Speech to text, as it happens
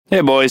Hey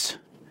boys,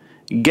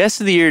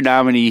 Guest of the Year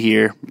nominee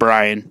here,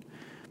 Brian.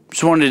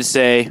 Just wanted to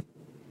say,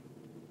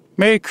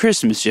 Merry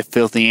Christmas, you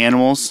filthy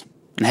animals,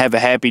 and have a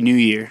Happy New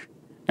Year.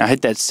 Now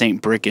hit that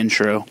Saint Brick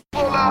intro.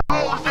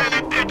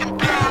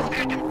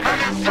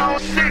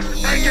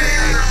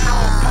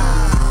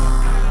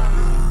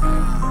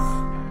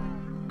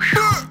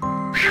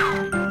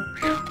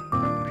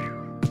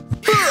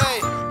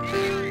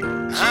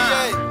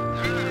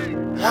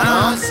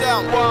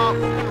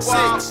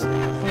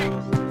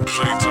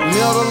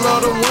 Middle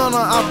of the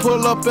winter, I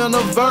pull up in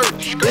a vert.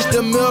 It's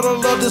the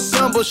middle of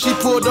December, she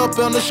pulled up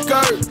in a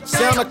skirt.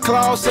 Santa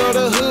Claus of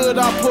the hood,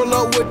 I pull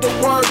up with the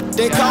work.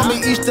 They call me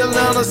East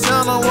Atlanta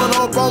Santa, when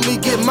up on me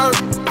get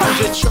murked. I'm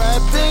just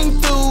trapping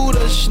through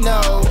the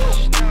snow,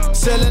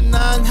 selling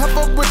 9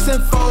 heifer bricks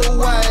in 4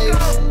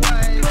 waves.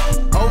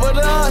 Over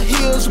the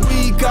hills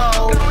we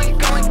go,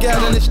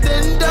 got an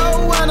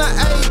extendo and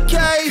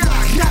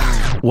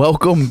an AK.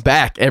 Welcome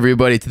back,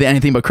 everybody, to the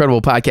Anything But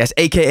Credible podcast,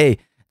 a.k.a.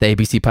 the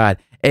ABC Pod,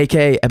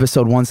 a.k.a.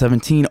 episode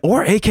 117,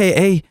 or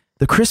a.k.a.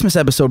 the Christmas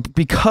episode,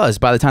 because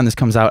by the time this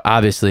comes out,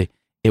 obviously,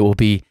 it will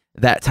be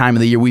that time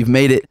of the year. We've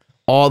made it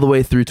all the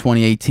way through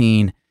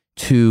 2018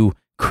 to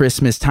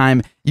Christmas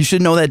time. You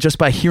should know that just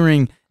by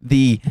hearing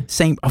the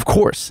same, of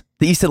course,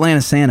 the East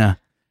Atlanta Santa,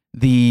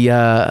 the,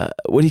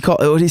 what do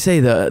you say,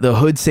 the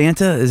Hood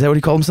Santa? Is that what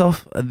he called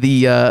himself?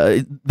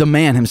 The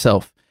man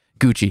himself,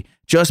 Gucci.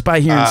 Just by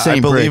hearing Saint I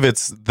believe Brick.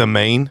 it's the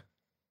Maine.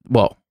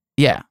 Well,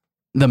 yeah.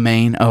 The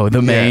Maine. Oh,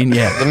 the Maine.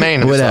 Yeah. The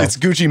Maine. Whatever. It's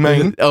Gucci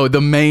Mane. Oh, the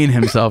Maine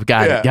himself.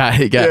 Got it.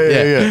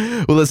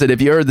 Yeah. Well, listen,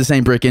 if you heard the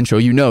Saint Brick intro,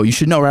 you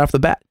should know right off the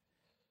bat.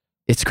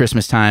 It's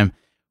Christmas time.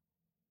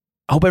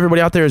 I hope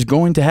everybody out there is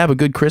going to have a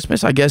good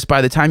Christmas. I guess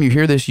by the time you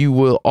hear this, you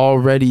will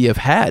already have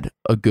had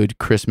a good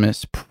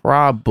Christmas.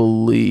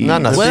 Probably.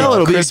 Not necessarily. Well,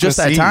 it'll be Christmas just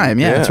that Eve. time.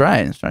 Yeah, Yeah. that's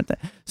right. That's right.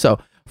 So,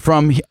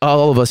 from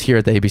all of us here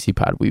at the ABC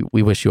Pod,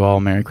 we wish you all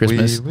a Merry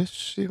Christmas. We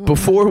wish you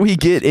Before we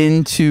get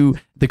into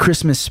the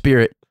Christmas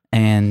spirit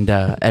and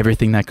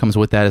everything that comes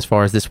with that as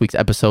far as this week's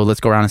episode, let's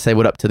go around and say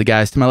what up to the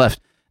guys. To my left,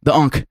 the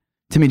Unk,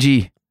 Timmy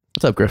G.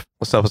 What's up, Griff?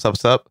 What's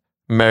up?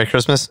 Merry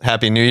Christmas.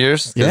 Happy New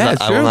Year's. 'Cause Yeah,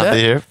 it's I will true, not that- be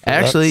here. for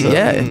Actually,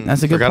 that, so-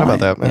 that's a good forgot point. about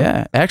that, man.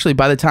 Yeah, actually,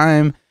 by the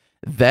time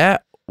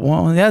that,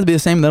 that'll be the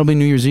same. That'll be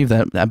New Year's Eve,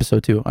 that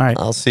episode too. All right.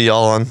 I'll see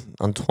y'all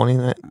on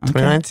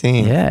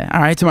 2019. Yeah. All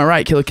right. To my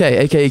right, Killer K,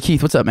 a.k.a.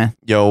 Keith. What's up, man?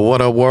 Yo, what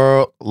up,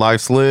 world?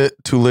 Life's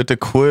lit. Too lit to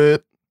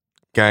quit.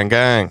 Gang,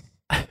 gang.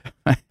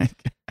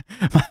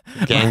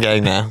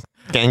 Gang now.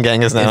 Gang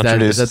is now Is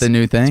introduced. that the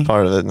new thing? It's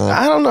part of it now.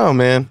 I don't know,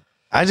 man.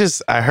 I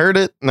heard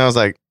it and I was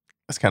like,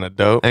 that's kind of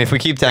dope. And if we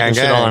keep tacking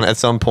Gang, shit gang. on, at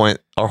some point,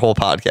 our whole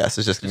podcast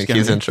is just going to be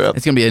Keith's intro.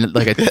 It's gonna be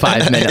like a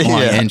 5-minute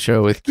long Yeah.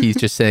 intro with Keith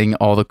just saying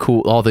all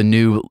the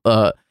new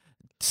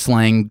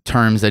slang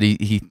terms that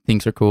he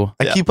thinks are cool.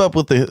 I keep up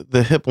with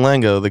the hip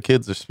lingo the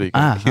kids are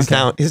speaking. He's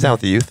down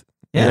with the youth.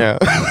 Yeah.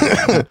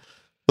 Yeah.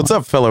 What's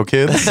up, fellow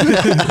kids?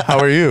 How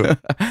are you?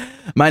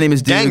 My name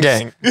is Gang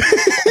Dukes, gang.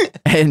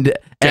 and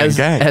as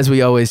gang. as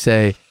we always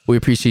say, we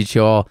appreciate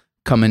you all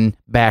coming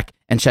back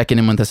and checking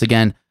in with us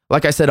again.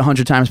 Like I said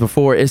 100 times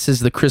before, this is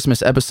the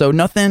Christmas episode.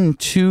 Nothing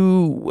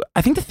too.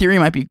 I think the theory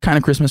might be kind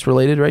of Christmas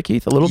related, right,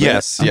 Keith? A little bit.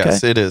 Yes,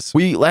 it is.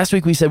 Last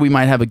week we said we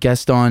might have a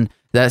guest on.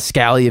 That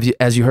Scally,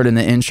 as you heard in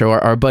the intro,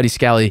 our buddy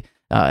Scally,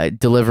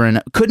 delivering.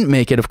 Couldn't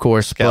make it, of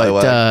course,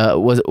 Scallywag. but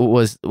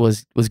was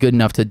good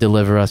enough to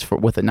deliver us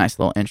with a nice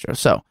little intro.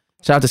 So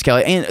shout out to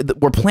Scally, and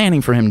we're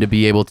planning for him to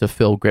be able to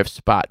fill Griff's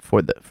spot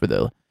for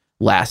the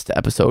last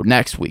episode,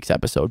 next week's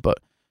episode. But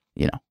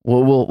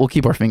we'll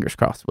keep our fingers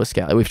crossed with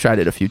Scally. We've tried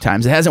it a few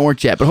times. It hasn't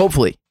worked yet, but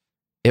hopefully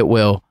it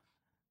will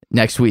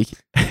next week.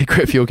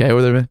 Griff, you okay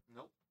over there, man?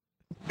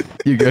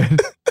 You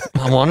good?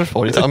 I'm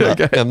wonderful. What are you talking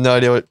about? Okay. I have no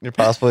idea what you're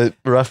possibly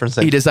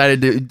referencing. He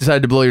decided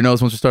to blow your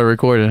nose once we started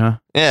recording, huh?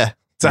 Yeah.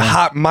 It's a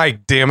hot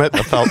mic, damn it.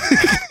 I felt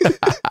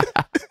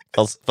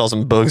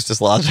some bugs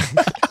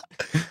dislodging.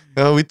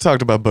 No, we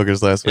talked about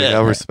boogers last week. Yeah.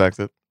 I respect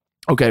it.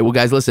 Okay, well,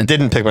 guys, listen.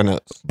 Didn't pick my nose.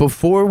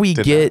 Before we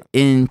Did get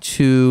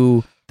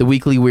into the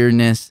weekly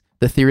weirdness,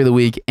 the theory of the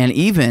week, and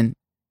even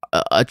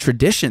a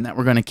tradition that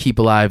we're going to keep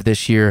alive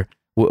this year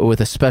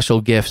with a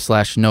special gift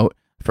 / note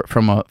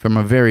from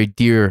a very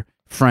dear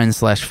friend /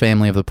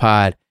 family of the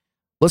pod,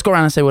 let's go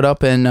around and say what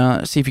up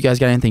and see if you guys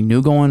got anything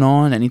new going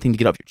on, anything to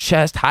get off your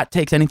chest, hot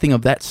takes, anything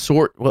of that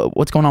sort.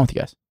 What's going on with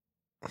you guys?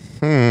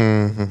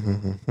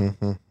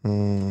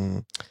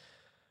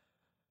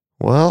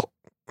 Well,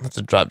 I have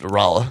to drive to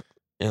Rolla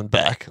and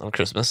back on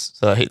Christmas,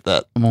 so I hate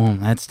that.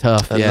 That's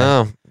tough. I Yeah,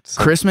 know.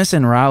 Christmas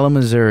in Rolla,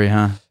 Missouri,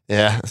 huh?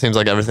 Yeah, it seems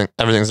like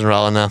everything's in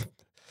Rolla now.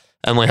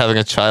 Emily having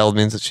a child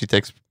means that she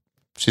thinks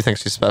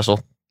she's special.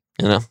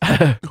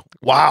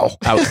 Wow.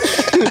 Ouch.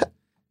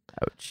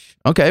 Ouch.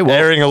 Okay, well,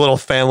 Airing a little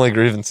family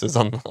grievances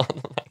on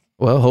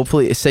well,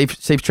 hopefully it's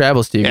safe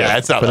travels to you guys yeah,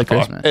 it's not for the that far.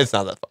 Christmas. It's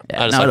not that far.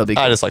 Yeah, I no, it'll be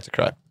I good. just like to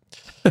cry.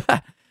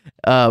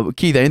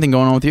 Keith, anything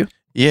going on with you?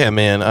 Yeah,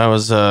 man. I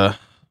was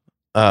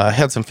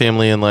had some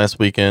family in last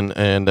weekend,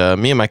 and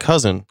me and my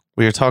cousin,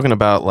 we were talking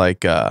about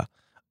like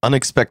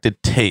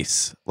unexpected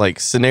tastes, like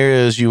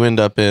scenarios you end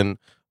up in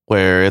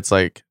where it's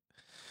like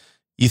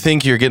you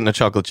think you're getting a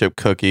chocolate chip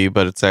cookie,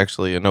 but it's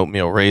actually an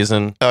oatmeal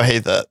raisin. Oh, I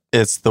hate that.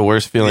 It's the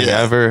worst feeling Yeah.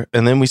 ever.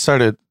 And then we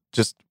started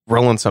just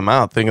rolling some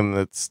out, thinking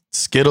that it's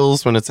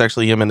Skittles when it's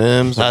actually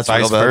M&Ms, or That's vice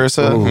real bad.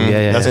 versa. Ooh,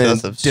 yeah. That's And a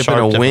dipping sharp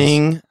a difference.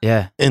 wing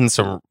Yeah. in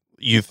some.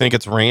 You think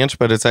it's ranch,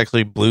 but it's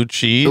actually blue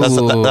cheese. That's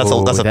a, Ooh,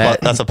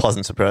 that's a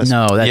pleasant surprise.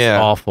 No, that's Yeah.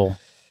 awful.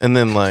 And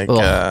then Ugh.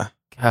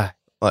 God.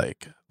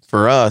 like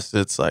for us,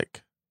 it's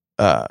like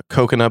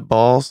coconut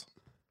balls.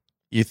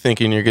 You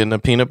thinking you're getting a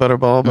peanut butter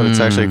ball, but it's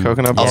actually a Mm.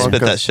 coconut I'll ball. spit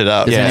that shit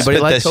out. Does Yeah, anybody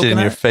spit like that shit in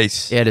your coconut?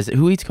 face. Yeah,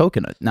 who eats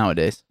coconut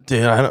nowadays?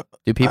 Dude, I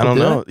Do people don't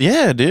do know. that?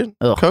 Yeah, dude.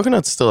 Ugh.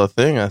 Coconut's still a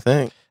thing, I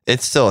think.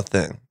 It's still a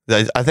thing.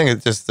 I think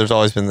it's just there's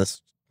always been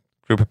this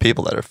group of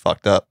people that are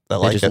fucked up that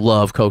They like just it.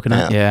 love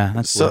coconut. Yeah. Yeah,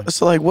 that's So, weird.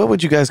 so like, what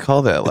would you guys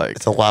call that? Like,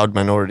 It's a loud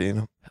minority, you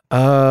know.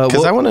 because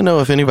well, I want to know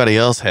if anybody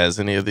else has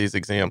any of these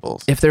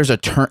examples. if there's a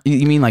term,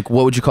 you mean like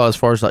what would you call as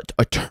far as like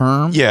a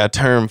term? Yeah, a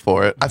term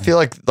for it. I feel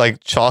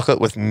like chocolate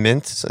with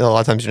mint. A lot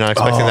of times you're not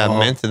expecting that Oh,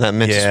 mint, and that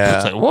mint yeah.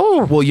 just it's like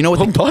whoa. Well, you know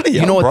what? Oh, buddy,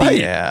 you know what? alright.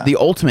 Yeah. The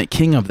ultimate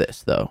king of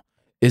this though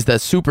is that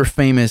super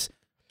famous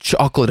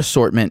chocolate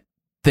assortment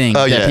thing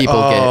Oh, that yeah. people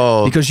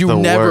Oh, get because you the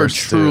never worst,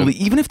 truly,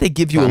 dude. even if they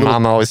give you My a little,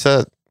 mom always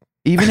said.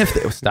 even if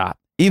they stop,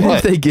 even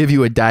if What? they give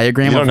you a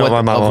diagram You don't of know what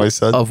what my mom always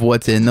said. of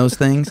what's in those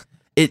things,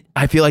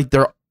 I feel like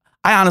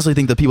I honestly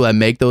think the people that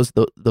make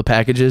the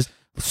packages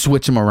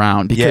switch them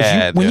around because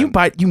Yeah, when you dude.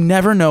 buy, you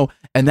never know,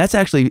 and that's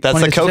actually That's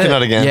funny the to say.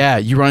 coconut again. Yeah,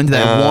 you run into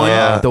that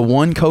Yeah. the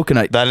one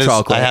coconut That is,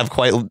 chocolate. I have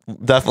quite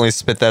definitely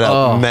spit that out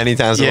Oh. many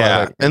times. in my Yeah,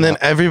 life. and then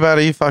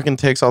everybody fucking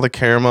takes all the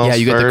caramels. Yeah,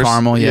 you get the first.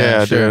 caramel.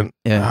 Yeah, sure. dude.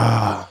 Yeah.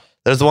 Ah,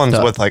 there's the ones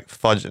Stuff. with like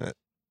fudge in it.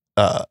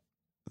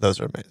 Those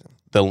are amazing.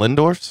 the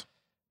Lindorfs,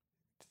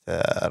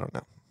 I don't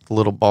know. the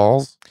little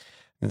balls.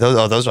 Those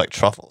are like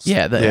truffles.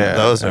 Yeah, Yeah,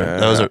 those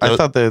are- I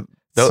thought that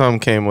those- some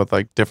came with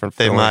like different.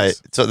 they might.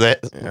 fillings. So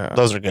Yeah.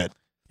 those are good.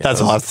 Yeah,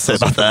 That's all I have to say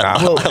those about are that.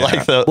 phenomenal. I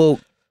like the Well,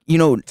 you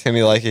know, Timmy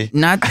Likey.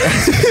 not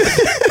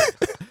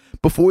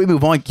before we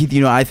move on, Keith.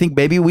 You know, I think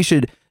maybe we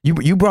should.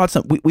 You brought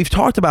some. We've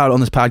talked about on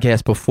this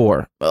podcast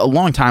before, a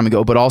long time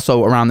ago, but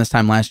also around this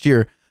time last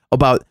year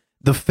about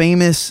the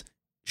famous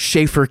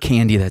Schaefer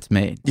candy that's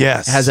made.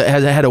 Yes. Has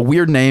had a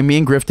weird name. Me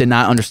and Griff did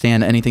not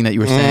understand anything that you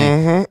were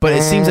saying, Mhm, but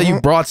it seems that you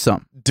brought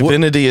some.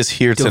 Divinity is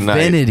here tonight.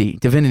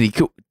 Divinity.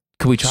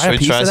 Could we try Should a we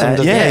piece try of some that?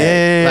 Divinity?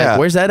 Yeah. Like,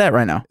 where's that at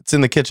right now? It's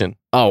in the kitchen.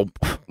 Oh,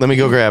 Let me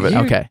go grab it.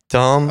 okay.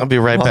 Dumb. I'll be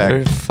right back.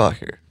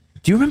 Motherfucker.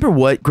 Do you remember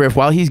what, Griff,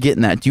 while he's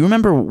getting that, do you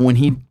remember when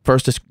he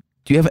first,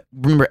 do you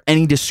remember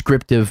anything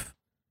descriptive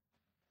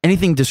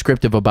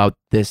about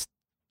this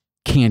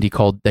candy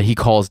that he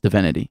calls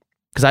Divinity?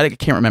 Because I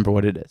can't remember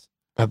what it is.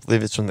 I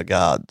believe it's from the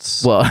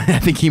gods. Well, I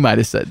think he might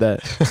have said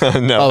that.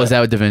 no. Oh, is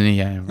that what Divinity?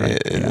 Yeah,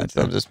 right. Yeah, I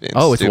gotcha. I'm just being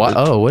Oh, it's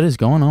stupid. what is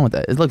going on with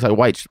that? It looks like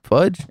white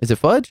fudge. Is it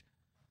fudge?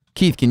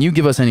 Keith, can you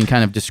give us any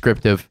kind of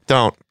descriptive?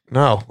 Don't.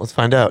 No. Let's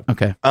find out.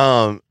 Okay.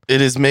 It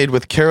is made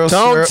with Caro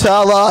Don't syrup.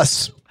 tell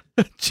us.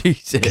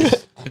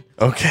 Jesus.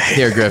 Okay.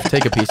 Here, Griff,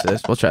 take a piece of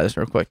this. We'll try this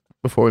real quick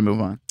before we move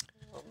on.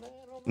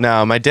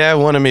 Now, my dad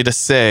wanted me to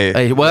say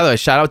Hey, well,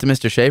 shout out to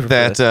Mr. Schaefer.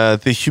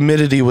 that the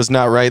humidity was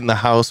not right in the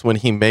house when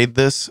he made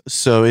this,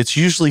 so it's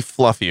usually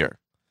fluffier.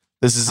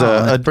 This is Oh,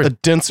 a that's pretty-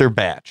 denser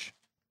batch.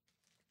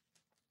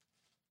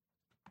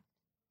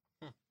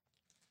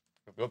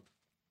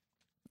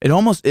 It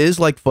almost is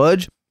like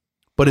fudge,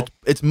 but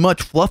it's much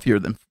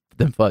fluffier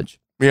than fudge.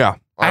 Yeah.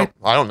 I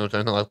don't know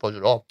anything like fudge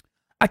at all.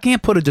 I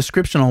can't put a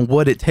description on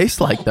what it tastes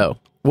like though.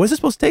 What is it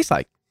supposed to taste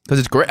like? Because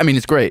it's great. I mean,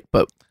 it's great,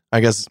 but I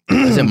guess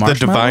Is it the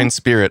marshmallow? divine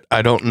spirit.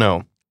 I don't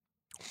know.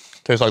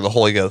 Tastes like the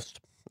Holy Ghost.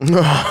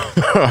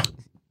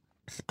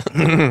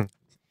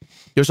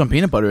 there's some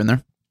peanut butter in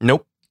there.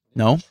 Nope.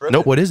 No?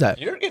 Nope. What is that?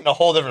 You're getting a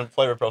whole different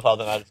flavor profile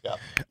than I just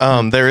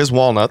got. There is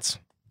walnuts.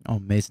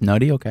 Oh, it's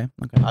nutty. Okay.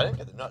 I didn't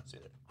get the nuts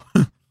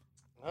either.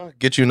 I'll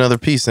get you another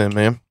piece in,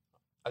 man.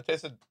 I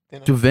tasted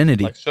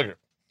Divinity. like sugar.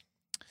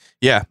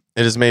 Yeah,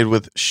 it is made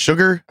with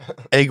sugar,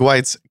 egg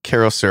whites,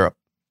 Caro syrup,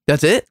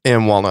 That's it.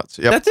 and walnuts.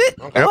 Yep. That's it.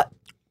 Okay. What?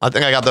 I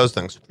think I got those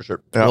things for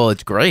sure. Yeah. Well,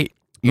 it's great.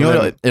 You And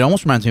know, then- it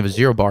almost reminds me of a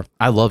Zero Bar.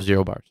 I love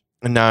Zero Bars.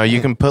 And now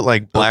you can put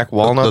like black Those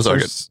walnuts are or,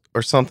 good.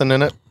 or something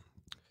in it,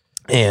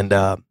 and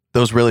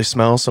those really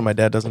smell. So my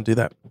dad doesn't do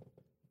that.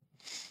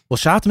 Well,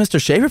 shout out to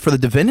Mr. Schaefer for the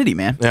Divinity,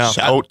 man. Yeah,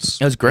 Shouts.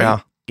 That was great. Yeah.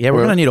 Yeah, we're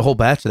We're- gonna need a whole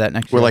batch of that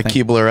next we're year. I like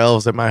think. Keebler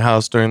elves at my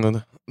house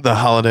during the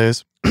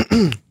holidays.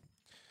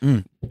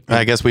 Mm.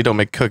 I guess we don't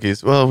make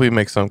cookies. Well, we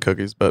make some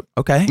cookies, but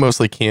Okay.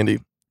 mostly candy.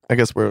 I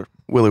guess we're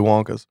Willy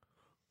Wonkas.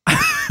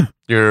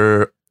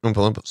 You're Oompa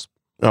Loompas.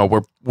 No,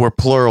 we're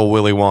plural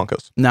Willy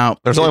Wonkas. Now,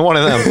 There's only one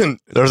of them.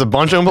 There's a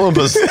bunch of Oompa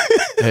Loompas.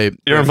 hey,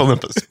 You're Oompa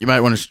Loompas. you might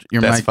want to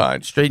your That's mic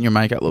fine. straighten your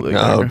mic out a little bit.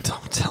 No, Gregor.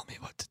 don't tell me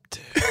what to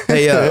do.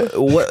 Hey,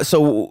 what?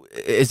 So,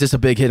 is this a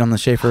big hit on the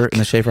Schaefer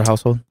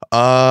household?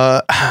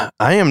 I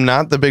am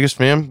not the biggest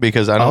fan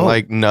because I don't Oh.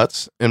 like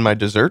nuts in my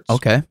desserts.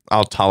 Okay.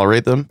 I'll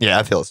tolerate them, Yeah,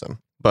 I feel the same.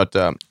 but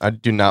I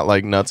do not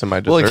like nuts in my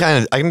Well,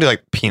 dessert. I can do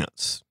like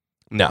peanuts,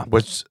 No,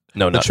 which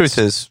no the nuts. truth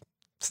is,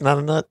 it's not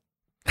a nut.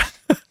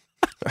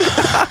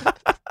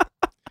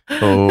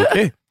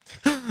 Okay.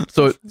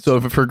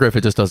 So for Griff,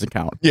 it just doesn't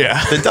count.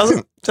 Yeah. It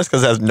doesn't just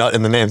because it has nut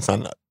in the name. It's not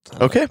nut.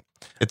 Okay.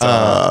 It's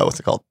what's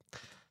it called?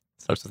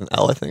 Starts with an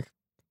L, I think.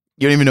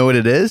 You don't even know what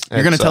it is?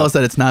 You're going to tell us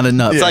that it's not a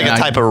nut. It's like a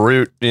type of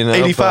root, you know.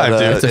 85, but,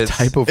 dude. It's a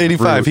type of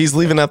 85. fruit. He's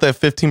leaving out that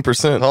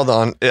 15%. Hold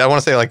on. I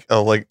want to say like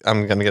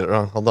I'm gonna get it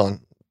wrong. Hold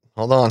on.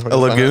 We're A gonna find out.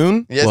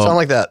 lagoon? Yeah, it Whoa. sounded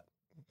like that.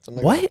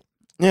 Something like What?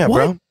 Yeah, What?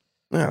 bro.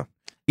 Yeah. That's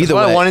Either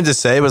what I way, wanted to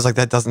say was like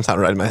that doesn't sound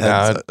right in my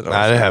head. Nah,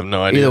 I have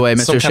no idea. either way,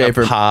 Some Mr. kind of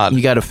Schaefer, pod.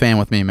 you got a fan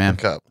with me, man.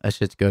 Okay. That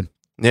shit's good.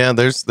 Yeah,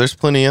 there's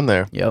plenty in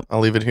there. Yep. I'll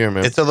leave it here,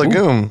 man. It's a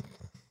legume.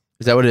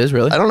 Is that what it is,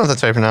 really? I don't know if that's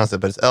how you pronounce it,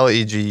 but it's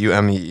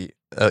Legume.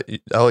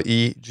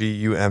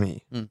 Legume.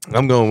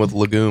 I'm going with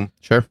legume.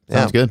 Sure. Yeah.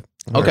 Sounds good.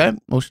 Okay.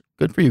 Well,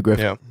 good for you, Griff.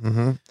 Yeah.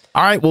 Mm-hmm.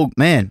 All right. Well,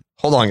 man,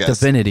 Hold on, guys.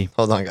 divinity.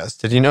 Hold on, guys.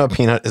 Did you know a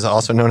peanut is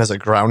also known as a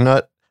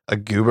groundnut, a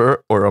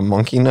goober, or a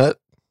monkey nut?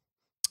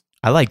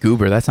 I like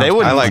goober. That sounds They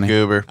would- I kinda like funny.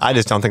 goober. I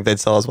just don't think they'd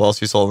sell as well if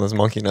you sold them as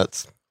monkey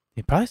nuts.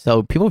 They probably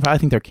sell. People probably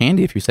think they're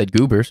candy if you said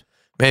goobers.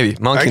 Maybe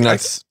monkey I-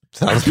 nuts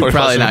sounds more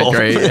Probably not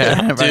questionable. great. Yeah.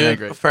 Probably not Dude,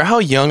 great. for how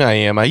young I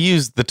am, I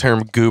use the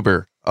term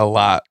goober a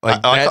lot.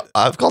 Like that.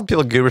 I've called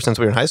people goober since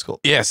we were in high school.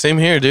 Yeah, same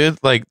here, dude.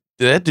 Like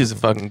that dude's a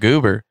fucking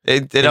goober.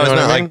 It You know always what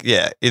I meant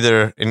like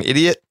either an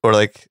idiot or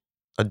like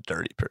a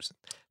dirty person.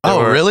 There Oh,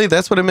 were- really?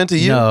 That's what it meant to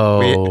you?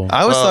 No.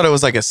 I always Well- thought it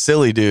was like a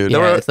silly dude.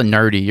 Yeah, it's a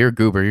nerdy. You're a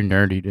goober. You're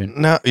nerdy, dude.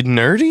 No,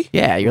 nerdy?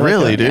 Yeah, you're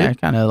Really, like dude? Yeah,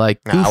 kind of like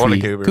Nah, I want a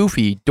goofy, goober.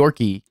 goofy,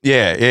 dorky,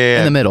 Yeah, yeah.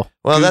 in the middle.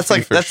 Well, that's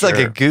Goofy like for like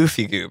a sure.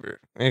 goofy goober.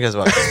 You guys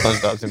watch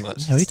SpongeBob too much.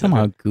 Yeah, what are you talking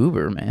about,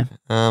 goober, man?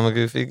 I'm a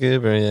goofy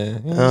goober. Yeah.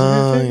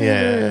 Oh,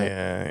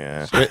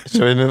 yeah.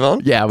 Should we move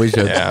on? Yeah, we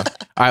should. Yeah.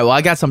 All right. Well,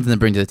 I got something to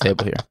bring to the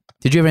table here.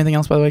 Did you have anything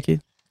else, by the way,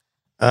 Keith?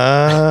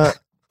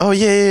 Oh,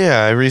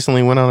 yeah. I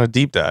recently went on a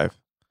deep dive.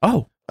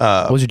 Oh,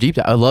 what was your deep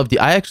dive? I love.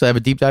 I actually have a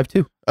deep dive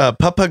too.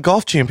 Putt-Putt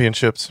Golf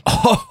Championships.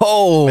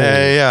 Oh,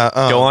 Yeah.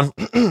 Go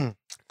on.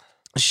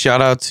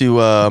 Shout out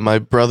to my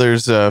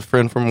brother's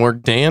friend from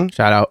work, Dan.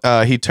 shout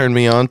out. He turned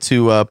me on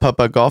to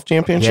Putt-Putt Golf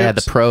Championships. Yeah,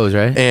 the pros,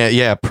 right? And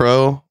yeah,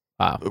 pro,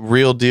 Wow.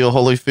 real deal,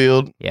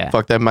 Holyfield. Yeah.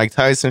 Fuck that Mike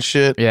Tyson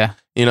shit. Yeah.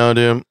 You know,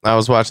 dude. I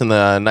was watching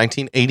the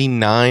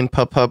 1989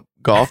 Putt-Putt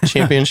Golf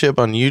Championship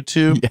on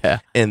YouTube, Yeah.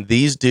 and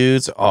these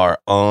dudes are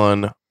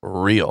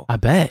unreal. I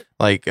bet.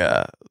 Like,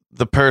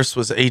 the purse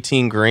was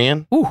 18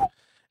 grand, Ooh.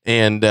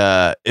 and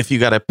if you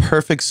got a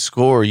perfect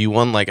score, you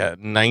won like a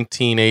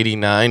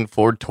 1989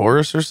 Ford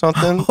Taurus or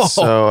something.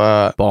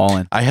 So,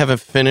 Balling. I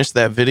haven't finished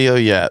that video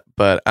yet,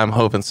 but I'm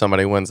hoping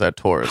somebody wins that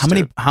Taurus.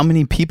 dude. How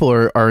many people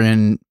are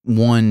in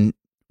one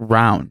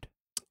round?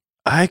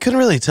 I couldn't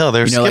really tell.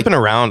 They're You know, skipping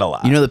around a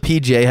lot. You know, the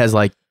PGA has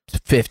like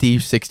 50,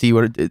 60.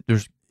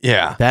 There's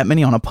yeah. that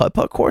many on a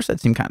putt-putt course? That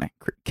seemed kind of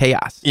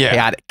chaos. Yeah.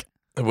 Chaotic.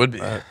 It would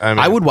be. I, mean,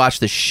 I would watch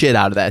the shit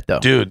out of that, though.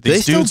 dude, Do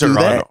these they dudes still are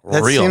do that? That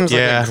unreal. seems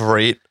Yeah. like a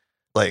great.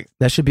 Like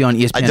That should be on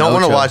ESPN. I don't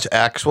want to Ocho. watch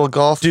actual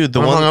golf, Dude, the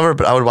when I'm one- hungover,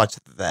 but I would watch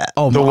that.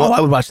 Oh,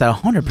 I would watch that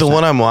 100%. the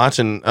one I'm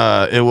watching,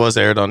 it was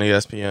aired on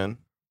ESPN.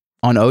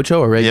 on Ocho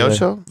or The regular?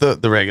 Ocho?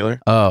 The regular.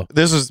 Oh,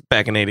 This was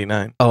back in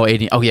 '89.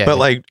 80. Oh, yeah. But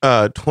like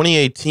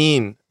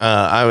 2018,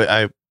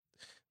 I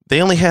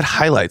they only had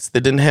highlights. They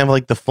didn't have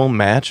like the full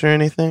match or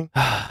anything.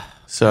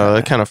 So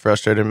that kind of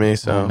frustrated me.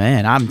 So oh,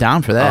 man, I'm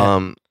down for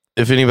that.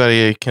 if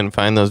anybody can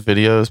find those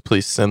videos,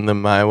 please send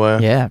them my way.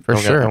 yeah, for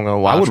I'm sure. I'm gonna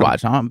watch. I would them.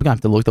 watch. I'm gonna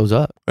have to look those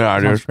up. Yeah,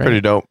 dude, Sounds it's great.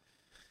 pretty dope.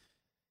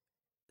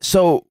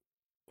 So,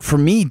 for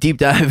me, deep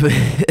dive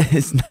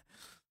is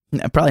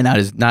probably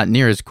not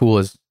near as cool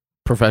as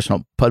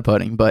professional putt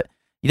putting, but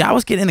I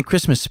was getting in the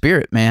Christmas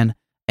spirit, man,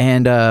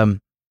 and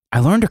I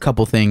learned a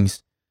couple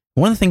things.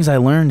 One of the things I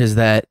learned is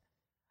that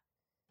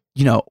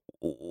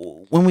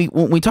when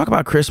we talk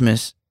about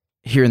Christmas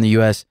here in the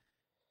U.S.,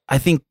 I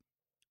think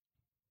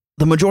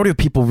the majority of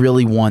people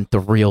really want the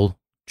real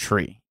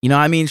tree.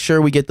 I mean,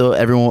 sure, we get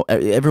every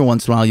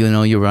once in a while,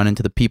 you run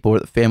into the people or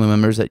the family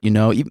members that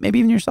maybe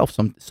even yourself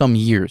some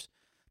years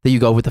that you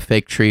go with the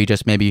fake tree,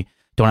 just maybe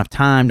don't have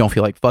time, don't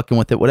feel like fucking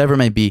with it, whatever it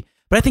may be.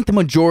 But I think the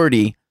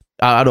majority,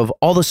 out of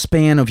all the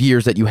span of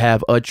years that you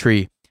have a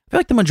tree, I feel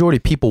like the majority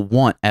of people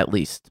want at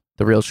least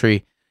the real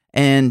tree.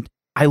 And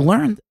I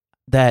learned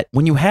that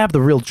when you have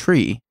the real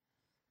tree,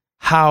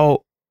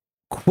 how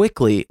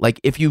quickly, like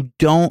if you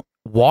don't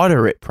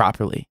water it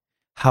properly,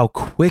 how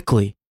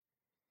quickly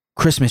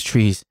Christmas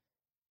trees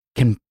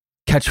can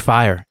catch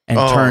fire and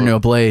turn to a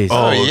blaze.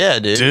 Oh, yeah,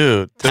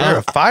 dude. They're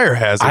a fire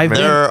hazard. I've man.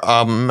 They're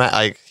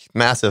like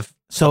massive.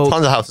 So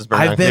Tons of houses burn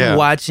down. I've been Yeah.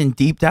 watching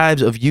deep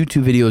dives of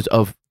YouTube videos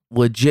of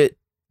legit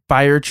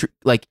fire tree,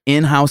 like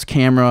in-house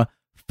camera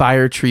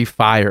fire tree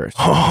fires.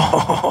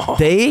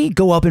 They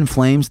go up in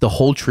flames, the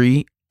whole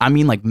tree. I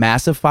mean, like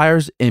massive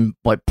fires in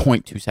like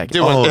 0.2 seconds.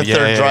 Dude, Oh, if yeah,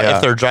 they're yeah, dry, yeah.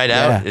 if they're dried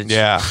out, Yeah. it's,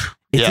 yeah,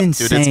 It's yeah,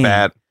 insane. dude, it's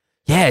bad.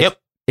 Yeah. Yep.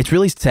 It's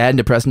really sad and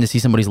depressing to see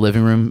somebody's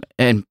living room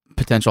and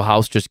potential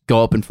house just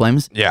go up in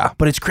flames. Yeah,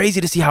 But it's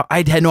crazy to see how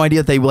I had no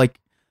idea that they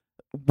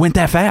went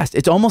that fast.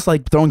 It's almost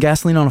like throwing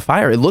gasoline on a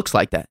fire. It looks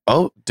like that.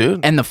 oh,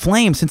 dude. And the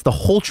flame, since the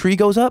whole tree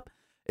goes up,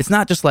 it's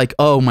not just like,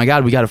 oh my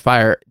God, we got a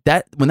fire.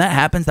 When that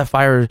happens, that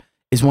fire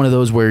is one of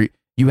those where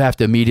you have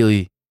to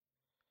immediately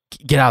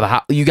get out of the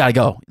house. You gotta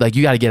go. Like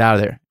you gotta get out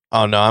of there.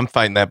 Oh no, I'm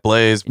fighting that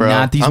blaze, bro.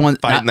 Not these I'm ones.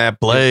 fighting that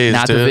blaze,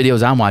 Not dude. the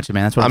videos I'm watching,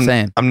 man. That's what I'm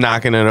saying. I'm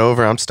knocking it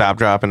over. I'm stop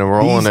dropping and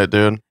rolling it,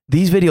 dude.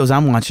 These videos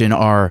I'm watching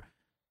are,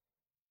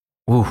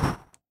 ooh,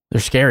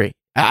 they're scary.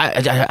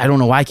 I don't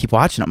know why I keep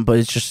watching them, but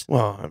it's just.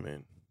 Well, I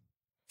mean,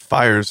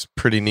 fire's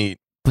pretty neat.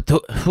 But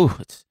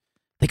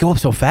they go up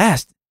so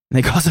fast and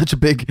they cause such a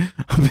big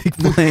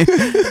flame.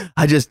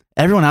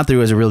 Everyone out there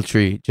who has a real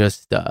tree,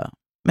 just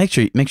make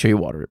sure you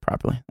water it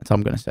properly. That's all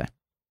I'm gonna say.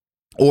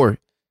 Or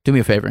do me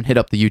a favor and hit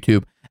up the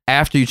YouTube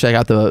after you check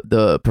out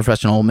the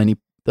professional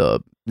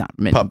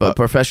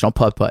professional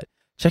putt.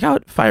 Check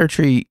out Fire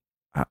Tree.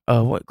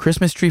 What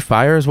Christmas tree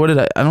fires? What did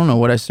I don't know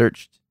what I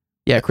searched.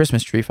 Yeah,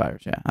 Christmas tree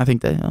fires. Yeah, I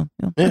think that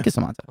get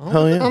some on top.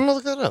 Hell yeah. I'm gonna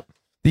look that up.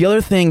 The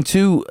other thing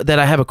too that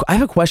I have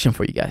a question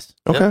for you guys.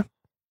 Okay.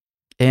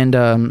 And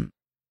I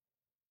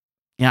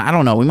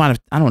don't know.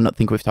 I don't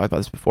think we've talked about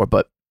this before,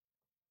 but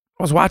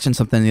I was watching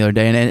something the other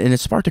day, and it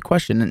sparked a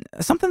question, and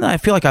something that I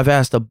feel like I've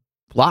asked a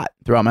lot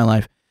throughout my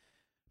life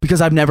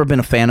because I've never been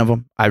a fan of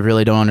them. I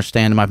really don't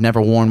understand them. I've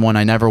never worn one.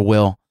 I never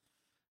will.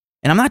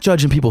 And I'm not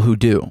judging people who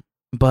do,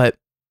 but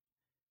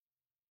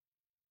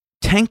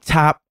tank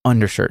top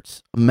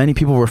undershirts. Many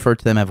people refer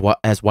to them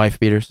as wife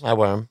beaters. I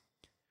wear them.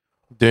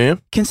 Do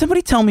you? Can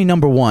somebody tell me,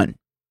 number one,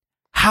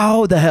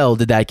 how the hell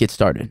did that get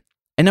started?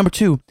 And number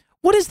two,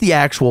 what is the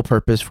actual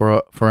purpose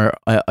for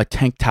a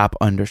tank top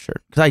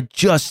undershirt? Because I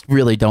just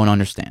really don't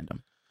understand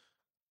them.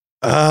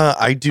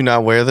 I do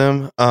not wear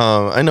them.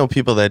 I know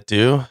people that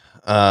do.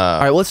 All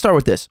right, let's start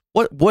with this.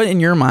 What in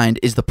your mind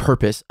is the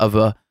purpose of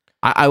a?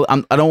 I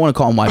don't want to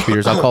call them wife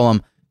beaters. I'll call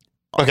them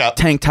Okay.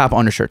 tank top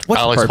undershirts. What's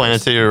I'll the explain it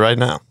purpose? to you right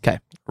now. Okay.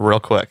 Real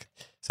quick.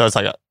 So it's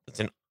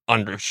an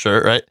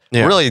undershirt, right?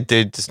 Yeah. Really,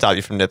 dude, to stop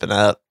you from nipping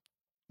out.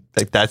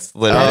 Like that's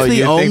literally. That's the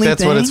you only think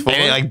that's what it's thing? for?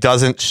 And it like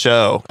doesn't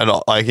show at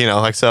all.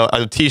 Like, so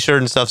a t-shirt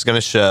and stuff's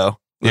gonna show.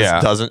 This Yeah.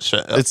 doesn't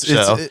show. It's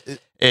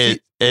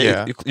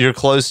yeah. Your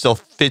clothes still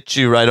fit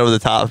you right over the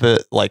top of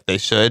it like they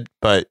should,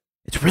 but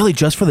It's really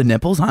just for the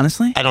nipples,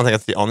 honestly. I don't think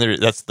that's the only.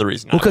 That's the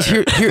reason. Well, because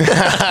here, You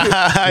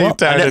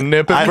tired of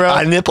nipping, bro?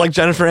 I nip like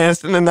Jennifer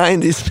Aniston in the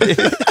 90s,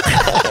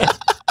 baby.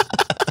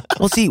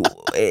 well, see,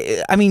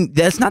 I mean,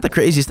 that's not the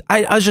craziest.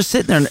 I was just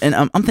sitting there and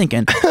I'm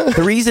thinking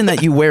the reason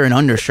that you wear an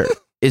undershirt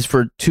is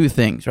for two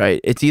things, right?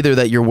 It's either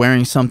that you're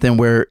wearing something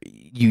where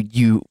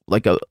you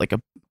like a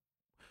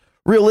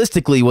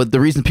realistically, what the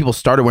reason people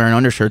started wearing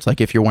undershirts, like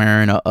if you're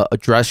wearing a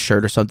dress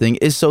shirt or something,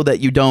 is so that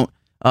you don't.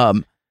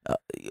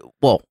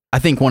 Well, I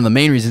think one of the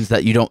main reasons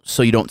that you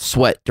don't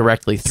sweat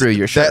directly through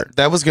your shirt.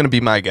 That was going to be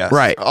my guess.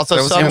 Right. Also,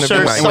 That was some gonna be my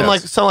shirts,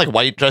 guess. some like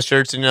white dress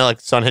shirts, and like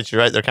sun hits you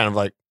right, they're kind of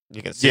like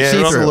you can see. Yeah,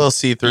 through it's a them. little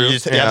see-through. You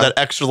just have that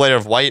extra layer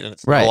of white, and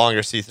it's Right. no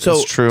longer see-through.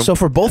 So, It's true. So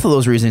for both of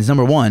those reasons,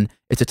 number one,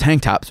 it's a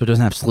tank top, so it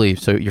doesn't have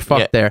sleeves, so you're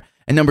fucked Yeah. there.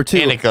 And number two,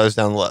 and it goes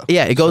down low.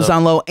 yeah, it goes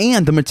down low,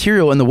 and the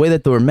material and the way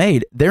that they were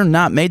made, they're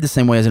not made the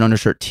same way as an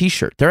undershirt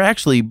t-shirt. They're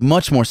actually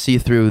much more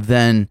see-through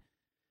than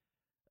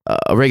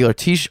a regular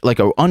t-shirt, like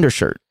an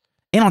undershirt.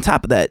 And on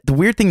top of that, the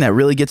weird thing that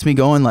really gets me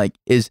going, like,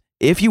 is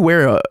if you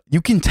wear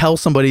you can tell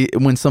somebody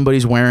when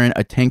somebody's wearing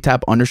a tank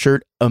top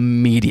undershirt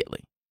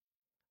immediately.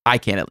 I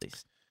can at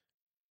least.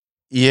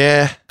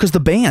 Yeah. Because the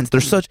bands,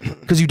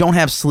 because you don't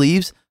have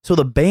sleeves, so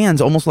the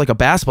bands, almost like a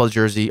basketball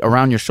jersey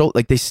around your shoulder,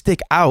 like they stick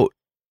out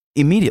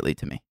immediately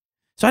to me.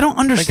 So I don't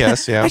understand. I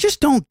guess, yeah.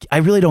 I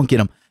really don't get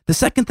them. The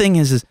second thing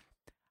is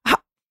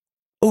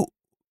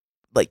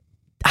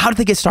how did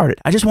they get started?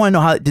 I just want to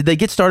know did they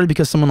get started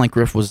because someone like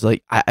Griff was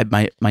like,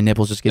 my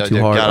nipples just get too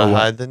you hard. gotta or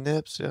what? hide the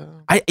nips. Yeah.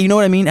 You know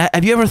what I mean?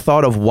 Have you ever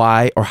thought of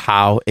why or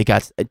how it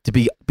got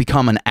to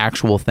become an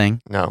actual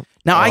thing? No.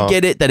 Now I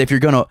get it that if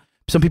you're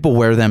some people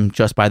wear them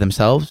just by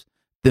themselves,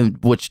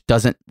 which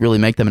doesn't really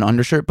make them an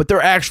undershirt, but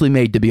they're actually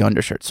made to be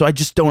undershirts. So I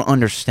just don't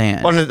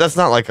understand. Well, that's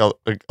not like a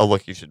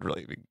look you should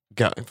really be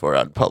going for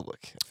out in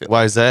public. I feel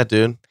Why is that,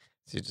 dude?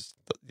 like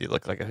you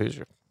look like a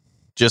Hoosier.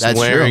 Just That's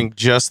wearing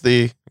just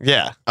the.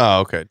 Yeah. Oh,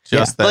 okay.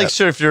 Just that. Like,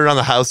 sure, if you're around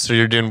the house or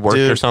you're doing work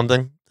Dude. or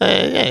something.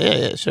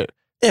 Yeah, sure.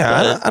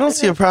 Yeah, I don't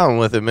see a problem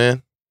with it,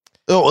 man.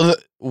 Oh,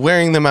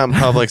 wearing them out in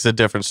public's a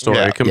different story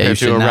Yeah. Yeah, you compared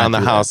should to not around the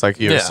do that. house, like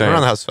you were Yeah, saying.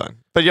 around the house fine.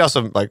 But you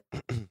also like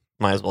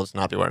might as well just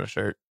not be wearing a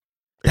shirt.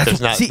 Like,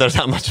 there's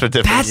not much of a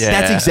difference.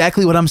 That's Yeah.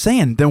 exactly what I'm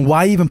saying. Then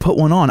why even put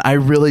one on? I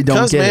really don't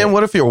Because, get man, it.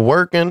 what if you're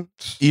working?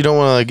 You don't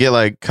want to get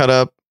like cut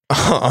up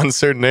on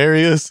certain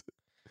areas,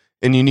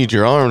 and you need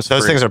your arms.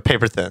 Those free. things are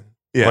paper thin.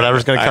 Yeah.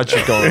 Whatever's gonna cut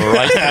you going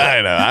right there.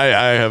 I know.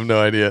 I have no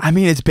idea. I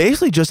mean, it's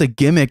basically just a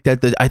gimmick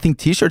that I think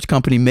t-shirts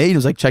company made. It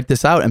was like, check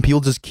this out, and people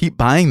just keep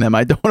buying them.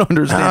 I don't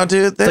understand. No,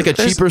 dude. It's like a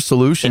cheaper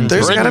solution. In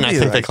There's Britain, gotta I be,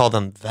 think they like- call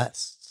them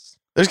vests.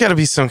 There's got to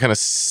be some kind of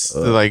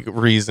like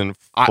reason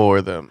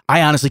for them.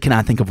 I honestly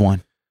cannot think of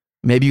one.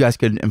 Maybe you guys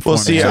could inform Well,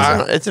 see, me.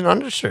 It's an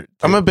undershirt.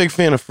 I'm a big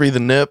fan of Free the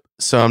Nip,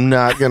 so I'm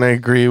not gonna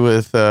agree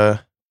with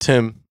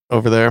Tim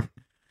over there.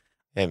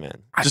 Hey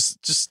man,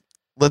 Just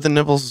let the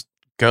nipples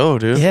go,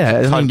 dude. Yeah,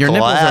 I mean, Cut your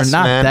nipples glass, are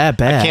not man. that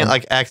bad. I can't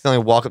like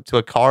accidentally walk up to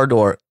a car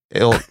door.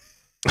 It'll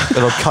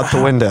cut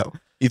the window.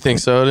 You think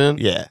so, dude?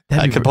 Yeah,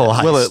 That'd I be could pull a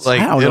heist. Will it I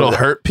don't know it'll that-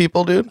 hurt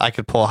people, dude? I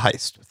could pull a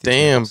heist. With these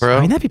Damn, nips. bro.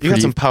 I mean, that'd be you got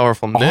pretty some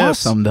powerful nips.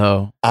 Awesome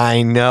though.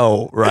 I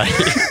know, right?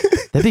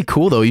 That'd be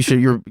cool though.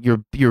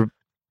 You're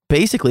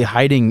basically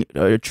hiding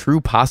a true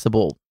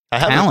possible I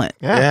haven't- talent.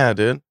 Yeah,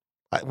 dude.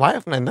 Why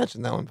haven't I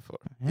mentioned that one before?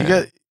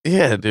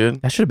 Yeah.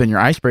 Dude. That should have been your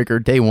icebreaker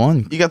day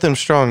one. You got them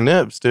strong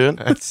nips, dude.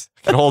 I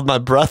can hold my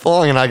breath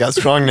long, and I got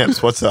strong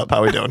nips. What's up?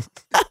 How we doing?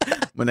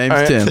 My name's All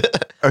right. Tim.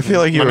 I feel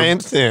like My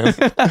name's Tim.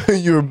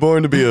 you were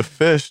born to be a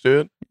fish,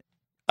 dude.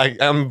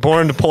 I'm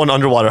born to pull an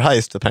underwater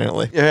heist.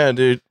 Apparently, Yeah,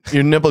 dude.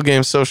 Your nipple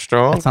game's so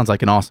strong. That sounds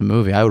like an awesome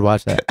movie. I would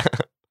watch that.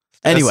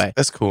 Anyway,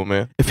 That's cool,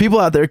 man. if people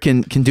out there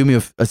can do me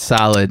a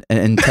solid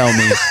and tell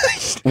me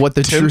what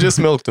the Tim true just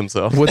milked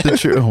himself. what the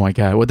true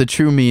what the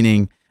true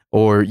meaning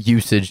or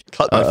usage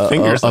cut my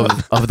fingers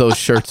off. of those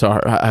shirts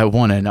are, I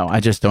want to know. I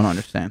just don't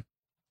understand.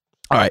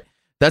 All right,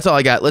 that's all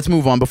I got. Let's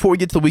move on. Before we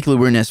get to the weekly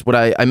weirdness, what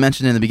I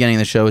mentioned in the beginning of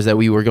the show is that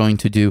we were going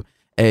to do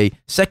a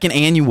second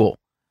annual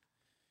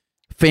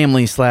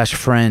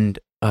family/friend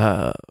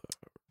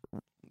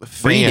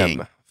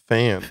reading.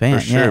 Fan, fan,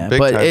 for sure. yeah. Big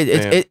But time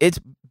fan. it's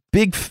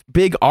big.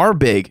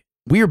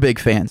 We are big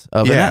fans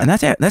of it. Yeah. And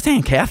that's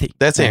Aunt Kathy.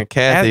 That's Aunt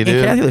Kathy, Aunt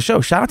dude. Kathy of the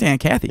show. Shout out to Aunt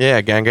Kathy.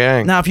 Yeah,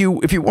 gang. Now, if you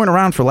weren't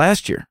around for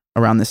last year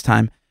around this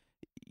time,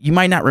 you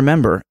might not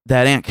remember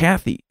that Aunt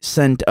Kathy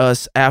sent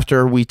us,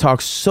 after we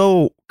talked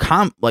so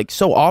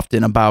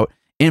often about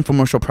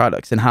infomercial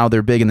products and how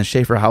they're big in the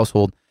Schaefer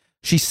household,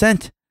 she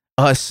sent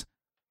us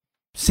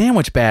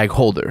sandwich bag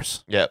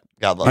holders. Yep.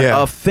 God love.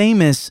 Yeah. A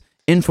famous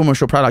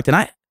infomercial product. And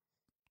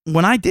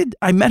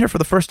I met her for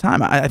the first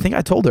time. I think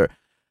I told her,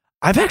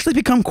 I've actually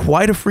become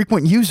quite a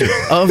frequent user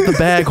of the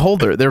bag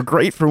holder. They're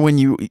great for when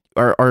you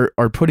are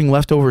putting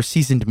leftover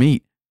seasoned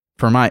meat.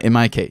 In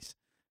my case,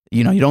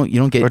 you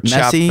don't get Or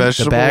chopped messy. The bags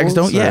vegetables,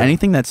 don't. Yeah, or-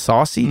 anything that's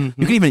saucy. Mhm.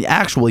 You can even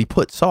actually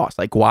put sauce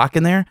like guac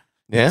in there.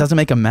 It Yeah. doesn't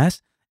make a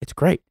mess. It's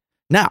great.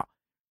 Now,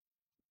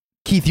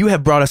 Keith, you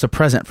have brought us a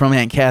present from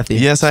Aunt Kathy.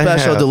 Yes, I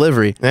special have.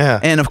 delivery.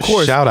 Yeah. And of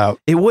course, Shout out.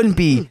 it wouldn't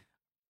be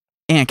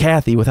Aunt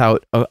Kathy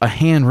without a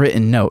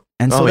handwritten note.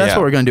 And so Oh, that's yeah.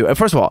 what we're going to do.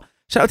 First of all,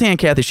 shout out to Aunt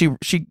Kathy.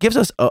 She gives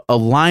us a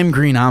lime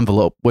green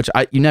envelope, which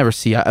you never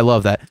see. I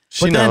love that.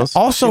 She but then knows.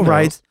 also She knows.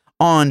 writes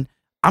on,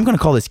 I'm going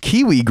to call this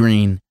kiwi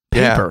green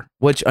paper,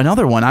 which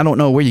another one, I don't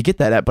know where you get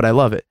that at, but I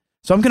love it.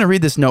 So I'm going to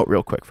read this note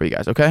real quick for you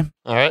guys, okay?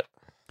 All right.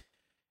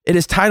 It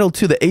is titled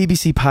To the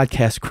ABC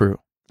Podcast Crew.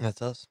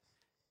 That's us.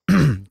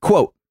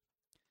 Quote,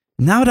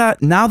 now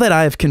that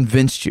I have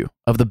convinced you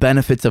of the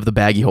benefits of the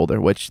baggie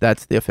holder, which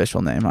that's the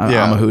official name.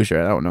 Yeah. I'm a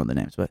Hoosier. I don't know the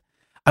names, but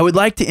I would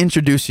like to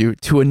introduce you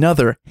to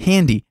another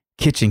handy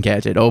kitchen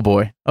gadget. Oh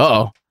boy.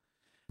 Uh-oh.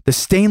 The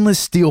stainless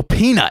steel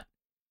peanut.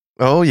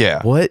 Oh,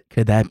 yeah. What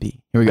could that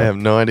be? Here we I go. have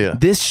no idea.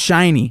 This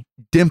shiny,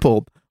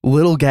 dimpled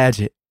little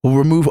gadget will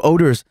remove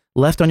odors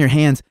left on your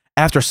hands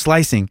after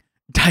slicing,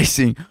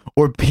 dicing,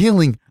 or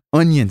peeling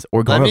onions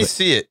or Let me garlic.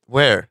 see it.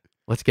 Where?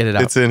 Let's get it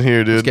out. It's in here,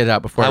 Let's dude. get it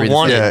out before I I read this.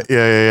 want Yeah,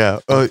 yeah.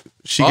 Oh,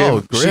 she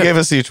Oh, she grip. gave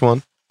us each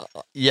one.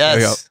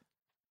 Yes.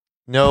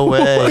 No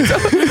way.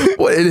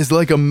 What? It is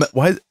like a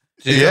what?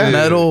 It's Yeah. a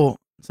metal.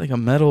 It's like a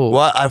metal.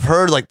 What? I've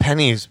heard like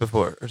pennies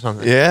before or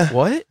something. Yeah.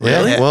 What? Yeah.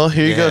 Really? Yeah. Well,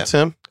 here you go, Yeah.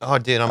 Tim. Oh,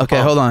 dude. I'm Okay,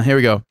 pumped. hold on. Here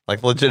we go.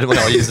 Like legitimately,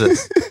 I'll use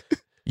this.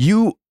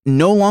 You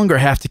no longer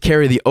have to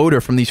carry the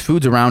odor from these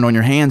foods around on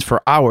your hands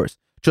for hours.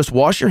 Just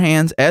wash your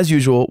hands as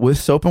usual with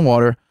soap and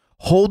water.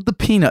 Hold the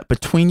peanut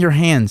between your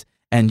hands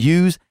and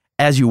use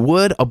as you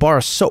would a bar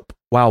of soap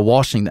while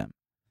washing them.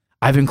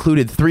 I've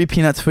included 3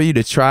 peanuts for you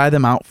to try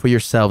them out for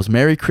yourselves.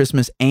 Merry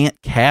Christmas,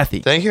 Aunt Kathy.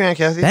 Thank you, Aunt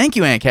Kathy. Thank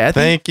you, Aunt Kathy.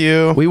 Thank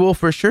you. We will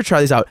for sure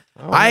try these out.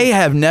 Oh. I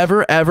have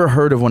never ever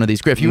heard of one of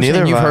these. Griff, you were Neither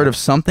saying you've have I. heard of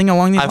something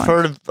along these I've lines?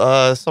 heard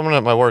of someone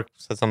at my work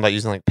said something about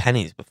using like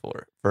pennies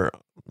before for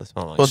the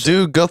smell. Like, Well,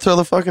 dude, go throw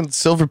the fucking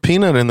silver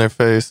peanut in their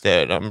face.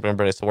 dude, I'm gonna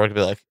bring this to work and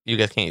be like, you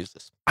guys can't use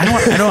this. I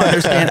don't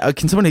understand.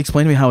 Can somebody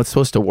explain to me how it's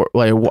supposed to work?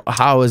 Like,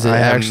 how is it I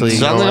have actually? no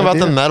Something about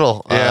the idea.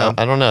 metal. Yeah.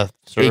 I don't know.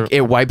 Sort of-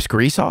 It wipes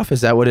grease off.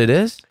 Is that what it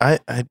is? I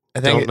I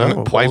think don't it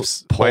know.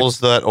 pulls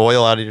that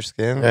oil out of your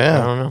skin. Yeah.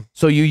 I don't know.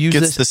 So you use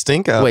gets this? the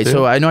stink out. Wait, dude.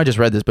 so I know I just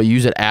read this, but you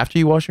use it after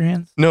you wash your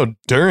hands? No,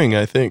 during,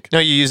 I think. No,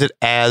 you use it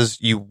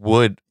as you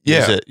would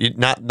use Yeah. it. You,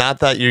 not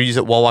that you use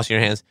it while washing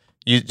your hands.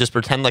 You just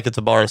pretend like it's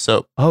a bar of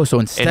soap. Oh, so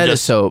instead of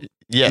just- soap.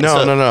 Yeah. No,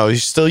 so no. You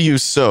still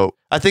use soap.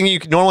 I think you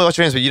can normally wash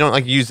your hands, but you don't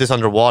like use this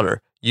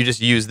underwater. You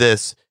just use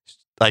this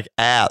like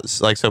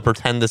so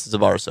pretend this is a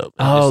bar of soap.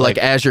 And Oh, just, like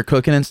as you're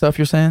cooking and stuff,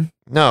 you're saying?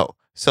 no.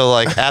 So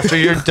like after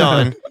you're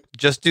done,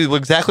 just do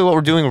exactly what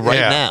we're doing right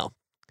Yeah. now.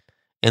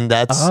 And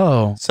that's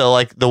Oh. so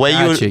like the way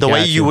Gotcha, you way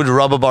gotcha. you would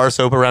rub a bar of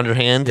soap around your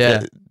hand.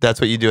 Yeah. That's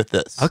what you do with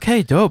this.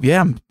 Okay, dope.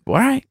 Yeah. All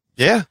right.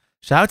 Yeah.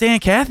 Shout out to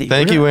Aunt Kathy.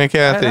 Thank We're you, gonna Aunt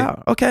try it Kathy.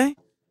 out. Okay.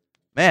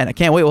 Man, I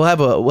can't wait. We'll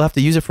have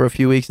to use it for a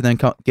few weeks and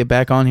then get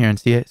back on here and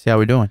see how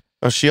we're doing.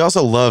 Oh, she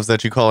also loves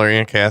that you call her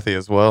Aunt Kathy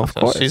as well. So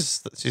course.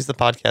 she's the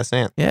podcast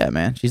aunt. Yeah,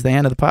 man. She's the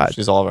hand of the pod.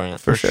 She's all of our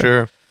aunt. For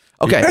sure.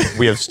 Okay.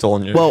 We have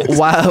stolen your. Well,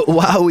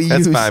 while we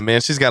That's use fine,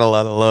 man. She's got a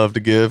lot of love to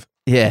give.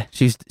 Yeah,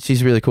 she's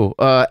really cool.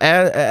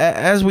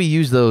 As we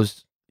use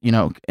those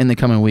in the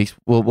coming weeks,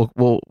 we'll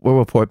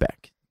report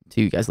back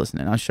to you guys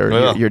listening. I'm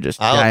sure you're just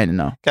dying to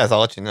know. Guys, I'll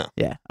let you know.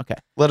 Yeah. Okay.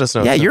 Let us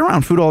know. Yeah, you're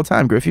around food all the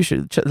time, Griff. You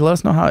should let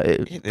us know how.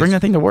 Bring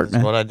that thing to work,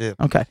 man. That's what I do.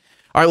 Okay.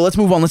 All right. Well, let's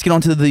move on. Let's get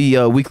on to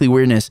the weekly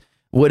weirdness.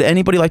 Would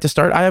anybody like to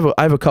start? I have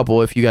a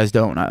couple. If you guys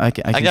don't, I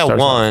can got start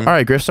us off. one. All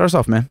right, Griff, start us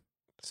off, man.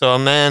 So,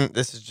 man,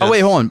 this is just... Oh, wait,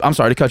 hold on. I'm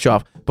sorry to cut you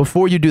off.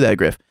 Before you do that,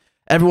 Griff,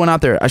 everyone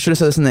out there, I should have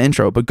said this in the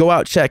intro, but go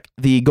out, check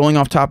the Going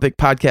Off Topic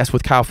podcast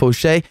with Kyle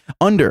Fauché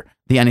under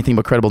the Anything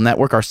But Credible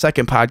Network, our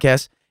second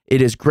podcast.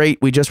 It is great.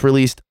 We just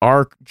released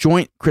our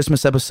joint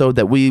Christmas episode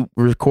that we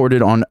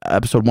recorded on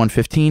episode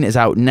 115 is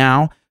out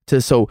now.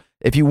 So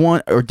if you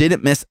want or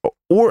didn't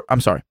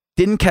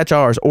catch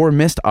ours or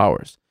missed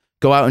ours,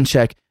 go out and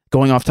check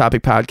Going Off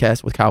Topic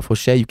podcast with Kyle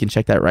Fauché. You can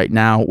check that right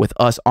now with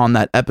us on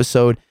that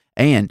episode.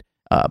 And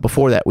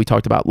before that, we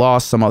talked about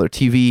Lost, some other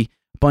TV,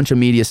 bunch of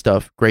media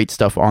stuff, great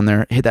stuff on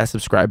there. Hit that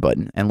subscribe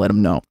button and let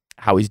him know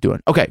how he's doing.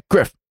 Okay,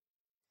 Griff.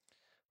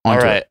 All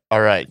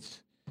right.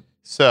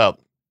 So,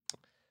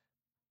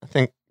 I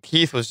think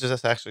Keith was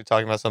just actually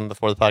talking about something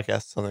before the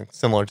podcast, something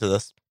similar to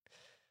this.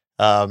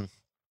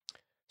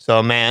 So,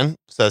 a man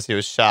says he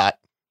was shot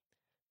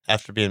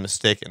after being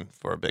mistaken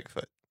for a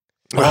Bigfoot.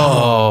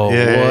 Oh,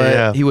 yeah, what?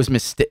 yeah. He was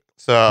mistaken.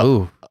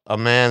 So, a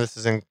man, this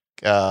is in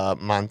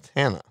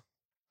Montana.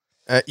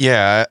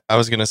 Yeah, I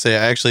was gonna say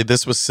actually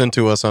this was sent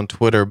to us on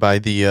Twitter by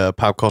the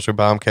Pop Culture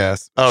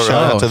Bombcast. Oh,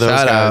 shout out to those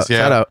guys. Yeah.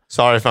 Shout out.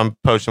 Sorry if I'm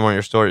posting one of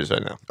your stories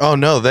right now. Oh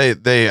no,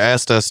 they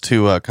asked us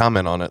to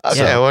comment on it. Okay,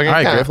 so. well, All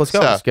right, Griff, let's go.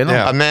 Let's get on.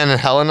 yeah. A man in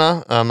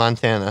Helena,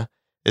 Montana,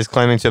 is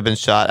claiming to have been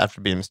shot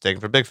after being mistaken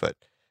for Bigfoot.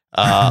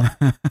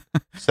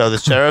 So the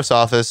sheriff's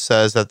office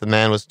says that the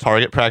man was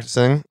target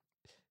practicing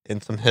in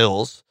some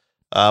hills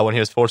when he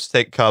was forced to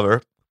take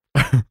cover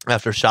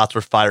after shots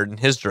were fired in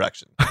his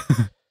direction.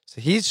 So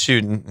he's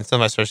shooting, and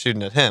somebody starts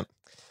shooting at him.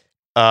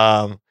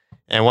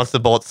 And once the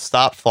bullets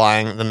stopped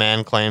flying, the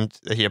man claimed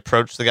that he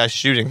approached the guy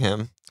shooting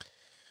him,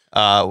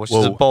 which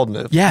is a bold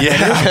move. Yeah.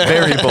 Yeah,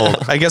 very bold.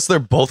 I guess they're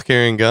both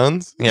carrying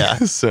guns. Yeah.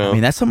 So I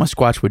mean, that's something a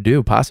Squatch would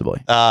do, possibly.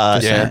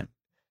 Just yeah. saying.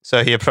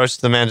 So he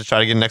approached the man to try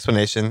to get an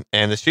explanation,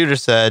 and the shooter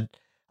said,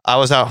 "I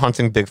was out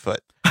hunting Bigfoot."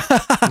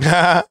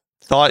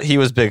 Thought he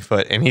was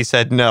Bigfoot, and he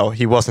said, "No,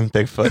 he wasn't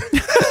Bigfoot."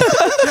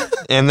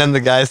 And then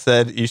the guy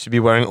said, "You should be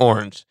wearing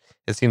orange.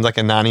 It seems like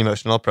a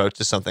non-emotional approach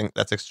to something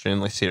that's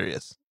extremely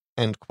serious."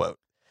 End quote.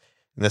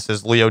 And this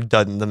is Leo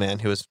Dudden, the man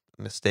who was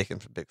mistaken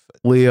for Bigfoot.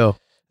 Leo.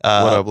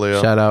 what up, Leo?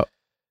 Shout out.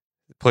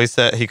 Police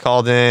said he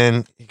called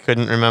in. He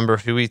couldn't remember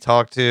who he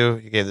talked to.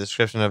 He gave the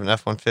description of an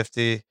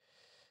F-150.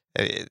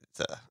 It's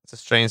a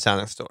strange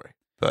sounding story,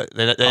 but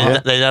they did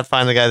not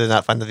find the guy. They did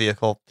not find the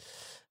vehicle.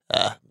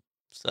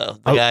 So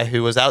the guy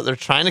who was out there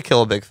trying to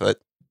kill a Bigfoot,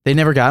 They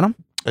never got him?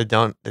 they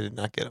did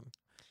not get him.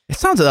 It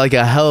sounds like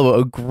a hell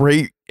of a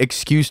great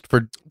excuse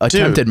for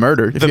attempted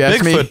murder. If The you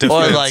ask me. Bigfoot defense,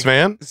 Or, like,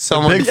 man.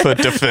 someone- The Bigfoot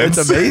defense.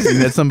 It's amazing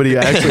that somebody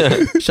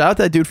actually shout out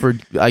that dude for,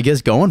 I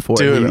guess, going for it.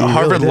 Dude, He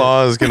Harvard really did.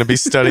 Law is going to be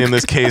studying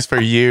this case for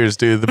years,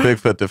 dude. The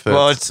Bigfoot defense.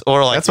 Well, it's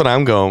or like That's what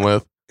I'm going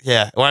with.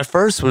 yeah. When I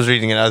first was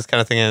reading it, I was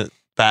kind of thinking it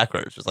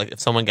backwards. Just like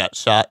if someone got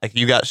shot, like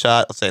you got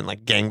shot, let's say in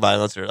like gang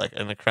violence or like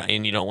in a crime,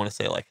 and you don't want to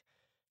say like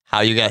how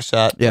you got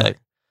shot. Yeah. Like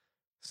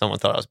someone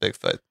thought I was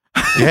Bigfoot.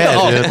 Yeah,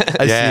 Oh,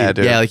 dude. I Yeah, see.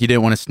 dude. Yeah, like you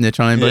didn't want to snitch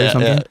on anybody or Yeah,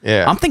 something.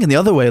 Yeah. I'm thinking the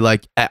other way.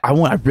 Like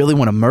I really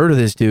want to murder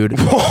this dude,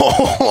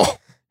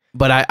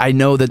 but I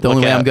know that the Look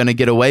only way out. I'm going to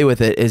get away with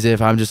it is if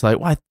I'm just like,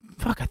 what?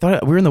 Fuck! I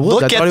thought we were in the woods.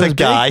 Look I thought at it the was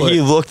guy. Bigfoot.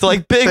 He looked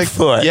like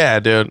Bigfoot. Yeah,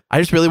 dude. I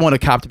just really want a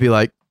cop to be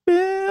like,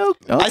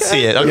 okay. I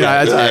see it. Okay.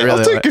 Yeah, that's what I Yeah, really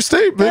I'll take want. your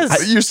statement.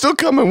 Yes. You're still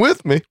coming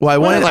with me. Well, I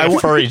wanted. Like I a wa-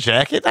 furry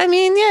jacket. I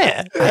mean,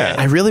 yeah.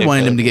 I really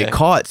wanted him to get Yeah.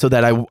 caught so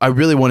that I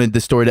really wanted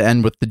the story to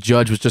end with the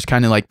judge was just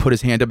kind of like put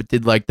his hand up and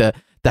did like the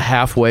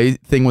halfway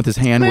thing with his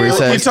hand where he You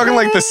says, talking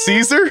like the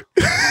Caesar?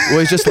 well,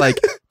 he's just like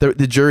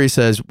the jury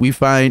says we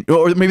find,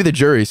 or maybe the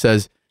jury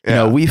says, you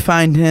know, Yeah. we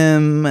find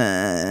him.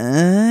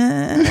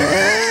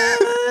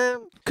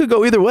 Could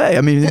go either way.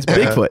 I mean, it's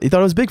Bigfoot. He thought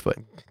it was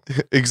Bigfoot.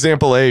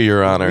 Example A,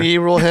 Your Honor. We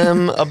rule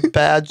him a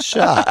bad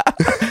shot.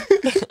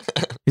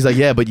 He's like,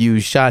 yeah, but you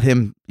shot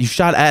him. You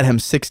shot at him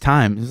 6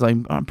 times. He's like,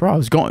 oh, bro,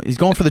 he's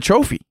going for the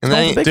trophy. And He's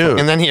then, going for Bigfoot. dude.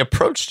 and then he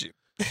approached you.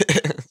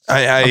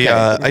 I Okay,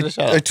 I give it a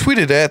shot.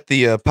 tweeted at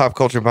the Pop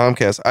Culture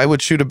Bombcast, I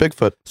would shoot a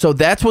Bigfoot. So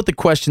that's what the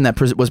question that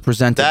was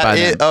presented by That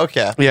is them.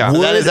 okay. Yeah.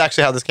 That is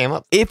actually how this came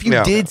up. If you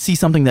Yeah. did see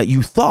something that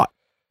you thought,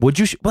 would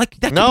you like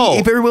that? Could No.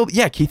 be very well.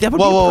 Yeah, Keith, that would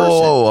Whoa, be a whoa,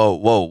 person. whoa,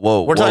 whoa,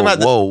 whoa. We're talking about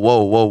the-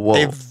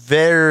 whoa. A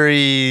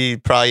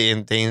very probably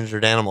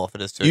endangered animal if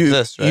it is to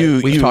exist,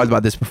 right? We've talked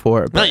about this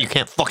before. no, But you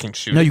can't fucking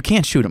shoot. no, it. you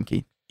can't shoot him,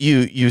 Keith.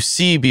 You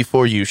see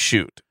before you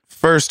shoot.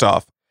 First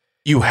off,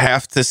 you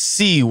have to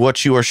see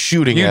what you are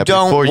shooting You at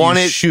don't before want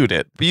you it- shoot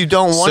it. But you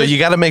don't want So it. you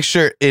got to make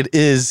sure it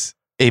is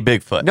a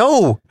Bigfoot.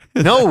 No,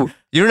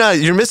 you're not.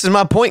 You're missing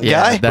my point,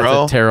 Yeah, guy. that's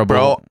bro, a terrible.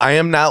 Bro, I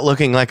am not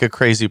looking like a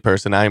crazy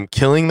person. I am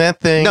killing that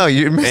thing. No,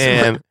 you're missing.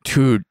 and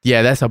Dude,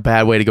 yeah, that's a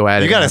bad way to go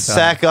at it. You got to I'm telling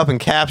sack up and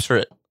capture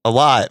it.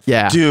 alive.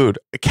 Yeah. Dude,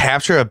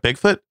 capture a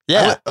Bigfoot?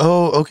 Yeah. What?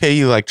 Oh, okay.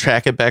 You like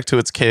track it back to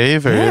its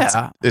cave or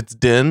Yeah. its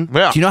den.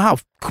 Yeah. Do you know how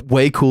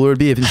way cooler it'd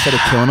be if instead of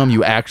killing them,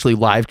 you actually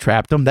live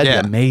trapped them? That'd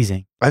Yeah. be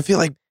amazing. I feel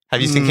like,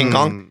 Have you seen King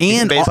Kong?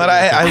 And- Basically, but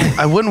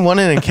I wouldn't want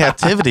it in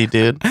captivity,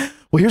 dude.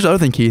 Well, here's the other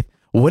thing, Keith.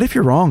 What if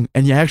you're wrong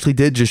and you actually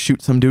did just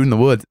shoot some dude in the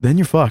woods? Then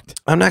you're fucked.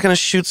 I'm not gonna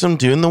shoot some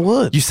dude in the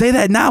woods. You say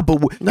that now,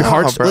 but your No,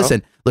 heart. bro.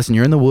 Listen.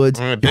 You're in the woods.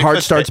 Mm, Your heart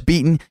Bigfoot starts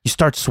beating. You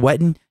start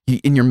sweating.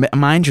 In your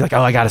mind, you're like,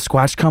 "Oh, I got a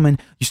Squatch coming."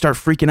 You start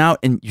freaking out,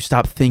 and you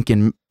stop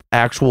thinking.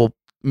 Actual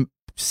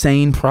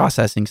sane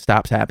processing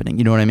stops happening.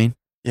 You know what I mean?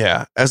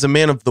 Yeah, as a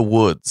man of the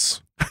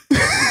woods.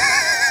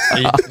 Are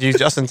you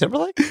Justin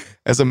Timberlake?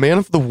 As a man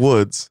of the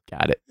woods,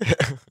 Got it.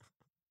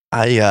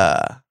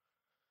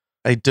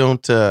 I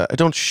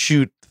don't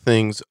shoot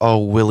things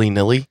all willy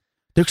nilly.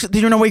 You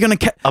don't know where you're gonna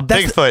catch A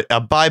Bigfoot,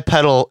 a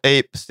bipedal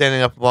ape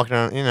standing up and walking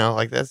around,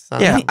 like that's not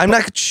Yeah, I'm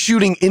not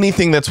shooting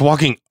anything that's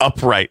walking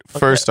upright.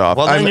 First off,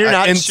 Well, then you're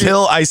not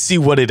until I see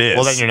what it is.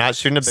 Well, then you're not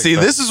shooting a Bigfoot. See,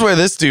 this is where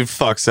this dude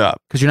fucks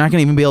up. because you're not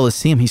gonna even be able to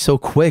see him. He's so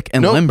quick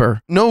and Nope.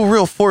 limber. No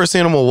real forest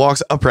animal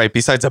walks upright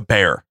besides a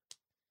bear.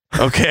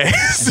 Okay,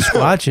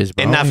 Squatches,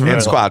 bro. And not for and real.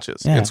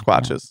 squatches. Yeah. And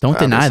squatches. Don't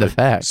deny the obviously.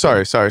 fact.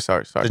 Sorry.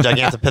 the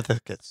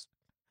Gigantopithecus.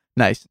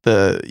 Nice.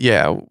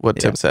 What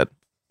Tim said.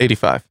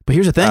 85. But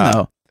here's the thing, Uh,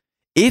 though.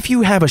 If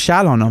you have a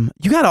shot on them,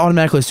 you got to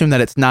automatically assume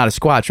that it's not a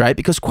Squatch, right?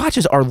 Because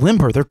Squatches are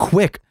limber. They're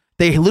quick.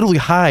 They literally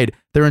hide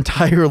their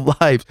entire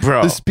lives.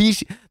 Bro. The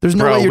species. There's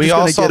no way Bro, you're we just all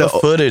going to saw get the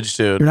footage,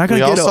 dude. You're not gonna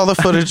we all get a- saw the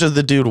footage of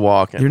the dude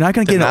walking. You're not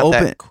going to They're get an not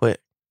open. that quick.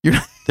 You're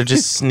not, They're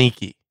just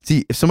sneaky.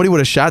 see, if somebody would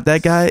have shot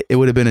that guy, it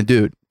would have been a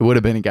dude. It would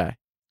have been a guy.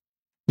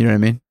 You know what I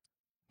mean?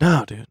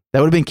 No, dude.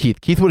 That would have been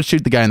Keith. Keith would have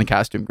shot the guy in the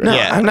costume. Greg. No,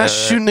 Yeah, I'm not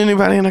shooting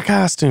anybody in a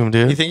costume,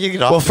 dude. You think you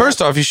get off? Well,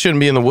 first off, you shouldn't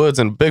be in the woods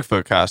in a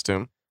Bigfoot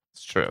costume.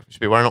 it's true. You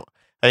should be wearing.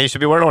 You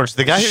should be wearing orange.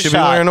 The guy You who should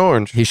shot be wearing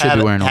orange. He should had,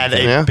 be wearing had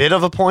orange. a Yeah. bit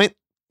of a point.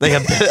 Like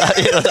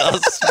a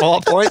small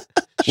point.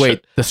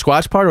 Wait, the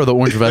Squatch part or the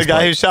orange The vest guy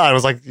part? who shot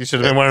was like, you should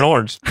have been wearing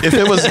orange. If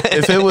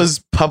it was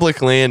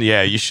public land,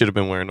 yeah, you should have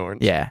been wearing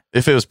orange. Yeah.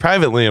 If it was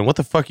private land, what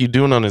the fuck you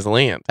doing on his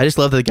land? I just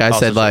love that the guy Also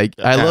said, true. like,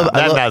 Yeah. I love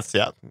how That's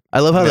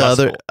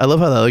the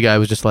cool. other guy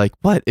was just like,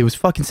 what? It was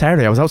fucking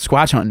Saturday. I was out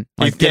Squatch hunting.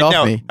 Like, get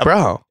off me.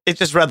 Bro. It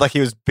just read like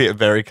he was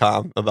very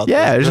calm about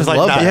Yeah, this. it's just like,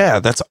 love nah, it. Yeah,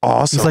 that's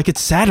awesome. He's like, it's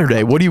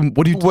Saturday. What do you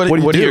What do you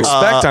do?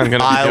 expect I'm gonna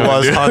be I doing,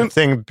 was dude?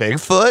 hunting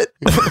Bigfoot.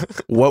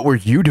 What were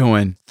you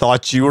doing?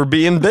 Thought you were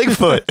being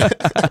Bigfoot.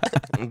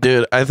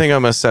 Dude, I think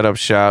I'm gonna set up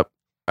shop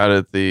out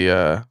of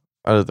the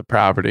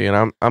property,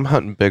 and I'm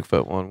hunting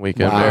Bigfoot one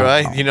weekend. Wow. All man.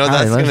 right, you know All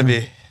that's right, gonna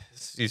listen.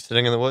 be you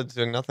sitting in the woods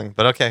doing nothing.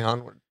 But okay,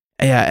 onward.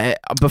 Yeah.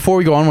 Before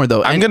we go onward,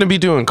 though, I'm gonna be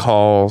doing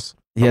calls.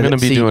 Yeah, I'm gonna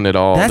be see, doing it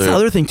all. that's dude. the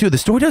other thing too. The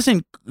story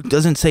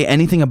doesn't say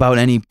anything about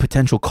any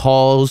potential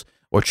calls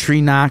or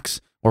tree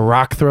knocks or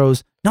rock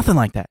throws. Nothing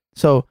like that.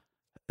 So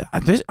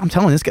I'm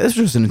telling you, this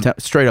was just an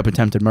straight up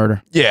attempted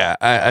murder. Yeah,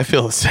 I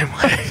feel the same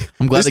way.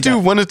 I'm glad This the dude guy,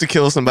 wanted to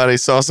kill somebody,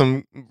 saw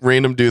some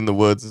random dude in the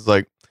woods. Is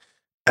like,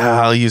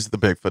 I'll use the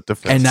Bigfoot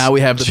defense. and now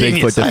we have the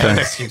Genius. Bigfoot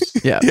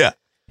defense. Yeah. Yeah.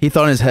 He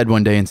thought in his head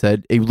one day and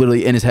said he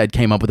literally in his head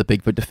came up with a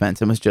Bigfoot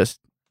defense and was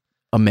just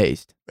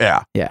amazed.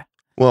 Yeah. Yeah.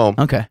 Well,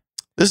 Okay.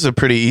 this is a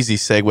pretty easy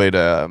segue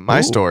to my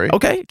Ooh, story.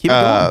 Okay. Keep it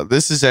going.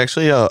 This is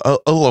actually a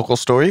local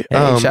story.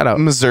 Hey, shout out.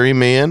 Missouri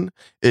man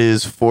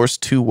is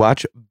forced to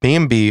watch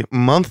Bambi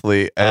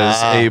monthly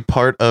as a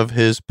part of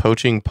his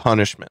poaching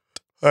punishment.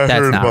 I That's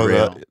heard not about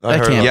real. That. That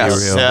can't be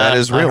Yes, real. that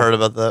is real. I heard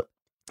about that.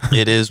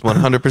 It is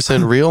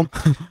 100% real.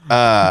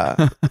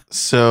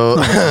 So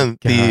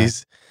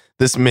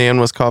this man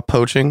was caught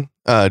poaching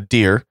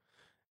deer,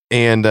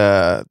 and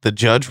the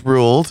judge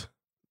ruled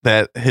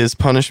that his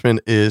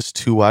punishment is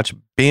to watch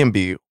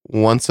Bambi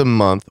once a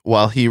month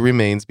while he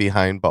remains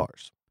behind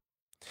bars.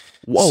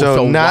 Whoa.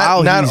 so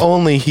not he's-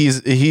 only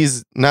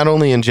he's not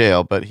only in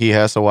jail, but he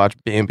has to watch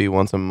Bambi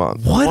once a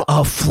month. What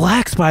a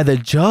flex by the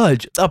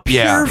judge. A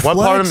pure Yeah. flex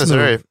What part of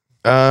Missouri? move.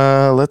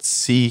 Let's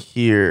see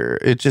here.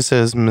 It just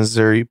says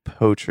Missouri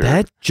poacher.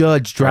 That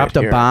judge dropped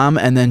Right a here. bomb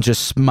and then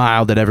just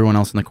smiled at everyone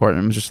else in the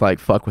courtroom. Just like,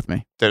 fuck with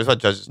me. There's what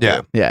judges do.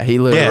 Yeah. Yeah, he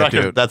literally. yeah,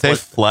 record, dude. that's They what-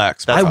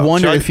 flex. I bro.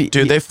 wonder Judge- if he.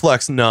 Dude, they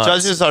flex nuts.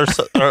 Judges are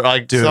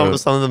like Dude.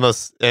 some of the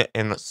most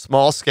in a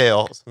small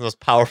scale, some of the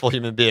most powerful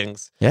human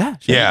beings. Yeah.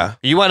 Sure. Yeah.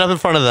 You wind up in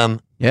front of them,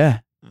 Yeah.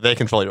 they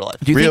control your life.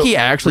 Do you think he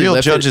actually real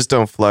lifted? judges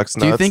don't flex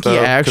nuts? Do you think he though,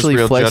 'cause actually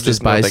real flexed judges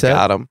his know they bicep?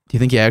 got him. Do you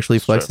think he actually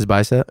flexed his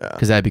bicep? Yeah.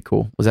 Because that'd be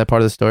cool. Was that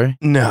part of the story?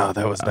 No,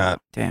 that was not.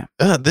 Damn.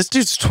 This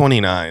dude's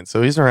 29,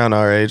 so he's around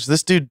our age.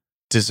 This dude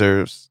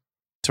deserves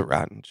to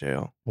rot in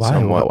jail. Why?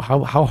 somewhat. How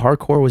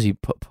hardcore was he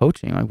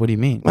poaching? Like, what do you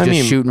mean? I Just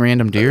mean, shooting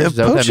random deer? Is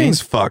that what that Poaching's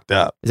means? fucked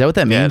up. Is that what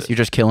that Yeah. means? You're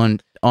just killing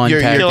on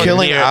You're tag. killing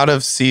killing deer. out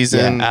of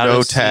season, Yeah, out no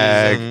of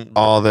tag, season.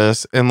 all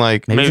this, and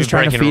like Maybe he's just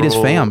trying to breaking feed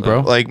his fam, rules.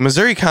 bro. like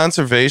Missouri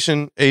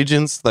conservation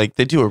agents, like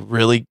they do a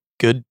really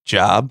good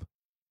job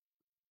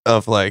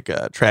of like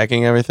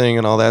tracking everything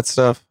and all that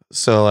stuff.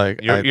 So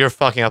like, You're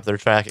fucking up their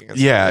tracking.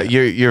 yeah,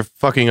 you're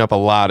fucking up a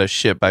lot of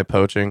shit by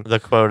poaching. the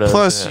quota.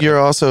 Plus, you're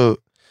also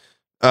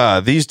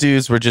these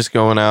dudes were just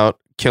going out,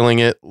 killing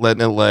it,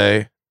 letting it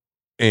lay,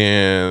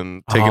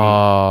 and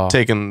Oh,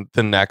 taking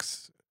the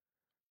necks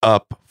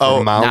up for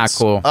Oh, mounts.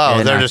 not cool. Oh,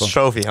 Yeah, they're not just cool.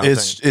 trophy hunting.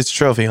 It's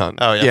trophy hunting.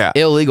 Oh, yeah.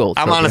 illegal.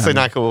 I'm trophy honestly hunting.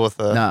 not cool with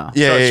the No. trophy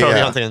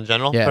Yeah. hunting in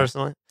general, Yeah.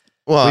 personally.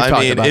 Well, We've I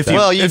talked mean, about if that. you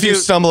Well, if you do-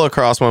 stumble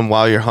across one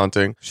while you're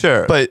hunting,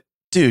 Sure. but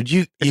dude,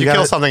 if you gotta,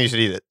 kill something, you should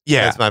eat it.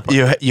 yeah, That's my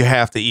point. you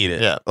have to eat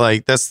it. Yeah.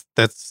 Like that's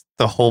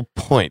the whole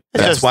point.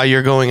 It's That's just- why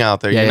you're going out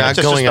there. Yeah, You're yeah. not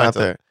Just going out respect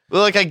there. it.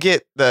 Well, like I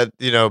get that,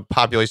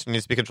 population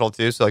needs to be controlled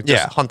too. So like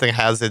just Yeah. hunting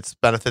has its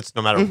benefits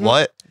no matter Mhm.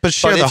 what. But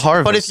share but the if,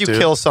 harvest. But if you dude.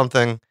 kill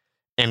something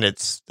and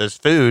there's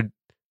food,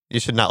 you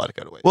should not let it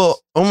go to waste.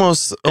 well,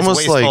 almost it's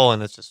wasteful like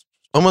and it's just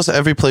almost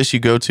every place you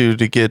go to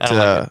get I don't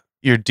like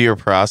your deer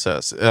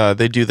process,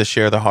 they do the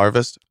share the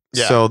harvest.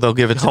 Yeah. So they'll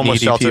give it to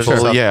Homeless needy shelters and people.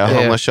 stuff. Yeah, Yeah.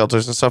 homeless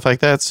shelters and stuff like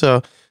that. So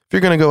if you're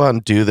gonna go out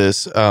and do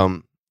this, I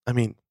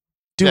mean,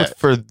 do Yeah. it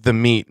for the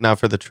meat, not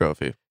for the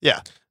trophy. Yeah.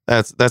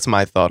 That's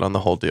my thought on the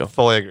whole deal.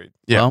 fully agreed.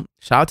 Yeah. Well,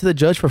 shout out to the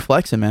judge for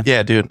flexing, man.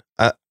 Yeah, dude.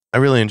 I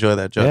really enjoy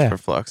that judge Yeah. for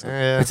flexing.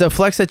 Yeah. It's a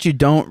flex that you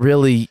don't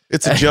really.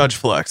 It's a judge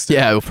flex. dude.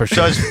 Yeah, for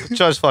sure.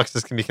 Judge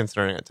flexes can be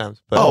concerning at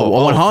times. But Oh,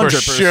 for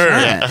 100%. sure.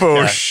 Yeah. For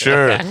Yeah.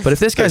 sure. But if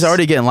this guy's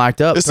already getting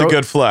locked up, It's a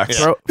good flex.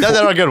 Yeah. throw-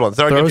 there are good ones.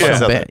 There are throw good ones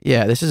some out ba-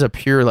 yeah, this is a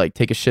pure like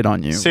take a shit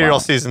on you. there. Serial Wow.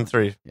 season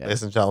 3, Yeah.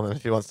 ladies and gentlemen.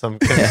 If you want some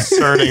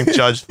concerning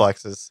judge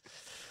flexes,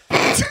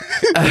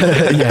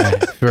 Yeah,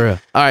 for real.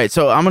 All right,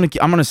 so I'm gonna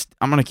keep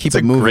It's it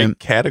a moving. great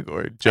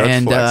category. Judge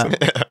And,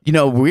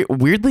 flexing.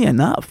 Weirdly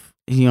enough,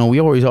 we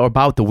always are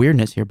about the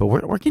weirdness here, but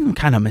we're getting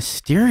kind of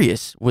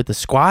mysterious with the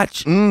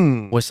Squatch,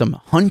 with some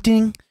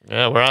hunting,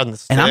 yeah, we're on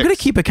the and I'm gonna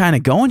sticks. keep it kind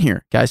of going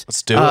here, guys.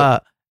 Let's do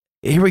it.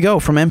 Here we go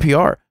from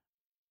NPR.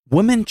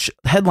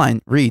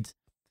 Headline reads: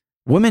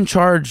 Woman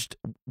charged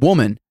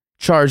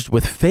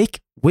with fake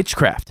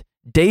witchcraft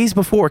days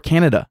before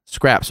Canada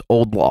scraps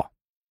old law.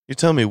 You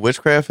telling me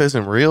witchcraft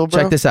isn't real,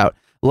 bro? Check this out.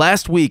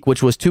 Last week,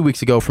 which was 2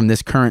 weeks ago from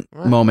this current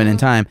moment in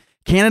time,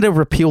 Canada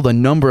repealed a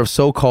number of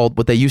so-called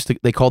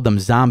they called them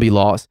zombie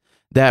laws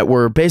that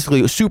were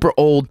basically super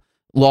old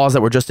laws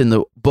that were just in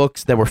the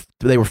books that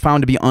they were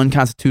found to be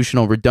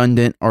unconstitutional,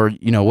 redundant, or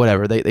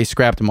whatever. They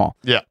scrapped them all.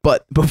 Yeah.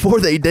 But before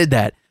they did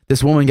that,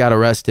 this woman got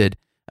arrested,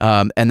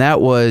 and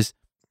that was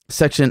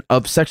section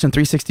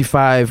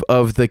 365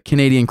 of the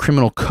Canadian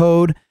Criminal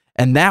Code,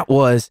 and that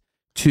was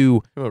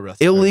to Who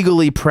arrested her?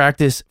 illegally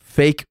practice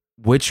fake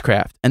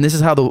witchcraft. And this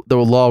is how the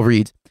law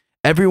reads: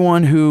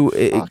 everyone who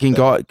can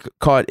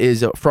caught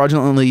is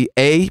fraudulently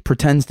A,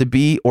 pretends to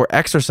be or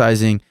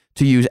exercising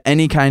to use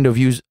any kind of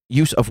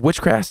use of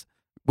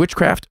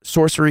witchcraft,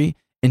 sorcery,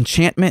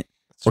 enchantment,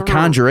 It's or a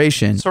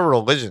conjuration. It's a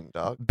religion,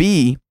 dog.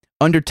 B,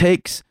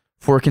 undertakes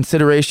for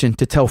consideration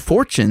to tell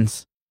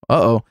fortunes.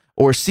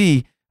 Or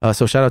C,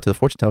 so shout out to the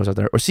fortune tellers out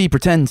there. Or C,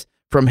 pretends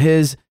from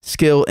his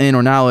skill in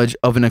or knowledge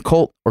of an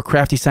occult or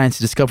crafty science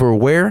to discover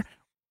where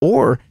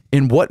or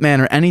in what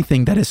manner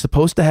anything that is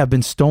supposed to have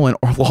been stolen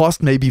or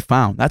lost may be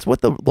found. That's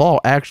what the law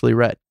actually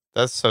read.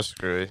 That's so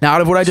screwy. Now,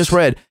 out of what I just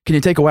read, can you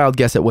take a wild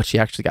guess at what she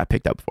actually got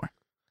picked up for?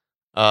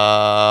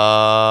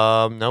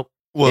 Nope.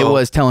 It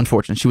was telling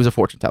fortunes. She was a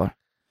fortune teller.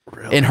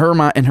 Really? In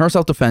her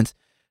self-defense,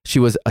 she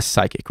was a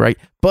psychic, right?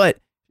 But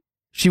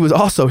she was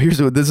also,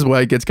 this is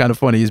why it gets kind of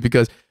funny, is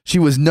because she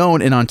was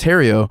known in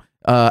Ontario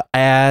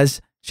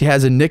as, she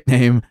has a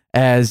nickname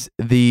as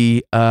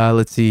the,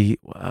 let's see,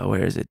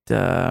 where is it?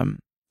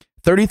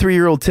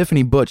 33-year-old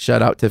Tiffany Butch,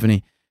 shout out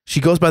Tiffany. She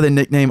goes by the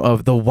nickname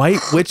of the White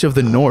Witch of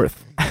the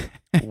North.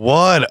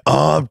 What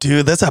up,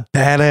 dude? That's a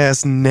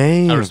badass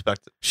name. I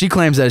respect it. She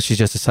claims that she's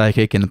just a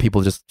psychic and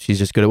she's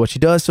just good at what she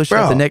does, so she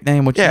got Bro, the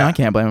nickname, which yeah. I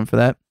can't blame her for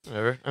that.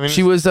 Whatever. I mean,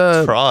 She was,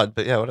 it's fraud,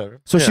 but yeah, whatever.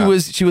 so she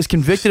Yeah. was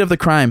convicted of the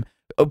crime.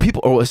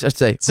 Let's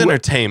say, It's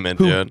entertainment,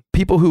 dude.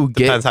 people who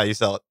get Depends how you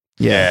sell it.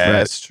 yeah, right.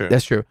 that's true.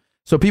 That's true.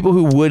 So people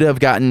who would have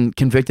gotten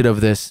convicted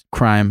of this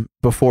crime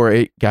before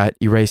it got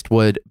erased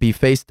would be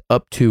faced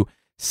up to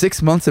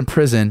 6 months in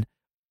prison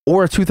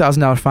or a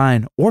 $2,000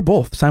 fine or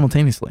both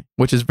simultaneously,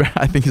 which is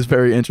I think is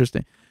very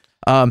interesting.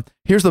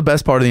 Here's the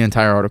best part of the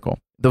entire article.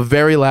 The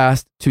very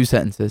last two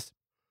sentences.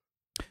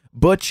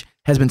 Butch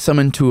has been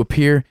summoned to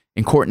appear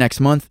in court next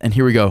month, and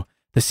here we go.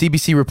 The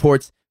CBC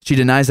reports she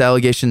denies the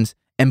allegations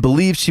and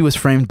believes she was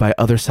framed by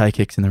other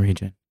psychics in the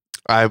region.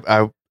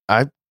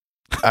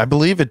 I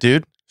believe it,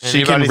 dude.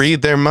 She can Anybody's-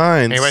 read their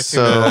minds. Anybody seen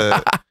So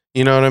the,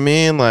 you know what I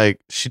mean? Like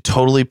she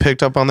totally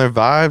picked up on their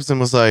vibes and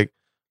was like,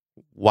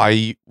 "Why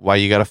you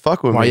gotta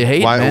fuck with Why me? you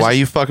hating, man? Why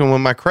you fucking with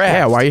my craft?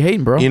 Yeah, why are you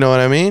hating, bro? You know what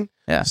I mean?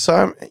 Yeah.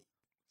 So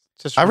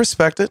just I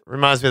respect it.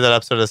 reminds me of that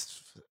episode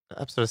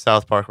of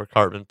South Park where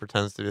Cartman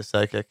pretends to be a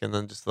psychic, and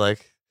then just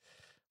like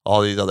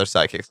all these other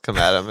psychics come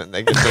at him, and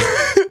they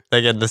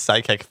get into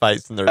psychic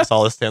fights, and they're just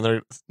all stand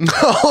there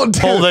No, dude.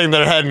 holding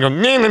their head and going,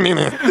 "Meh, meh, meh,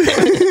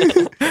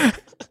 meh."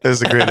 It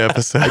was a great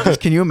episode.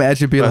 Can you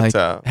imagine being But,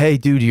 like, "Hey,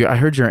 dude, I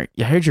heard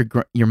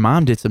your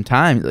mom did some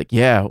time." Like,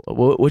 yeah,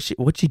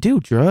 what'd she do,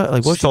 Drew?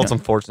 Like, She what told some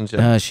fortunes.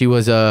 Yeah. She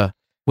was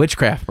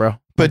witchcraft, bro.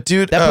 But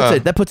dude,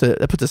 That puts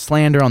a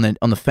slander on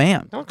the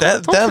fam. Don't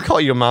that-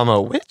 call your mama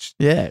a witch.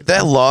 Yeah,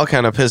 that law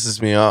kind of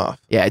pisses me off,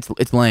 yeah,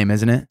 it's lame,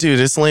 isn't it? dude.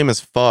 It's lame as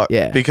fuck.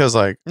 Yeah. because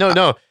like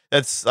No.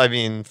 That's, I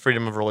mean,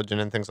 freedom of religion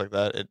and things like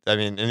that. I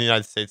mean, in the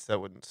United States,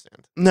 that wouldn't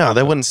stand. No,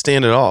 that wouldn't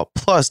stand at all.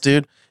 Plus,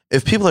 dude,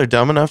 if people are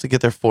dumb enough to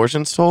get their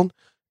fortunes told,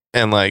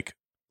 and like,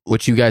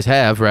 Which you guys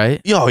have,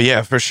 right? oh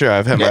yeah, for sure,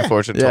 I've had my Yeah.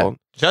 fortune Yeah. told.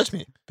 Judge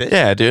me, bitch.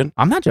 Yeah, dude.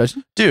 I'm not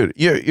judging. Dude,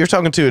 you're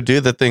talking to a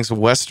dude that thinks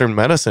Western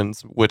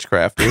medicine's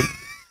witchcraft, dude.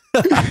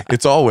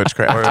 It's all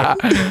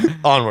witchcraft.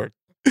 Onward.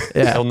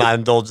 Yeah. I'll not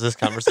indulge this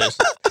conversation.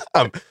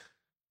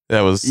 That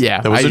was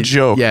Yeah, a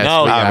joke. yeah,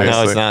 no,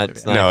 obviously. it's not.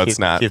 It's not. No, Keep- it's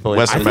not. keep believing.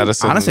 Western I think-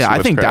 medicine. honestly,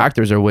 I think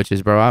doctors are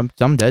witches, bro. I'm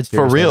dead serious.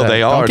 For about real, that.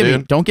 they are, Don't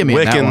dude. don't get me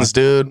in that one. Wiccans,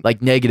 dude.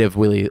 Like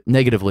negatively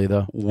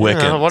though.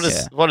 Wiccans.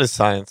 Yeah, what is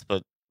science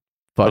but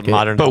Fuck it.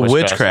 modern But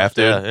witchcraft,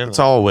 dude. Yeah, It's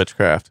all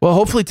witchcraft. Well,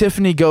 hopefully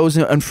Tiffany goes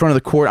in front of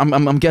the court.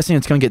 I'm guessing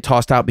it's gonna get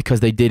tossed out because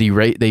they did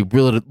erase. They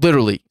really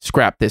literally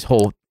scrapped this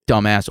whole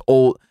dumbass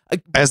old.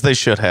 As they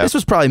should have. This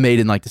was probably made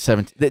in like the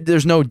 17th.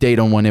 There's no date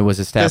on when it was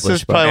established. This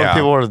is but probably yeah. when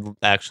people were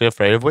actually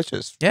afraid of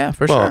witches. yeah,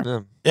 for Well,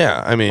 sure. Yeah.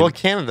 Yeah, I mean, Well,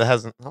 Canada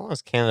hasn't. How long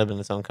has Canada been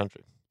its own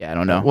country? Yeah, I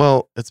don't know.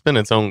 well, it's been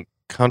its own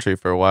country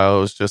for a while.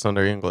 It was just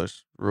under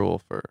English rule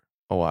for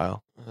a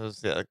while. It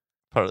was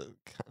part of.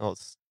 Well,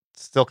 it's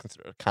still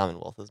considered a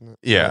Commonwealth, isn't it?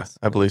 Yeah, Yes.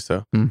 I believe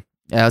so. Yeah,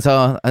 that's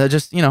all.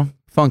 Just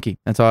funky.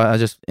 That's all.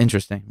 Just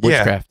interesting. Yeah.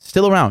 Witchcraft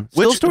still around.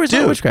 Still stories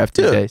about witchcraft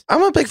these Dude, days.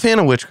 I'm a big fan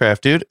of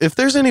witchcraft, dude. If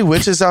there's any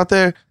witches out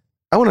there,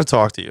 I want to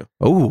talk to you.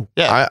 Oh,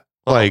 Yeah.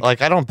 Well, like-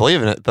 like I don't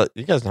believe in it, but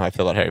you guys know how I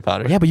feel about Harry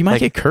Potter. yeah, but you might Like,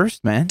 get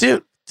cursed, man.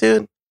 Dude,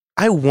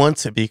 I want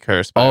to be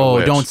cursed by a Oh,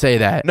 witch. don't say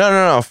that.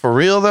 No. For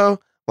real, though,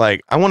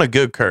 like, I want a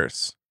good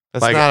curse.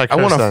 That's Like, not a curse.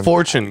 I want a then.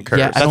 fortune curse.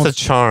 Yeah, I That's don't- a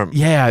charm.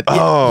 Yeah.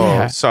 Oh,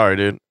 yeah. sorry,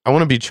 dude. I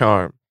want to be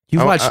charmed.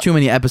 You've I- watched too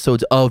many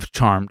episodes of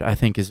Charmed. I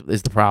think is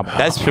the problem.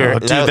 That's pure. Oh,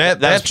 dude, that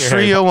that's pure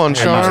Harry trio Potter. on I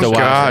used to Charmed, watch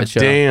god that show.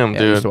 damn, Yeah,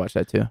 I used dude. to watch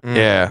that too.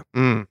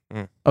 Mm.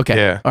 Yeah. Okay.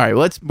 Yeah. All right.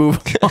 Well, let's move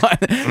on.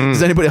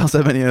 Does anybody else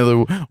have any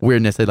other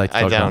weirdness they'd like to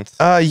I talk about?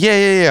 don't.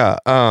 Yeah.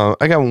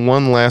 I got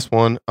one last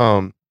one.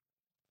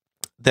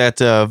 That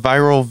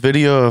viral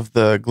video of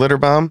the glitter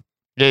bomb.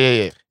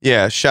 Yeah.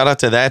 Yeah, shout out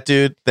to that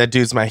dude. That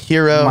dude's my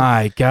hero.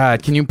 My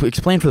God. Can you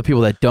explain for the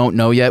people that don't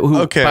know yet? Who,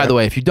 Okay. By the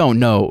way, if you don't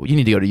know, you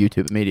need to go to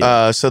YouTube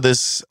immediately. So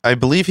this, I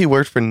believe he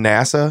worked for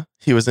NASA.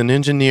 He was an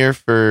engineer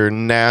for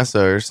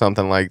NASA or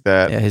something like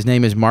that. yeah, his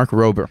name is Mark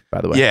Rober,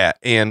 by the way. Yeah,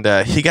 and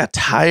he got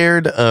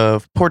tired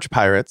of porch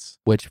pirates.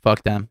 Which,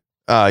 fuck them.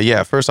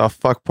 Yeah, first off,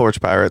 fuck porch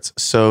pirates.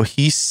 So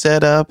he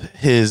set up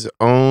his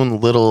own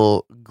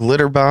little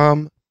glitter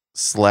bomb /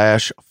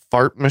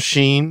 fart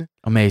machine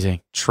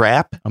Amazing.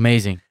 trap.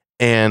 Amazing.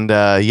 And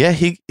yeah,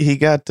 he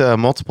got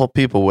multiple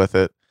people with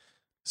it.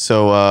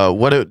 So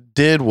what it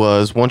did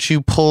was once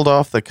you pulled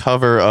off the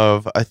cover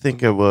of, I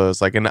think it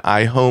was like an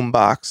iHome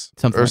box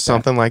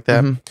Something like like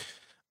that. that,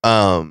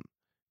 Mhm.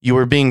 you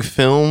were being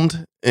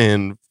filmed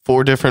in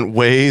 4 different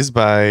ways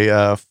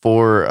by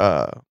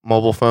 4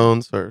 mobile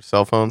phones or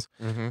cell phones,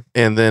 Mm-hmm.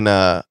 and then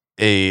Have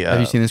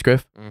you seen this,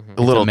 Griff?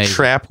 a little amazing.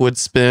 trap would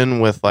spin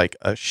with like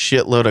a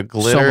shitload of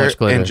glitter, much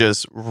glitter. and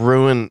just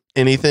ruin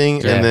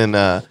anything. Yeah. And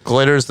then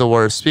Glitter's the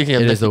worst. Speaking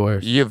of, It is the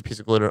worst. You have a piece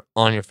of glitter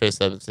on your face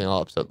that I've been seeing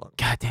all episode long.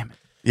 God damn it.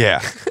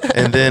 yeah,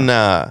 and then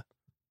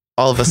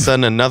all of a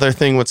sudden another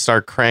thing would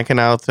start cranking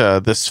out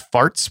this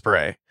fart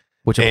spray.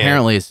 Which And-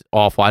 apparently is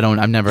awful.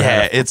 I've never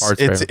Yeah, had a fart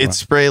spray before. it's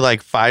spray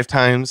like 5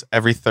 times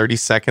every 30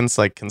 seconds,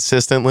 like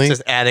consistently. It's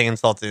just adding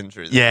insult to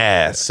injury.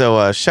 Yeah.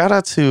 So shout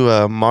out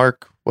to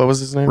Mark. What was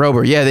his name?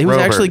 Rober. Yeah, he was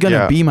Rober, actually going to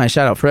yeah. be my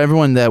shout out for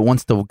everyone that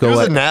wants to He go. was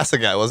a at-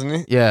 NASA guy, wasn't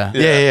he? yeah.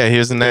 Yeah. He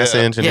was a NASA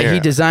Yeah. engineer. Yeah, he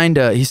designed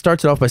he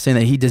starts it off by saying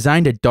that he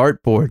designed a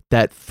dartboard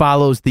that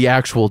follows the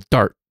actual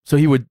dart. So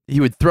he would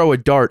throw a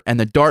dart and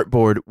the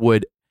dartboard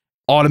would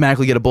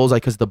automatically get a bullseye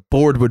because the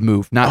board would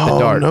move, not the Oh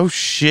dart. no 'Cause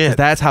shit.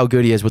 that's how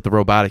good he is with the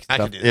robotics I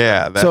stuff. could do that.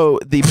 Yeah. That, So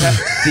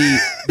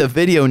the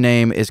video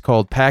name is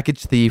called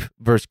Package Thief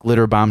versus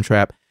Glitter Bomb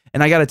Trap.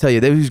 And I got to tell you,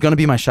 that was going to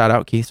be my shout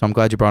out, Keith. So I'm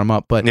glad you brought him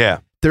up. But yeah.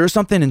 there's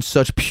something in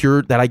such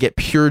pure that I get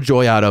pure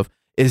joy out of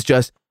is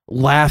just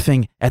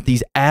laughing at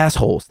these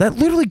assholes that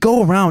literally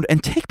go around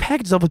and take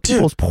packages off of Dude,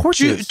 people's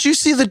porches. Did you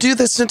see the dude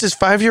that sent his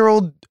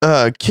 5-year-old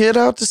kid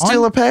out to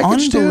steal a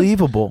package, dude?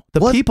 Unbelievable. The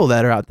What? people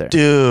that are out there.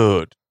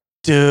 Dude.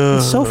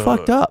 It's so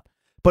fucked up.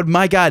 But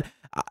my God,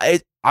 I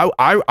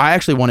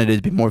actually wanted it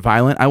to be more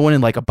violent. I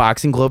wanted like a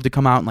boxing glove to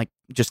come out and like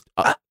just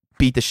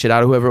beat the shit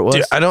out of whoever it was.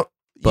 Dude, I don't.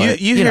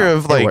 But, you you hear know,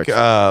 of it works.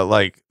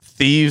 like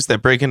thieves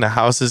that break into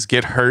houses,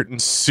 get hurt,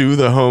 and sue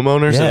the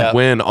homeowners Yeah. and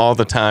win all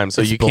the time.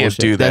 So It's you can't bullshit.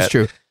 do that. That's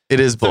true. It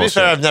is To be bullshit.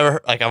 fair,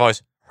 I've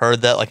always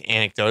heard that like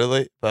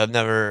anecdotally, but I've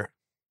never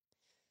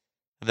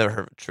heard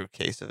of a true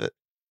case of it.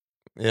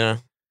 You know?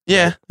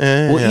 Yeah.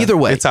 Well, either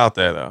way. it's out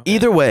there though.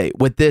 Either way,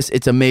 with this,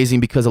 it's amazing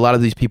because a lot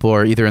of these people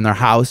are either in their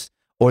house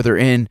or they're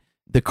in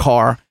the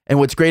car. And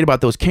what's great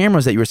about those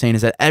cameras that you were saying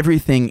is that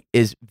everything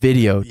is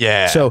videoed.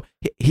 Yeah. So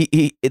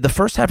he the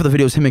first half of the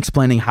video is him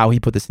explaining how he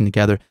put this thing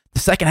together. The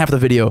second half of the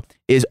video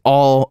is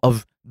all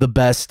of the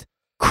best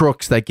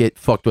crooks that get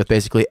fucked with,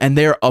 basically, and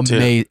they're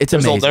amazing. It's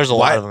amazing. There's a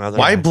lot of them out there.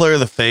 Why blur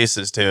the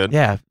faces, dude?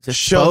 Yeah, just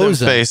Show them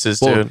expose 'em.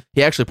 faces, Well, dude.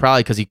 he actually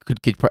probably because he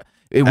could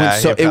It went he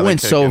so probably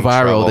could get in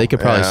viral. trouble. They could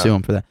probably Yeah. sue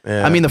him for that.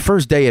 Yeah. I mean, the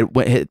first day it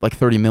hit like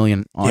 30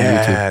 million on YouTube.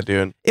 yeah,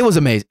 dude. It was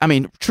amazing. I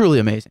mean, truly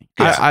amazing.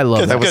 Yeah. I love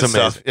Good, that. was good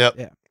stuff. amazing.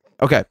 Yep.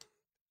 Okay.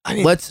 I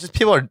mean, Let's- just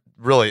people are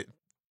really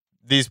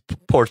these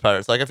porch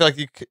pirates. Like I feel like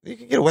you could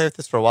get away with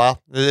this for a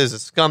while. It is a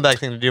scumbag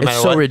thing to do, no It's matter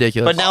so what.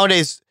 ridiculous. But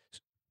nowadays,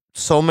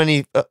 so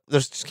many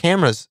there's just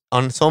cameras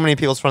on so many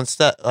people's front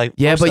step. Like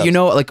yeah, porch but you steps.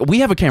 know, like we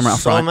have a camera out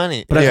so front,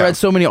 many. but I've Yeah. read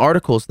so many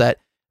articles that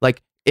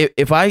like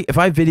if I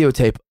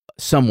videotape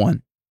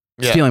someone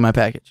Yeah. stealing my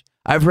package,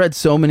 I've read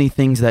so many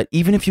things that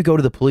even if you go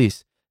to the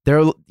police, they're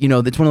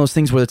it's one of those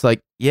things where it's like,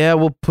 yeah,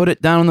 we'll put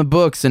it down in the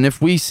books, and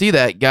if we see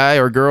that guy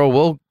or girl,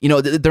 we'll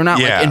they're not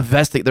Yeah. like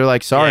investing. They're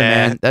like, sorry, Yeah,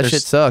 man, that there's-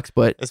 shit sucks,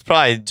 but It's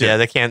probably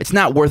they can't. it's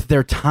not worth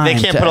their time.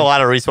 They can't to- put a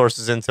lot of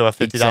resources into a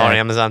 $50 Exactly.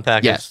 Amazon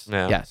package. Yes,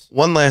 No. yes,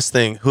 One last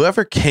thing.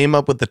 Whoever came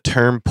up with the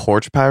term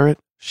porch pirate,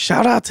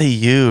 shout out to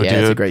you, yeah, dude.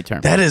 it's a great term.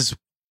 That is,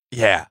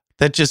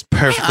 that just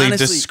perfectly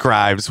honestly-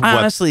 describes I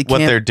honestly what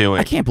can't- they're doing.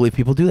 I can't believe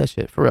people do that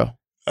shit for real.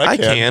 I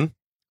can.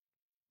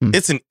 Hmm.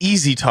 It's an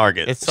easy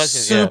target. It's such a-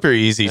 super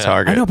easy Yeah.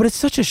 target. I know, but it's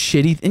such a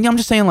shitty. And I'm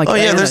just saying, like, Oh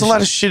yeah, there's a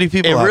lot of shit. shitty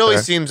people. It out really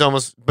there. seems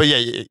almost, but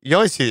yeah, you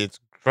always see it's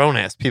grown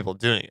ass people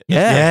doing it.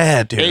 Yeah.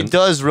 Yeah, dude. It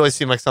does really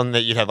seem like something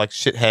that you'd have like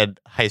shithead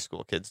high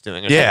school kids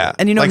doing. Or Yeah, something.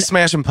 And you know- like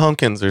smashing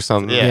pumpkins or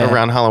something Yeah.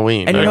 around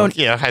Halloween. And you Or, know-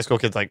 yeah, high school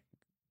kids like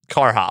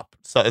car hop.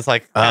 So it's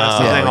like kind of Oh,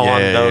 something yeah, along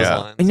yeah, those yeah.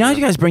 lines. And now you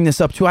guys bring this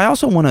up too. I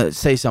also want to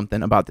say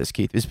something about this,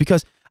 Keith, is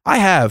because I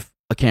have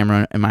a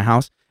camera in my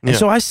house, and Yeah.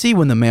 so I see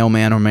when the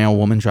mailman or mail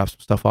woman drops some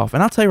stuff off.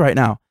 And I'll tell you right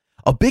now,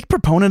 a big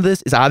proponent of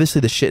this is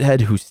obviously the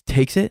shithead who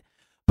takes it,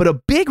 but a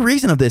big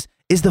reason of this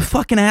is the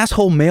fucking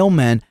asshole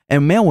mailmen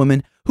and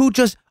mailwomen who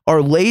just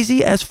are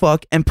lazy as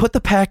fuck and put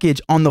the package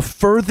on the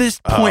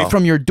furthest point Oh.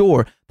 from your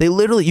door. They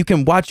literally, you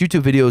can watch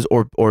YouTube videos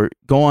or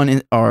go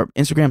on or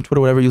Instagram, Twitter,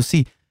 whatever. You'll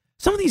see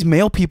some of these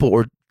mail people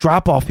or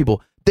drop off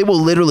people. They will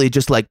literally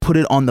just like put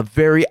it on the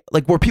very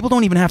like where people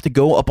don't even have to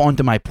go up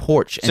onto my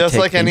porch. And Just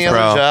take like any things. other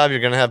Bro. job, you're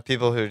gonna have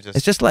people who just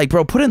It's just like,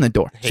 bro, put it in the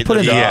door. Hate Just put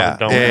it in their the job.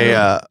 door. don't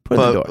yeah. Put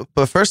it in the door.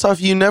 But first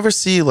off, you never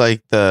see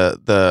like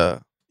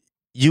the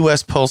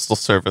U.S. Postal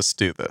Service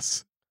do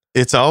this.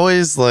 It's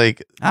always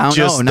like I don't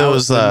just know. No,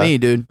 those it's me,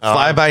 dude.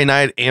 fly by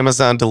night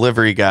Amazon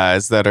delivery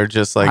guys that are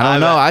just like, I don't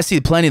know. I see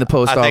plenty of the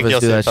post I think office you'll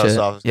do see that post shit.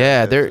 office do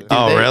Yeah, it, they're. too.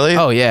 Oh, really?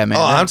 Oh yeah, man.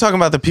 oh, I'm talking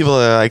about the people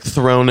that are like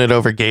throwing it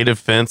over gated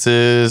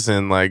fences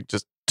and like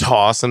just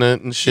tossing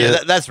it and yeah,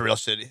 shit. that's real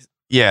shitty.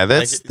 Yeah,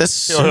 that's Like,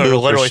 that's people who are super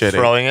literally shitty.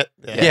 throwing it.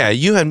 Yeah,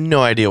 you have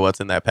no idea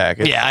what's in that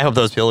package. Yeah, I hope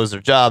those people lose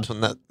their jobs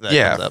when that comes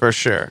yeah, up. for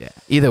sure. Yeah.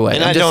 Either way,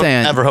 And I'm I just don't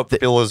saying. ever hope the-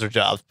 people lose their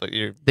jobs, but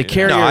the No,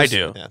 carriers. I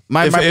do. Yeah.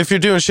 If you're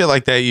doing shit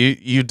like that,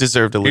 you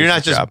deserve to lose. You're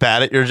not your just job.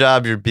 bad at your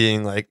job; you're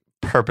being like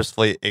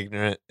purposefully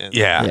ignorant. And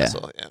Yeah. Yeah.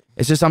 So, yeah.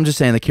 It's just I'm just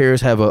saying the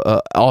carriers have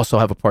also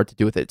have a part to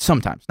do with it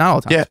sometimes, not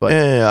all the times. Yeah, but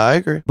yeah, I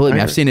agree. believe I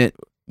me, I've agree. seen it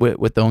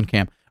with the own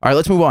cam. All right,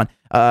 let's move on.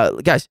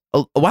 Guys,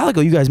 a while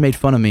ago you guys made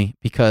fun of me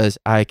because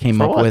I came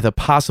For up what? with a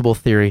possible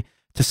theory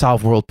to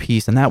solve world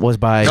peace, and that was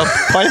by No,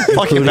 playing fucking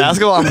Including-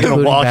 basketball. I'm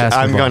including I'm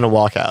basketball. going to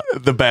walk out.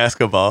 the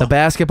basketball. the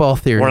basketball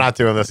theory. We're not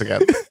doing this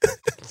again.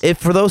 If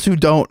for those who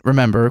don't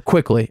remember,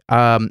 quickly,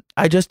 I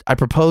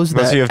proposed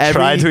Unless that you have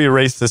tried to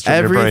erase this from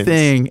your brains.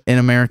 everything in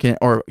American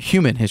or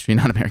human history,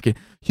 not American,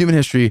 human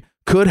history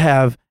could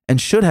have and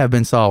should have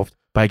been solved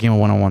by a game of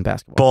one-on-one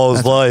basketball. Ball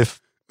is That's-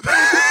 life.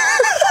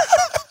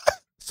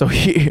 So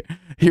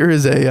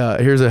here's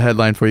a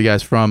headline for you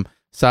guys from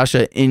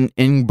Sasha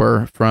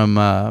Ingber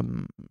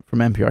from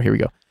NPR. Here we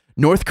go.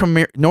 North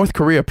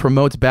Korea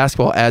promotes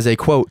basketball as a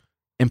quote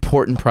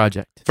important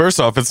project. First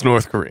off, it's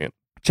North Korean.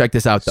 Check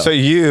this out though. So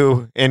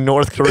you in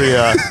North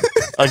Korea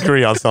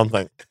agree on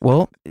something.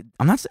 Well,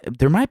 I'm not.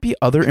 There might be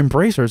other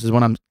embracers. Is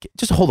what I'm.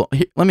 Just hold on.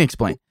 Here, let me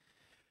explain.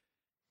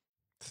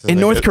 In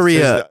North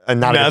Korea,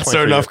 Not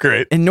so enough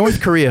great. In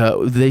North Korea,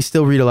 they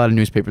still read a lot of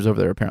newspapers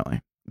over there,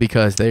 apparently,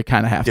 because they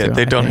kind of have Yeah, to.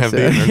 they I don't think. have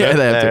the internet. Yeah,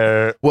 they have to.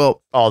 They're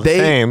Well, all the they-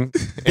 same.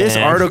 this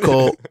And-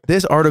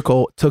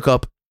 article took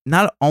up,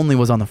 not only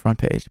was on the front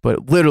page,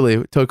 but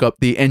literally took up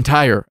the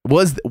entire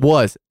was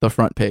the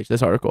front page.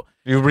 This article.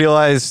 You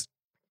realize,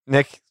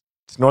 Nick,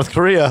 it's North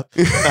Korea.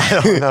 I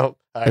don't know.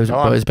 All right, It was, go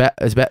on. it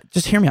was bad.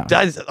 Just hear me out.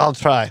 I'll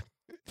try.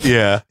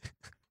 Yeah.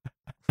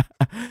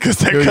 Because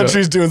that Here we go.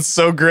 country's doing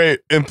so great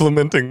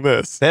implementing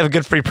this. They have a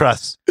good free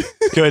press.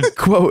 Good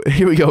Quote.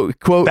 Here we go.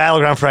 Quote.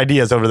 battleground for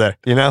ideas over there.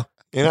 You know.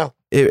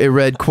 It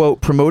read,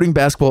 quote, promoting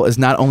basketball is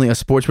not only a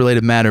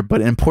sports-related matter,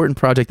 but an important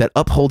project that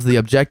upholds the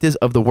objectives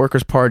of the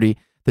Workers' Party,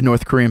 the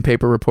North Korean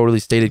paper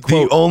reportedly stated, The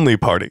quote, only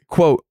party.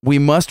 quote, we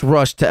must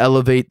rush to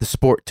elevate the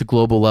sport to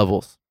global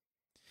levels.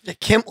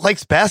 Kim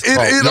likes It,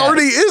 basketball. it Yeah.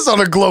 already is on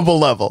a global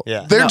level.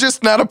 Yeah. They're No.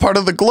 just not a part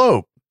of the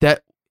globe.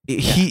 That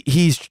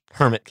he's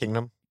Hermit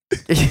Kingdom.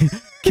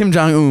 Kim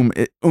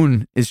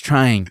Jong-un is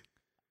trying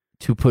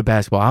to put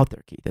basketball out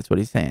there, Keith. That's what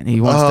he's saying.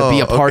 He wants to be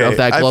a part of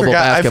that global I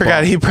basketball.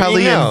 forgot. He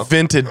probably know?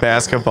 invented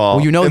basketball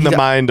Well, you know in the he's-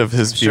 mind of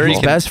his sure He's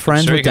he people. can- best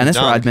friends sure he with can Dennis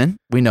dunk. Rodman.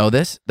 We know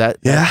this. That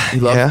Yeah, he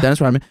loves yeah. Dennis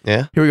Rodman.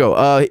 Yeah. Here we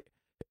go.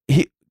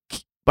 He.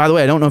 By the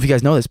way, I don't know if you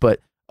guys know this, but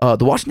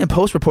The Washington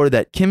Post reported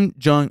that Kim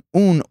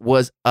Jong-un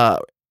was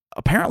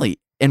apparently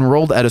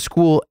enrolled at a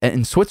school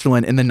in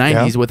Switzerland in the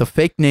 90s with a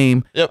fake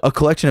name, a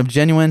collection of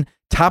genuine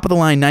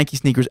top-of-the-line Nike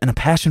sneakers, and a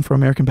passion for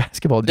American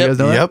basketball. Did you guys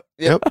know that?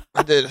 Yep.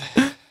 I did.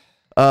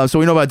 So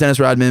we know about Dennis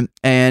Rodman,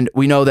 and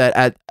we know that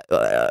at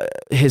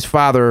his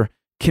father,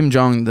 Kim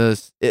Jong-il,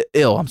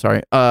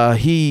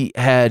 he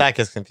had... That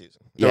gets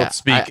confusing. Don't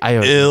speak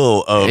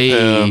ill of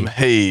him.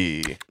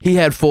 Hey. He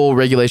had full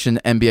regulation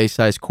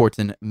NBA-sized courts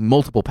in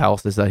multiple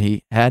palaces that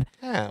he had.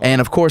 Yeah. And,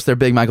 of course, they're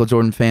big Michael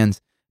Jordan fans.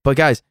 But,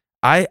 guys,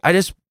 I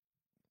just...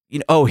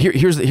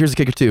 here's the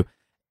kicker, too.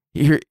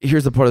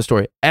 Here's the part of the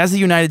story. As the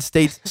United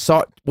States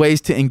sought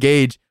ways to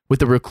engage with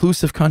the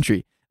reclusive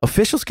country,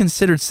 officials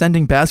considered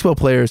sending basketball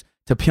players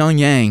to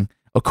Pyongyang,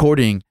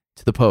 according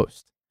to the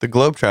Post. The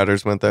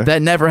Globetrotters went there.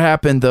 That never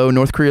happened, though.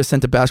 North Korea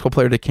sent a basketball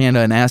player to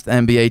Canada and asked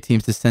NBA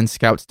teams to send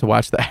scouts to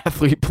watch the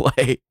athlete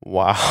play.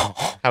 Wow.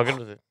 How good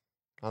was it?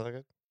 Not that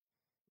good?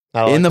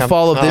 In the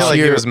fall of I feel this like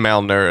year, he was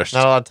malnourished.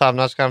 Not a lot of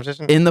top-notch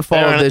competition? in the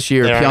fall of this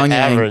year, They're on Pyongyang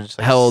average,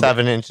 like held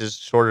 7 inches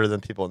shorter than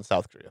people in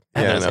South Korea.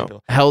 Yeah, I Same know.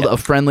 people. held a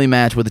friendly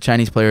match with the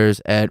Chinese players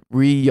at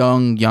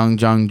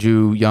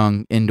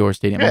Ryongju Indoor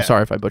Stadium. I'm Yeah.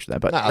 sorry if I butchered that,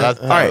 but No, that's,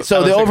 all right.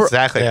 So that the was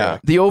exactly Yeah.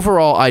 the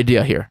overall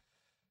idea here.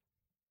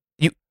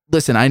 You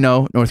listen. I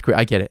know North Korea.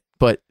 I get it,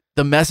 but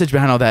the message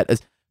behind all that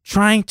is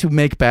trying to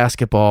make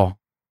basketball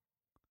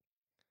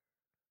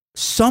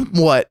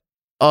somewhat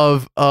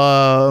of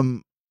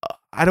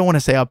I don't want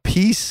to say a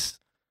peace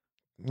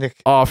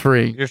Nick,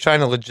 offering. you're trying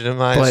to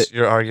legitimize But-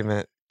 your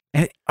argument.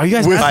 And are you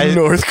guys With not,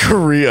 North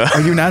Korea. are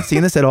you not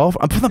seeing this at all?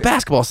 I'm from the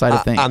basketball side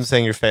of things. I'm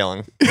saying you're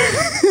failing.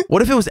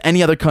 What if it was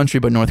any other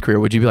country but North Korea?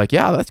 Would you be like,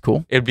 yeah, that's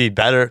cool? It'd be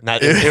better.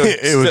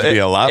 It would be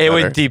a lot It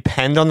better. would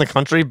depend on the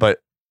country, but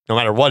no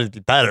matter what, it'd be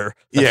better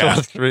than Yeah.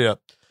 North Korea.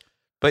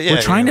 But yeah,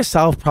 We're trying to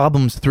solve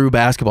problems through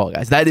basketball,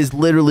 guys. That is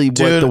literally what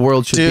Dude, the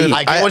world should dude, be.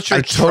 I get what you're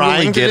I totally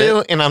trying to get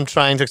do, and I'm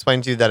trying to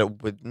explain to you that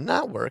it would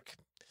not work.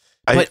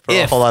 But for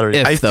a whole lot of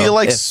reasons. I though, feel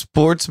like if-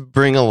 sports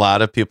bring a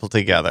lot of people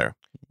together.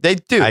 They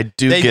do. I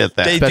do They get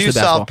that. They Especially do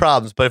basketball. solve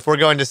problems, but if we're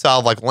going to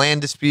solve like land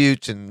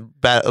disputes and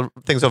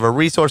things over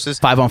resources,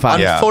 5-on-5,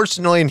 Yeah.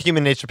 unfortunately, in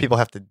human nature, people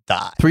have to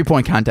die.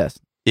 3-point contest,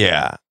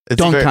 Yeah. It's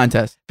dunk very-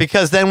 contest,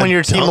 Because then when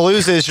your team dunk?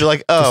 loses, you're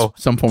like, oh,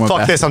 some form of fuck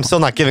this, basketball. I'm still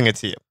not giving it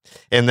to you.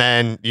 And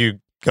then you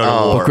go to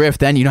Oh. war. But Griff,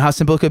 then you know how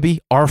simple it could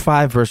be?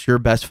 R5 versus your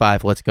best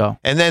 5. Let's go.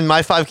 And then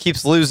my 5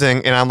 keeps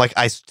losing, and I'm like,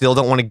 I still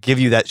don't want to give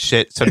you that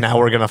shit, so now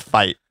we're going to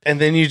fight. And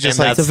then you just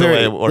And like that's the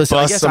way it works. Listen,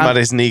 I bust guess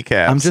somebody's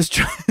kneecaps. I'm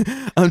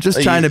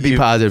just trying to be You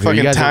positive here.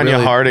 You fucking guys are Tanya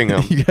really, Harding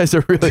 'em. You guys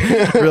are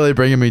really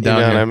bringing me You down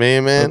know what here. I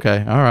mean, man?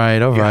 Okay. All right.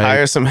 You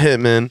hire some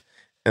hitmen,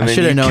 and I then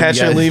shoulda you known catch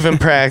you them guys- leaving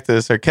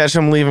practice or catch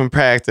them leaving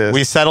practice.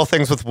 We settle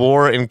things with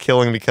war and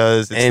killing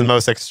because it's And- the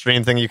most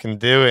extreme thing you can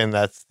do, and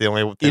that's the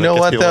only thing you know that gets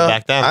what people though?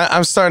 back down.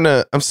 I'm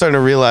starting to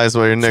realize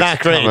where your It's next not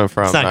great. coming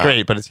from. It's not now.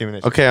 great, but it's human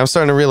nature. Okay, I'm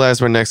starting to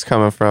realize where next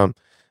coming from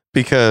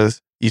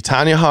because you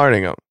Tanya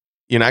Harding them.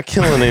 You're not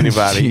killing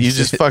anybody. You just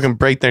Jesus. fucking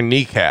break their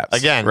kneecaps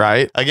Again.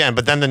 right? Again,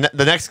 but then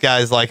the next guy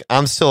is like,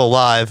 I'm still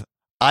alive.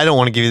 I don't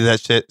want to give you that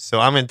shit, so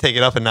I'm going to take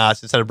it up a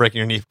notch. Instead of breaking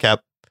your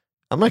kneecap,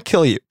 I'm going to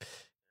kill you.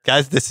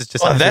 Guys, this is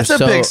just Well, how that's a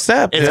so- big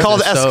step. it's dude.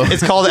 called so-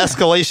 it's called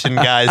escalation,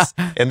 guys,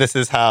 and this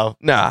is how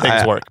Nah,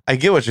 things work. I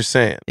get what you're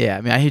saying. Yeah.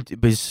 I mean, I hate to,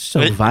 but it's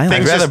so It- violent.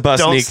 Things I'd rather just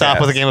bust don't stop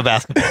kneecaps. with a game of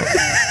basketball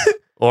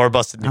or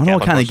busted I don't know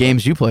what kind of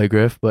games you play,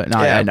 Griff, but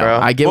no, Yeah, I know. bro.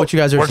 I get what you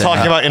guys are We're saying.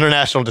 talking about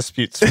international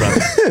disputes,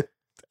 brother.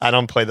 I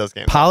don't play those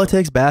games.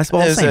 Politics,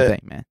 basketball, Is same it- thing,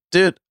 man.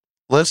 Dude,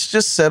 let's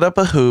just set up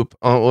a hoop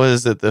on, what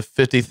is it, the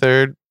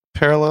 53rd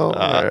parallel?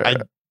 Or- I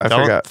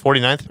Don't- forgot.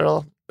 49th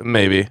parallel.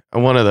 Maybe.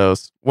 One of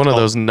those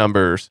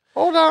numbers.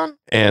 Hold on.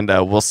 And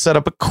we'll set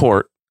up a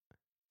court.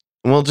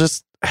 And we'll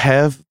just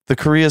have the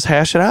Koreas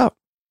hash it out.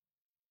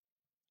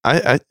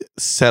 I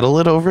settle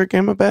it over a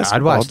game of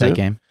basketball. I'd watch that dude.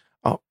 game.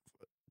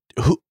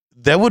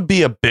 That would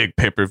be a big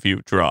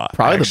pay-per-view draw.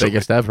 Probably actually. the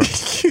biggest ever.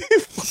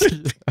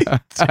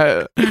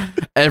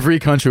 Every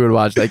country would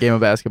watch that game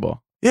of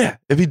basketball. Yeah,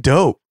 it'd be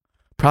dope.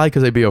 Probably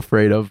because they'd be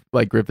afraid of,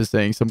 like Griff is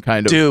saying, some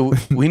kind of. Dude,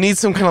 we need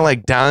some kind of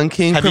like Don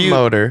King Have you-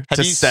 promoter have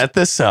to you- set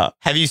this up.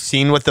 Have you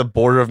seen what the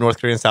border of North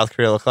Korea and South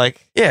Korea look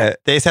like? Yeah.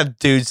 They just have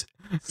dudes.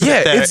 sit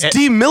Yeah, there it's and-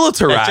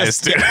 demilitarized,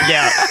 just- dude.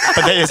 Yeah,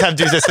 but they just have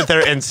dudes that sit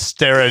there and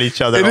stare at each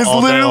other. It is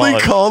all day literally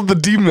long. called the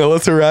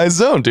demilitarized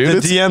zone, dude. the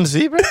It's,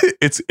 DMZ, bro.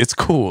 it's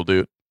cool,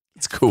 dude.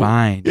 It's cool.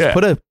 Fine. Just Yeah.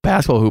 put a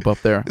basketball hoop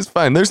up there. It's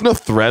fine. There's no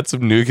threats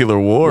of nuclear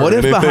war. What or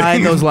if anything.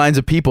 behind those lines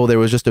of people there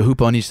was just a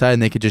hoop on each side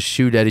and they could just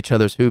shoot at each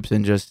other's hoops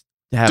and just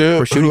have for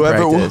Dude, shooting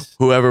practice?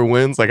 whoever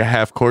wins like a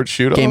half court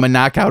shoot Game a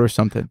knockout or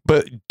something.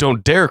 but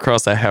don't dare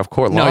cross that half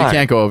court No, line. you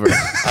can't go over.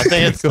 I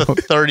think it's the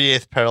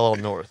 38th parallel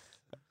north.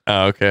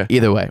 Oh, okay.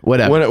 Either way,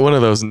 whatever. One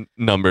of those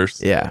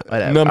numbers. Yeah,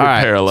 whatever. Number All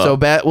right, parallel.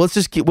 So we'll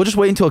just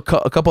wait until a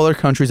couple other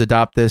countries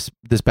adopt this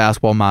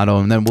basketball motto,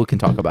 and then we can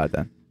talk about it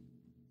then.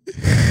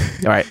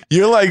 All right,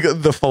 You're like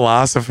the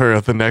philosopher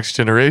of the next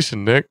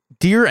generation, Nick.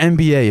 dear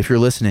NBA, if you're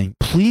listening,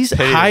 please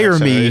Hey, hire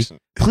next me. generation.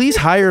 Please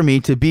hire me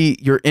to be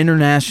your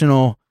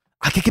international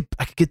I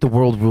could get the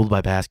world ruled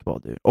by basketball,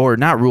 dude, or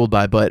not ruled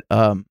by, but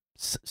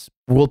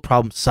world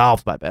problem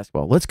solved by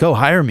basketball. Let's go,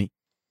 hire me.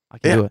 I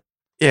can do it.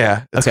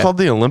 Yeah, it's Okay. called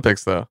the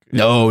Olympics, though.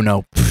 No,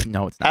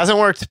 it's not. Hasn't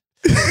worked.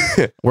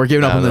 We're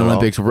giving up Not on the at all.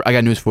 Olympics. I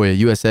got news for you.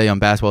 USA on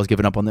basketball is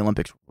giving up on the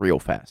Olympics real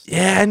fast.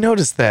 Yeah, I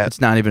noticed that.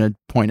 It's not even a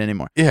point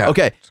anymore. Yeah.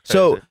 Okay,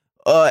 so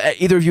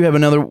either of you have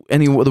any other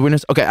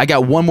winners? Okay, I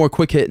got one more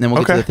quick hit, and then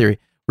we'll get to Okay. the theory.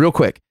 Real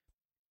quick.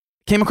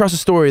 Came across a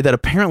story that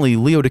apparently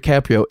Leo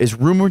DiCaprio is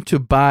rumored to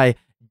buy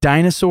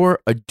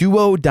a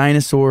duo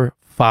dinosaur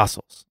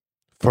fossils.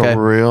 For Okay.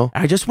 real.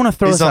 I just want to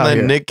throw He's this on out that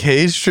here. Nick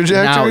Cage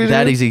trajectory. Now,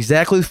 that dude? is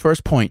exactly the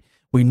first point.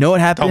 We know what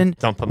happened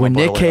Don't put my when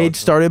boy Nick Leo Cage into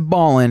it. started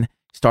balling,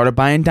 started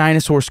buying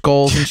dinosaur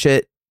skulls and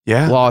shit,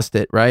 Yeah. lost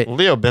it, right?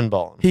 Leo been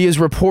balling. He is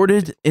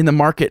reported in the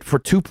market for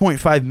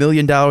 $2.5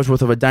 million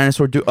worth of a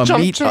dinosaur,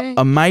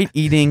 a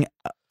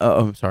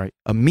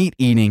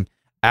meat-eating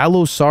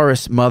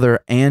Allosaurus mother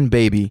and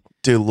baby.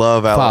 Dude,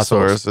 love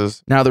Fossils.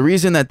 Allosauruses. Now, the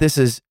reason that this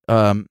is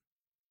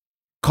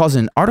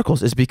causing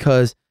articles is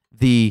because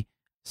the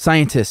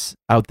scientists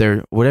out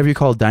there, whatever you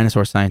call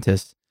dinosaur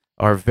scientists,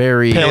 are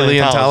very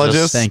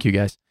Paleontologists. Thank you,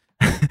 guys.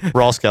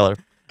 Ross Geller.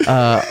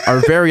 Are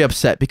very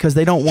upset because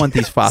they don't want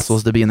these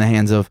fossils to be in the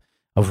hands of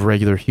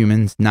regular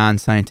humans,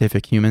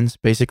 non-scientific humans,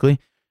 basically.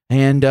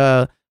 And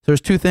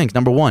there's two things.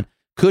 Number one,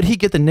 could he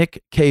get the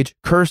Nick Cage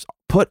curse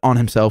put on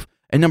himself?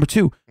 And number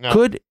two,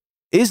 No.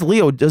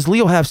 does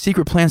Leo have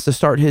secret plans to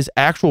start his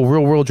actual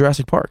real world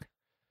Jurassic Park?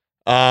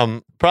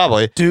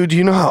 Probably. Dude,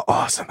 you know how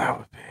awesome that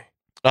would be.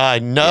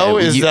 No,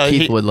 Yeah,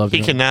 Keith would love he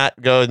to.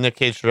 cannot go Nick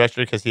Cage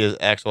trajectory because he has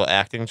actual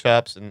acting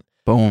chops, and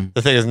Boom.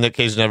 the thing is, Nick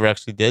Cage never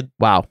actually did.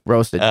 Wow.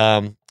 Roasted.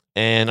 And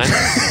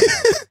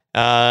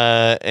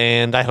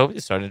I hope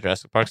he's starting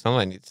Jurassic Park.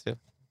 Somebody needs to.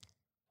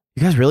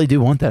 You guys really do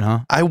want that, huh?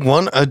 I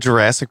want a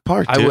Jurassic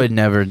Park, dude. I would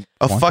never.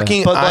 A want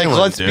fucking But like,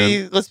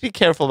 island, let's be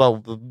careful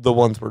about the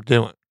ones we're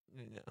doing.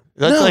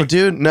 That's no, like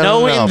dude.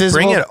 No. invisible.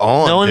 Bring it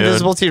on, No dude.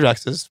 invisible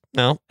T-Rexes.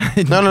 No.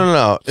 that.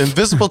 No.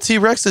 Invisible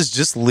T-Rexes,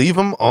 just leave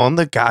them on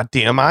the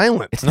goddamn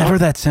island. It's never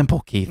that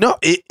simple, Keith. No,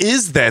 it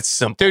is that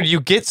simple. Dude,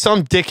 you get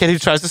some dickhead who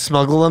tries to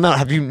smuggle them out.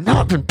 Have you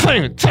not been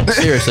paying attention?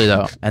 Seriously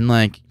though, and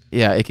like,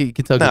 yeah, it can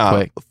still get No,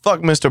 quick.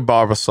 fuck Mr.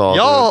 Barbasol. dude.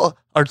 Y'all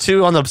are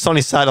too on the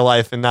sunny side of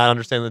life and not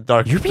understand the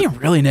dark. You're being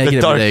really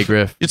negative dark- today,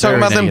 Griff. You talking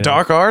Very about them negative.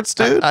 dark arts,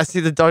 dude? I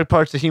see the dark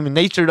parts of human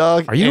nature,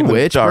 dog. Are you a And-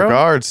 witch, dark bro?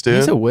 arts, dude.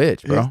 He's a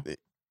witch, bro.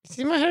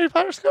 See my Harry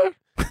Potter scar?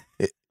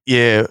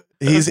 Yeah,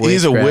 he's a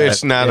Witchcraft,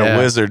 witch, not yeah. a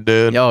wizard,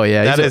 dude. Oh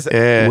yeah, That he's is-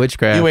 Yeah.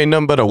 witchcraft. You ain't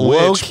nothing but a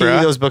Low witch, key,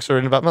 bro. those books are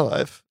written about my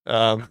life.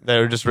 They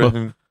were just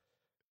written,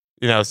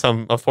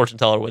 a fortune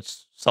teller which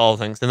saw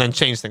things and then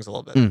changed things a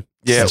little bit. Mm.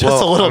 Yeah, just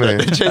well, a little I bit.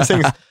 mean- They changed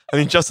things.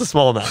 Just a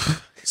small amount.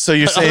 So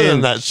you're Other than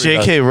saying that, it's pretty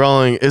J.K.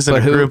 Rowling isn't But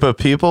a who- group of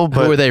people, Who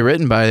were but they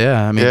written by?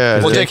 Yeah, I mean, Yeah.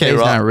 'cause Well, JK's J.K.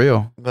 not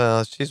real.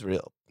 Well, she's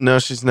real. no,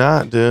 she's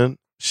not, dude.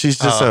 She's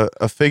just Oh.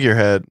 a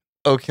figurehead.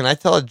 Oh, can I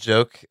tell a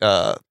joke?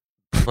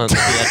 At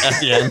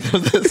the end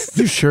of this,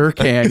 You sure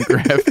can,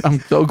 Griff. I'm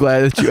so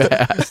glad that you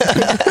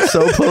asked.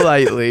 So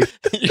politely.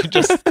 you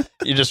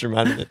just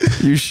reminded me.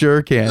 You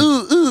sure can.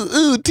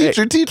 Ooh,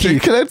 teacher,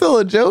 Keith. can I tell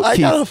a joke? I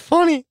got a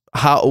funny.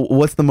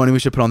 What's the money we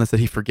should put on this that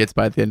he forgets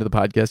by the end of the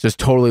podcast? Just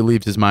totally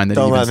leaves his mind that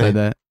Don't he even let me. said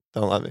that.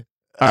 Don't let me.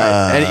 All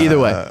right. And either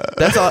way,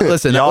 that's all.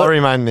 Listen, Y'all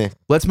remind me.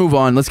 let's move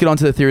on. Let's get on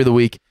to the theory of the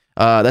week.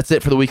 That's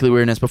it for the weekly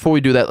weirdness. Before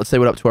we do that, let's say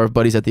what up to our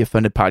buddies at the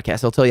Offended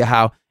Podcast. They'll tell you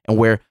how and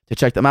where to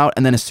check them out.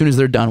 And then as soon as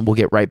they're done, we'll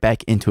get right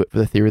back into it for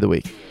the theory of the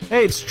week.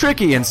 Hey, it's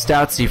Tricky and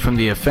Stoutsy from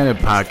the Offended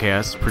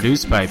Podcast,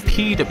 produced by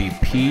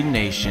PWP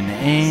Nation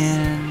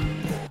and...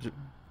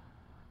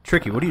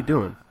 Tricky, what are you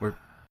doing? We're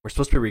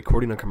supposed to be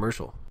recording a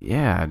commercial.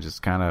 Yeah,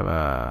 just kind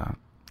of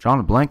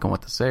drawing a blank on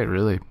what to say,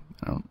 really.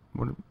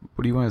 What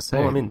do you want to say?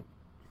 Well, I mean,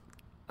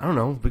 I don't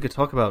know. We could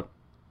talk about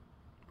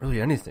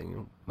really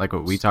anything. like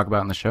what we talk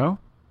about in the show?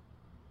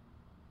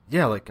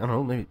 Yeah, like, I don't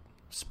know, maybe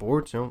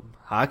sports,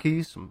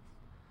 hockey, some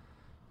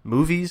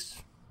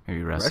movies,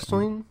 Maybe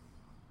wrestling,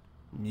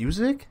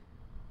 music.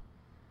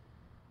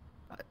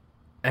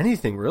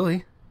 Anything,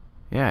 really.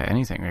 Yeah,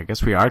 anything. I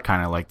guess we are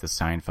kind of like the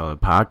Seinfeld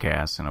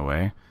podcast in a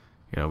way.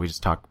 We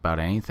just talk about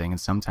anything, and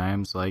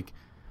sometimes, like,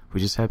 we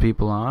just have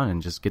people on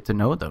and just get to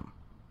know them.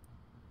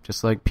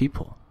 Just like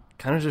people.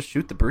 Kind of just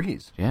shoot the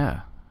breeze.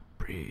 Yeah.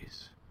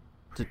 Breeze.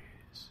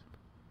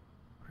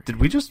 Did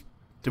we just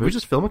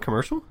film a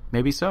commercial?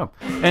 Maybe so.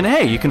 And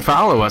hey, you can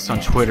follow us on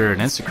Twitter and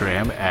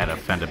Instagram at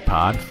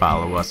OffendedPod.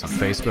 Follow us on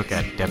Facebook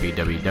at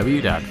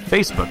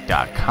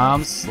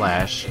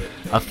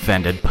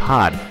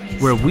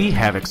www.facebook.com/OffendedPod, where we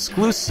have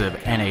exclusive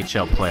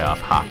NHL playoff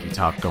hockey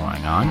talk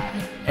going on.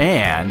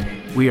 And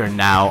we are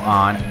now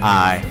on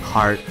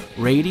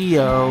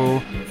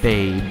iHeartRadio,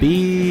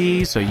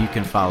 baby. So you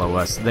can follow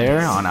us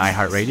there on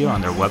iHeartRadio,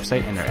 on their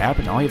website and their app.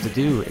 And all you have to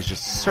do is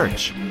just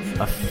search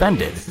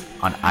Offended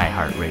on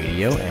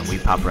iHeartRadio, and we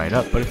pop right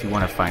up. But if you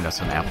want to find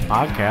us on Apple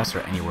Podcasts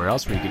or anywhere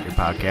else where you get your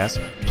podcasts,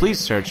 please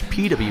search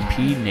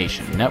PWP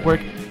Nation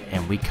Network,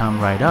 and we come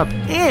right up.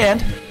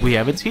 And we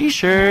have a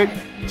t-shirt.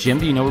 Jim,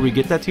 do you know where we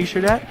get that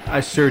t-shirt at? I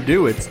sure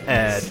do. It's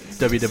at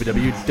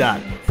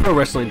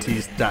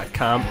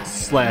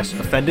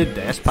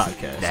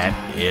www.prowrestlingtees.com/offended-podcast.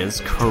 That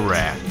is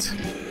correct.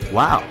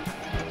 Wow.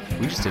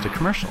 We just did a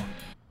commercial.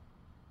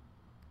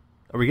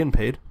 Are we getting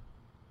paid?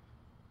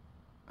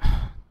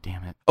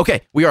 Damn it.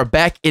 Okay, we are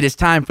back. It is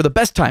time for the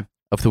best time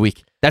of the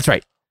week. That's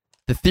right.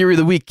 The theory of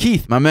the week.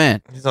 Keith, my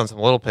man. He's on some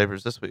little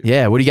papers this week.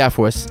 Yeah, what do you got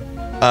for us?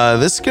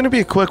 This is going to be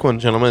a quick one,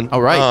 gentlemen.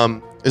 All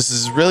right. This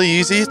is really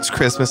easy. It's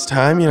Christmas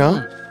time, you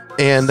know.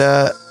 And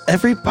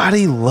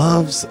everybody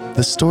loves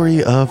the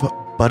story of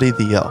Buddy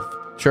the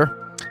Elf. Sure.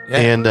 Yeah.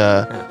 And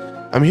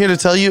I'm here to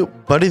tell you,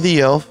 Buddy the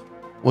Elf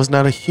was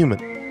not a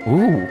human.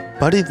 Ooh.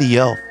 Buddy the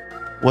Elf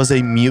was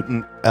a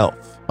mutant elf.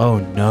 Oh,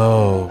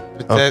 no.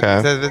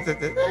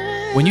 Okay.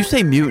 When you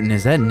say mutant,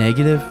 is that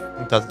negative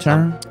Doesn't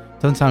term?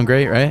 Doesn't sound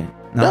great, right?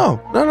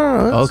 No.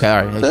 Okay,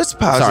 all right. That's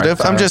positive.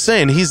 Sorry. I'm just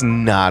saying he's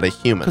not a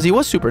human. Because he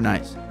was super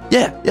nice.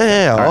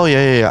 Yeah. All Oh,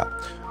 yeah.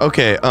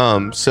 Okay,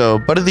 so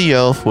Buddy the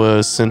Elf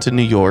was sent to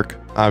New York,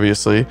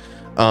 obviously,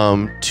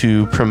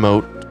 to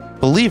promote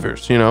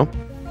believers, you know?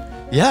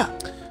 Yeah.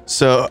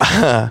 So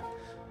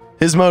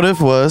his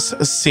motive was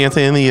Santa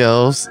and the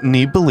elves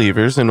need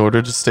believers in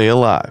order to stay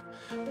alive,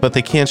 but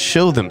they can't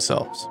show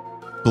themselves.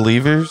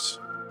 Believers,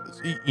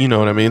 you know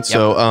what I mean?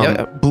 So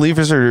Yep.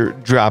 believers are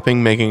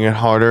dropping, making it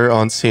harder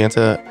on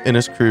Santa and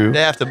his crew.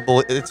 They have to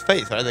believe. It's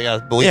faith, right? They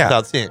got to believe Yeah.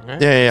 without seeing,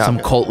 right? Yeah. Some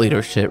cult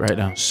leader shit right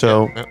now.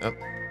 So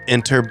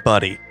enter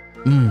Buddy,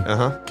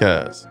 Uh-huh.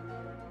 because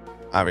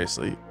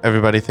obviously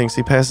everybody thinks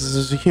he passes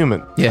as a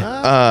human.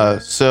 Yeah.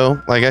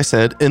 So like I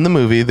said, in the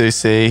movie, they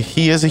say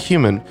he is a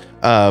human,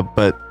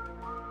 but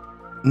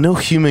no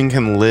human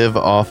can live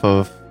off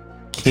of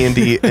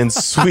candy and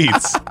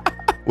sweets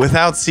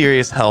without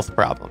serious health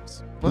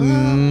problems.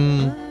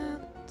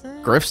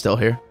 Griff's still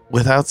here.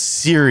 Without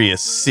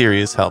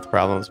serious health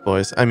problems,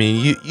 boys. I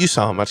mean, you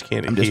saw how much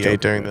candy I'm he just ate joking.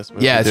 during this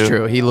movie. Yeah, it's dude.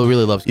 true. He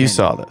really loves You candy.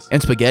 saw this.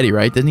 And spaghetti,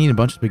 right? Didn't he eat a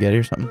bunch of spaghetti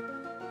or something?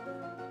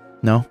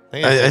 No?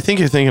 I think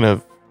you're thinking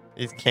of,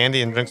 Eats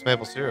candy and drinks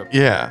maple syrup.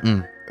 yeah.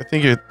 Mm. I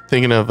think you're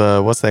thinking of,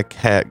 what's that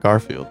cat,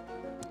 Garfield?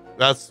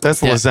 That's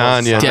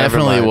Lasagna. Never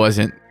Definitely mind.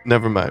 wasn't.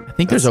 Never mind. I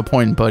think there's a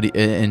point in Buddy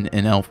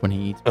in Elf when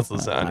he eats. That's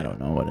lasagna. I don't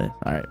know what it is.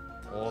 All right.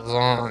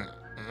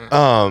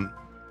 lasagna.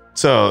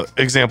 So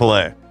example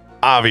A,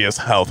 obvious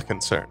health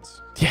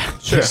concerns. Yeah.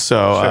 Sure.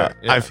 So Sure,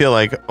 yeah. I feel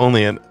like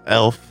only an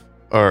elf,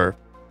 or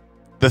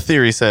the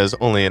theory says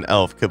only an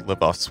elf could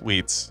live off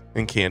sweets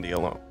and candy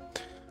alone.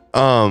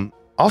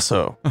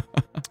 Also,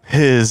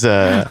 his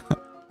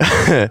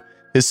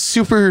his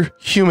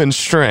superhuman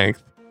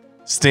strength,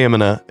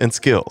 stamina, and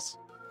skills.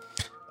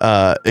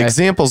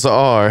 Examples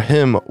are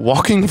him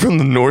walking from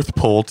the North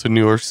Pole to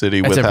New York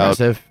City That's without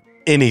impressive.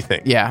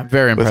 anything. Yeah,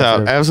 very impressive.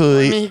 Without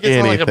absolutely I mean, he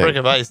gets on, like a brick anything.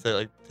 of ice that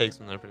like takes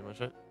him there pretty much,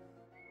 right?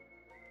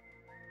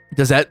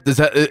 Does that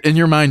in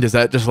your mind? Is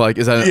that just like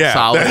is that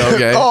solid?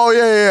 Okay. Oh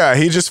yeah.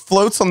 He just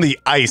floats on the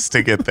ice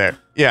to get there.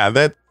 Yeah,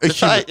 that.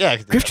 Yeah.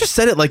 Griff just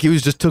said it like he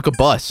was just took a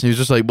bus. He was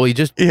just like, well, he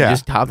just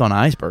hopped on an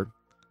iceberg.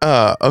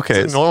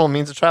 Okay. It's a normal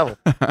means of travel.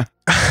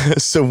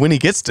 So when he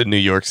gets to New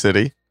York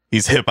City,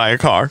 he's hit by a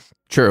car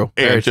True.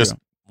 and Very just true.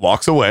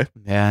 walks away.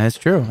 Yeah, that's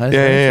true. That's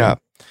Yeah.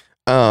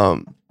 very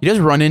true. He does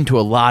run into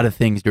a lot of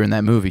things during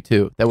that movie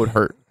too. That would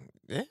hurt.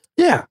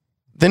 Yeah.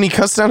 Then he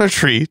cuts down a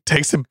tree,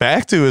 takes it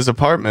back to his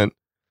apartment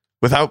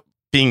without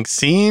being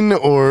seen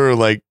or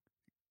like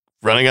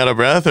running out of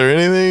breath or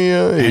anything.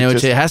 I He know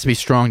just- it has to be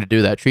strong to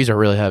do that. Trees are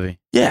really heavy.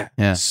 yeah.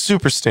 Yeah.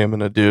 Super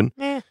stamina, dude.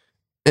 Eh.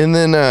 And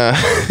then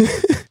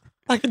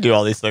I can do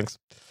all these things.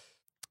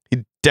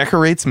 he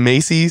decorates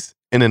Macy's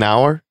in an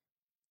hour.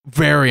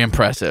 Very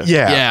impressive.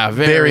 Yeah. Yeah.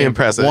 Very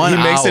impressive. 1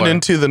 He makes it hour.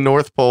 into the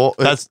North Pole.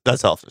 That's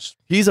selfish.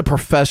 He's a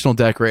professional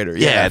decorator.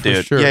 Yeah, for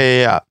dude. Sure.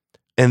 Yeah.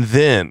 And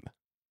then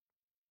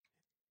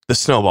the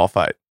snowball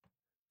fight.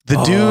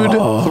 The dude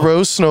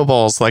throws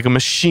snowballs like a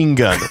machine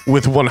gun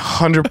with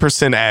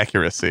 100%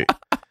 accuracy.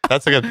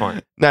 That's a good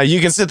point. Now, you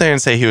can sit there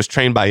and say he was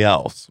trained by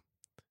elves.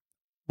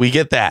 We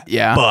get that.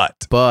 Yeah.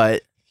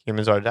 But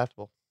Humans are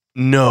adaptable.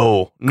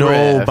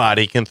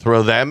 nobody can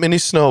throw that many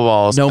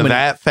snowballs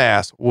that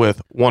fast with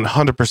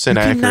 100% You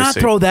cannot accuracy.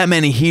 throw that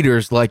many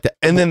heaters like that.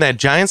 And then that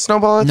giant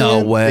snowball at the No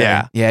end? way.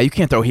 Yeah. Yeah, you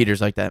can't throw heaters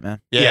like that,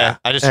 man. Yeah.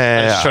 I just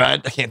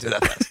tried. I can't do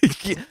that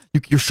fast.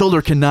 Your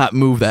shoulder cannot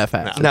move that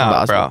fast. It's No,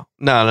 impossible. bro.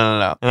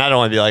 No. And I don't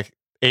want to be like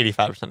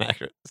 85%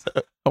 accurate. So,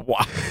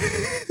 Wow.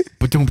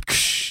 But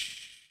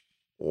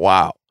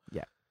Wow.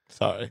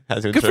 sorry. Had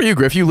to good for insert- you,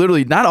 Griff. You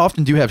literally not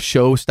often do have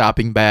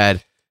show-stopping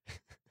bad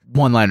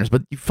one-liners,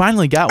 but you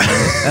finally got one.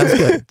 That was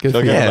good. Good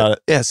for Feel you. good about it.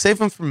 Yeah, save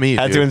them for me,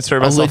 Had dude. to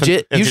insert A myself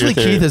legit. into Usually,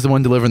 your theory. Keith is the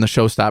one delivering the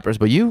showstoppers,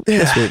 but you. Yeah.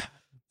 That's good.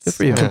 Good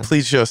for you.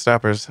 Complete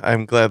showstoppers.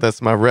 I'm glad that's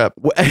my rep.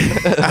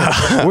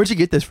 Where'd you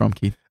get this from,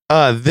 Keith?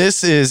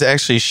 This is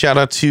actually shout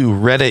out to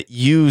Reddit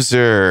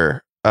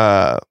user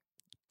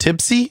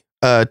Tibsy,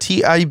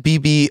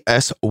 Tibbsy.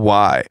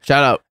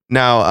 Shout out.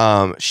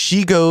 Now,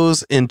 she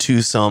goes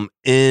into some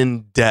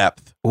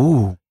in-depth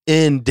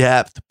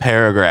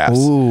paragraphs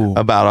Ooh.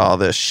 about all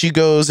this. She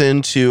goes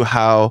into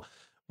how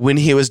when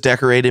he was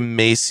decorating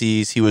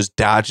Macy's, he was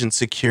dodging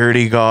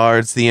security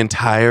guards the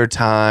entire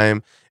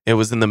time. It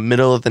was in the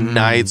middle of the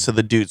night, so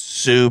the dude's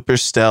super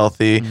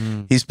stealthy.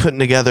 He's putting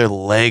together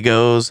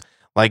Legos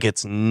like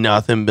it's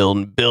nothing,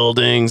 building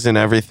buildings and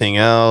everything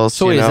else.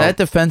 So wait, is that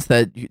defense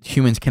that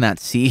humans cannot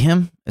see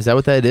him? Is that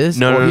what that is?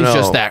 No, or no, he's no.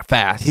 just that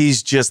fast.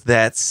 He's just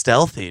that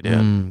stealthy,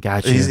 dude.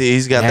 Gotcha.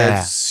 He's got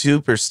that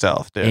super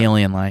stealth, dude.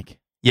 Alien-like.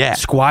 Yeah.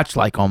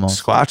 Squatch-like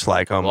almost.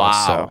 Squatch-like almost.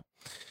 Wow.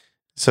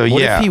 So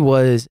What yeah. if he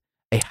was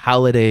a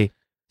holiday,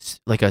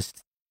 like a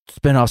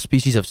spin-off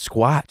species of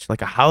Squatch,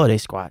 like a holiday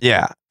Squatch?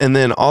 Yeah. And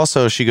then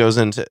also she goes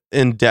into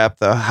in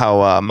depth of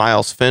how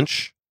Miles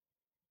Finch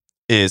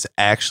is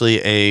actually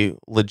a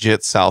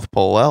legit South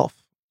Pole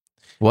elf.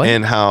 What?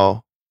 And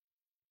how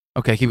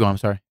Okay, keep going. I'm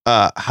sorry.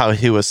 how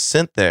he was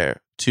sent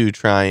there to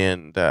try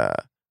and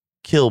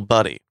kill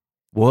Buddy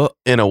What?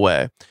 in a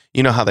way.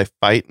 You know how they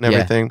fight and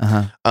everything?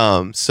 Yeah.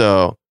 Uh-huh.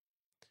 So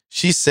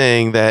she's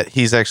saying that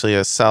he's actually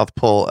a South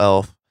Pole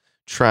elf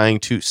trying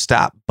to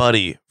stop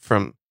Buddy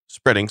from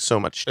spreading so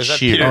much Is that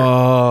cheer. Peter?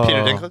 Oh.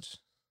 Peter Dinklage?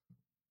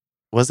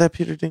 Was that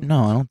Peter Dinklage?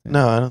 No, I don't think.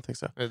 No, I don't think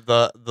so.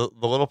 The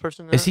little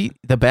person? in Is it? he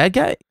the bad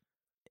guy?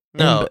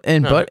 No.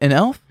 And no. an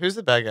elf? Who's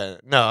the bad guy?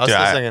 No, I was Dude,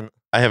 still thinking.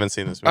 I haven't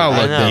seen this movie. Oh,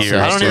 I look, know. this years.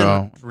 I don't even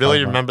bro. really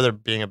Oh, my. remember there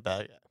being a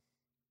bad guy.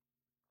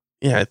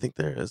 Yeah, I think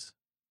there is.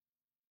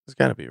 There's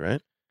got to be,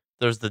 right?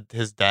 There's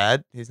his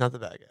dad. He's not the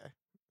bad guy.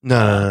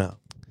 No.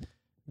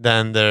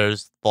 Then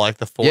there's like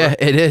the four. Yeah,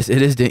 it is.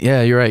 It is.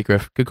 Yeah, you're right,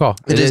 Griff. Good call.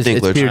 It is It's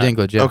Dinklage. Peter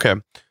Dinklage. Yeah. Okay.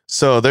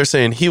 So they're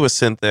saying he was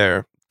sent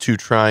there to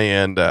try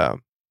and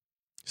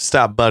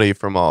stop Buddy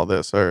from all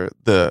this, or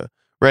the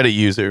Reddit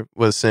user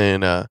was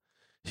saying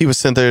he was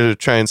sent there to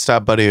try and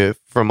stop Buddy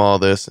from all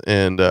this,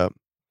 and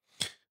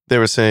they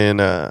were saying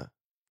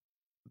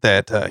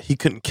that he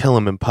couldn't kill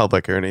him in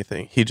public or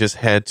anything. He just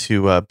had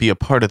to be a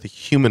part of the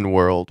human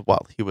world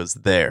while he was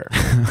there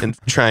and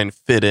try and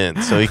fit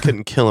in. So he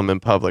couldn't kill him in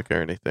public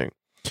or anything.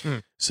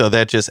 So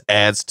that just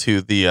adds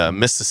to the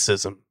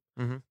mysticism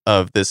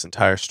of this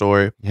entire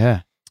story.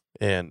 Yeah.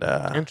 And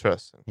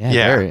Interesting. Yeah.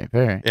 Yeah. Very.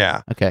 Very.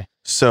 yeah. Okay.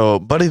 So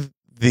Buddy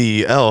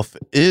the elf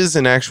is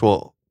an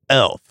actual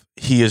elf.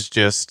 He is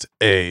just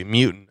a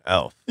mutant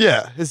elf.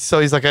 Yeah. So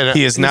he's like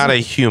He is not a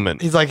human.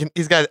 He's like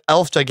he's got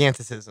elf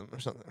giganticism or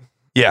something.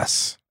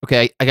 Yes.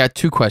 Okay. I got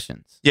two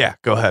questions. Yeah,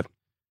 go ahead.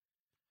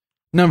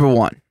 Number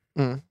one,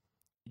 Mm.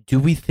 do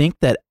we think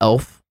that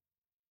elf,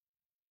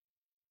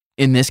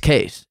 in this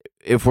case,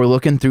 if we're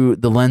looking through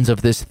the lens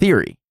of this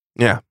theory,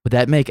 Yeah. would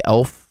that make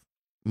Elf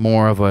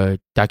more of a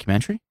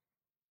documentary?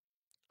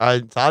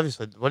 It's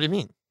obviously. What do you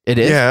mean? It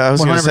is. Yeah, I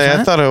was going to say, I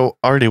 100%? thought it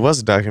already was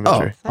a Oh,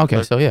 documentary.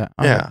 okay. So yeah.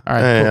 Okay. Yeah. All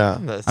right. Yeah,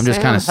 cool. yeah. I'm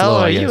just kinda Hell slow,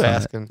 I are guess, you on it.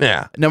 asking?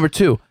 Yeah. Number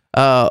two,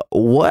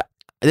 what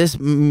this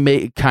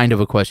may kind of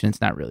a question.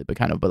 It's not really, but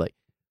kind of. But like,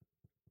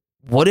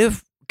 what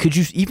if? Could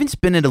you even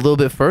spin it a little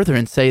bit further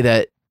and say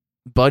that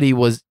Buddy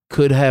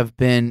could have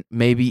been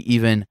maybe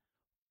even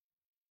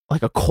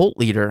like a cult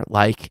leader,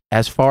 like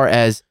as far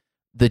as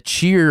the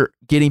cheer,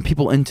 getting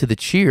people into the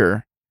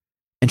cheer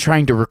and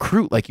trying to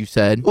recruit, like you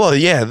said. Well,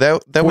 yeah,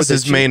 that was the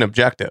his main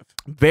objective.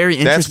 Very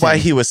interesting. That's why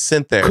he was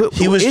sent there.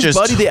 He was is just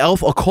Buddy the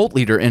Elf a cult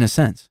leader in a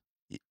sense?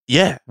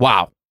 yeah.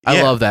 Wow, I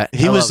Yeah. love that.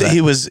 He I was love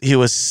that. he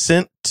was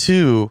sent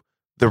to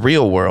the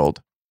real world,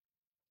 to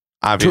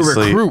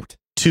obviously recruit.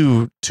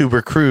 to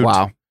recruit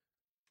Wow,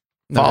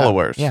 No,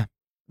 followers. yeah,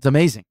 it's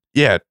amazing.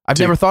 Yeah, I've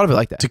to- never thought of it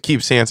like that. to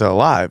keep Santa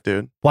alive,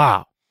 dude.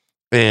 Wow.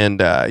 And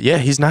yeah,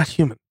 he's not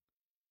human.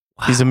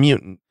 He's a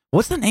mutant.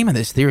 What's the name of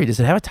this theory? Does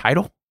it have a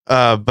title?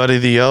 Buddy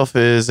the elf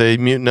is a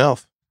mutant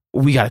elf.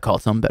 We got to call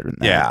it something better than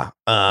that.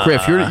 Yeah.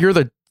 Griff, you're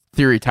the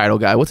theory title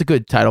guy. What's a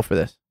good title for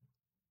this?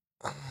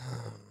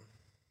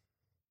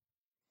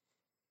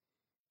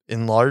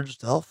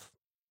 Enlarged elf.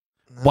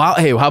 Wow.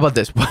 Hey, how about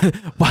this?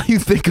 While you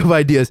think of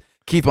ideas,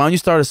 Keith, why don't you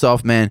start us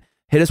off, man?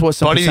 Hit us with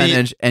some Buddy the-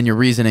 percentage and your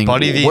reasoning.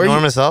 Buddy the Where you-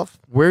 enormous elf.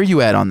 Where are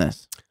you at on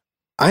this?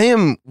 I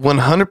am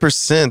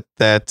 100%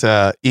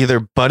 that either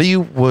Buddy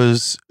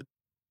was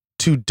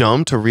too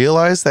dumb to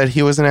realize that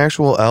he was an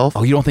actual elf,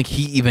 Oh, you don't think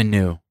he even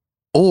knew?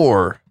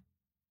 or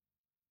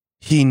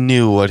he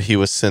knew what he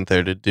was sent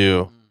there to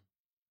do,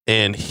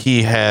 and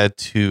he had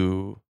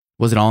to.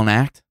 Was it all an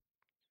act?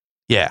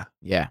 Yeah,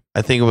 Yeah.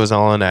 I think it was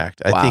all an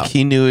act. I Wow. think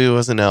he knew he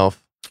was an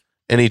elf,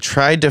 and he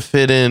tried to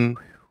fit in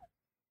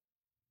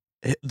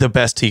the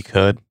best he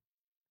could.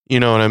 You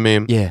know what I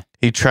mean? Yeah.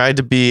 He tried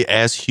to be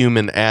as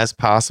human as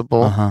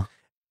possible, Uh-huh.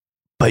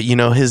 but you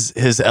know his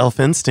elf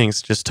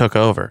instincts just took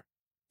over.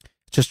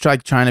 Just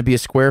trying to be a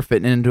square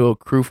fitting into a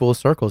crew full of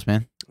circles,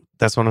 man.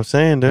 That's what I'm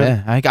saying, dude.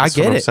 Yeah, I That's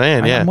get what it. I'm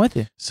saying, yeah. I'm with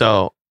you.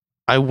 So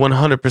I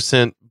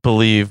 100%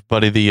 believe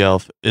Buddy the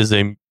Elf is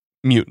a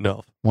mutant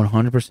elf.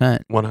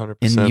 100%. 100%.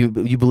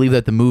 And you believe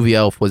that the movie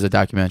Elf was a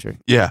documentary?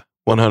 Yeah,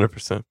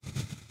 100%.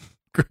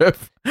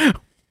 Griff,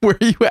 where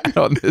are you at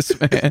on this,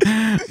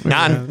 man?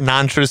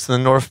 Non-truths from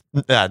the North.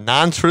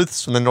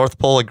 Non-truths from the North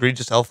Pole.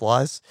 Egregious elf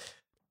lies.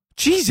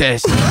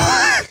 Jesus.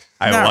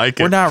 like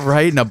it. We're not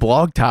writing a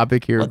blog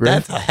topic here, But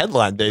Griff. that's a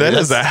headline, baby. That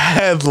is a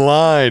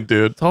headline,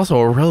 dude. It's also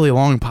a really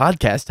long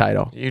podcast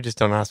title. You just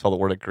don't know how to spell the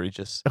word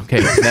egregious. Okay,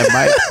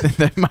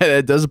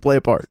 that does play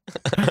a part.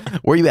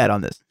 Where you at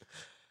on this?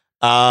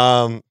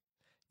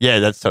 Yeah,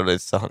 that's totally.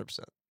 It's 100%.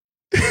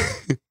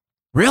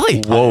 Really?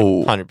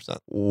 Whoa. 100%.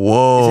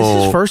 Whoa. Is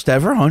this his first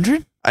ever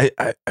 100?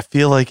 I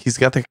feel like he's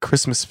got the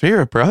Christmas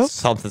spirit, bro.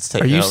 Something's Are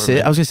taking you over sick?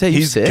 me. I was gonna say you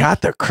He's sick.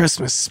 got the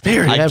Christmas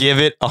spirit. I give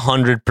it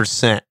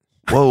 100%.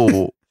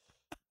 Whoa.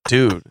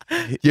 Dude.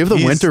 Do you have the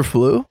He's- winter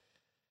flu?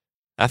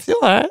 I feel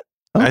all right.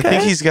 I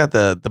think he's got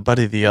the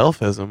Buddy the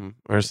Elfism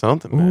or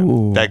something, man.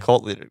 Ooh. That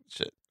cult leader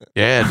shit.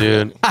 Yeah,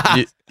 dude.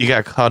 you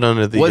got caught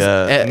under the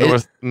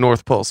Was-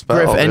 North Pole spell.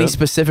 Griff, any dude.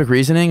 specific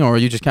reasoning, or are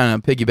you just kind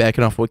of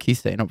piggybacking off what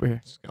Keith's saying over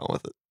here? Just going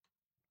with it.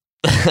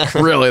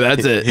 Really,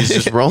 that's it. He's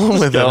just rolling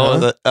with it.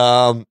 Going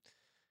Huh? with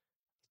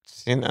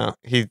it. You know,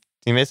 he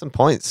made some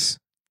points.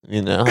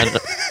 You know,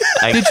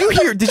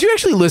 Did you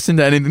actually listen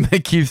to anything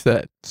that Keith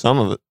said? some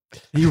of it.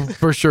 You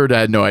for sure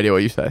had no idea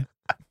what you said.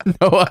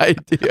 No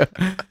idea.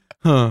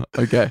 Huh.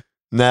 Okay.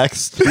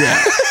 Next.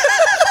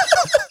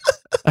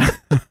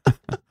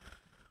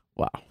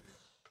 Wow.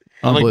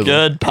 I'm a Unbelievable.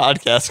 good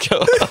podcast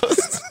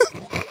co-host.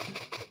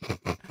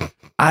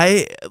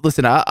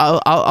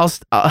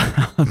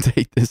 I'll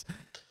take this.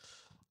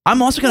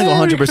 I'm also gonna go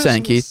Merry 100%, Christmas.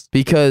 Keith,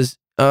 because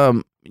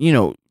it's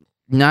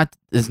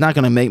not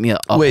gonna make me a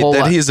Wait, whole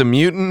that lot. he's a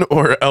mutant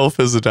or Elf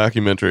is a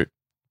documentary?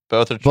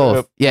 Both are true.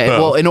 Both. Yeah. Both.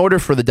 Well, in order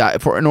for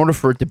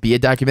it to be a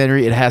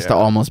documentary, it has to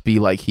almost be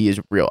like he is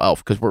a real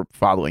elf because we're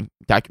following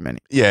documenting.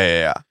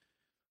 Yeah.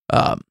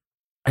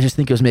 I just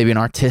think it was maybe an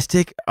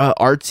artistic,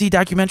 artsy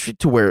documentary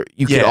to where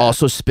you could Yeah.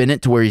 also spin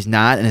it to where he's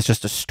not, and it's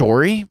just a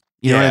story.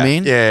 You know what I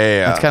mean?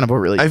 Yeah. That's kind of a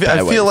really. I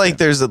bad way feel to like say it.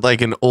 there's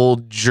like an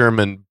old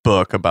German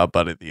book about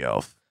Buddy the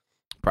Elf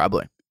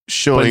Probably.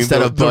 showing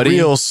instead the, of Buddy- the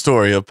real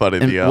story of Buddy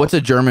And the Elf. what's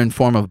a German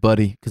form of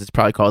buddy? Because it's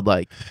probably called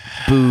like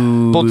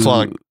boo.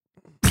 Volkswagen.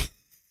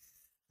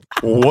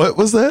 What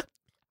was that?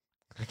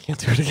 I can't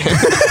do it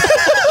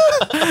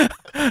again.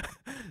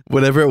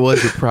 Whatever it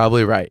was, you're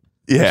probably right.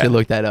 You Yeah. should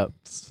look that up.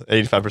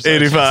 85%.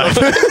 85.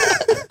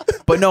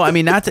 But no, I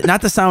mean not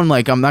to sound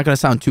like I'm not going to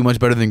sound too much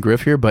better than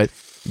Griff here, but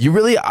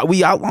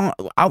we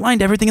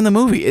outlined everything in the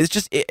movie. It's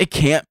just it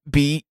can't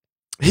be.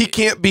 He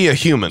can't be a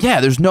human. Yeah,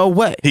 there's no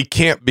way. He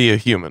can't be a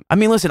human. I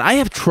mean, listen, I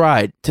have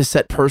tried to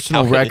set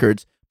personal How can he?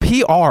 records,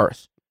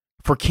 PRs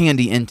for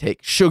candy intake,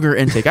 sugar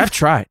intake. I've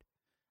tried.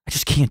 I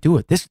just can't do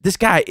it. This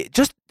guy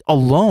just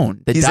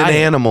alone. The He's diet, an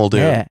animal,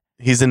 dude. Yeah.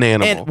 He's an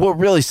animal. And what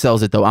really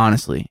sells it, though,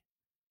 honestly,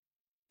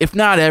 if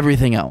not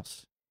everything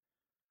else,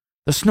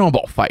 the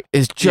snowball fight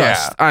is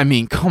just, I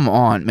mean, come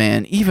on,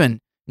 man. Even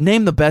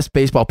name the best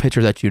baseball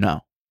pitcher that you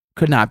know.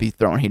 Could not be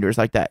throwing heaters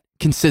like that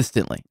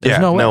consistently. There's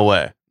no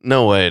way.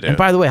 No way, dude. And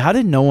by the way, how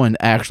did no one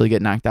actually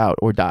get knocked out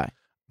or die?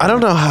 I don't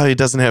know how he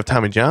doesn't have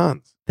Tommy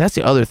Johns. That's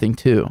the other thing,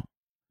 too.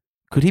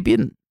 Could he be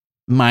in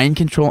mind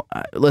control?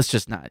 Let's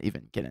just not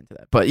even get into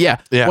that. But yeah.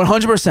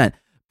 100%.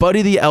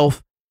 Buddy the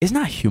Elf is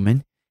not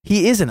human.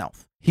 He is an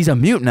elf. He's a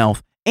mutant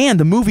elf. And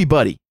the movie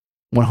Buddy,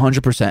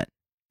 100%,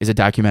 is a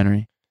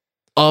documentary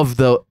of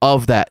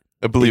that.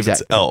 I believe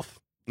Exactly. it's Elf,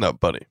 not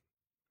Buddy.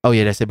 Oh,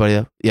 yeah, did I say Buddy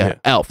Elf? Yeah, Yeah.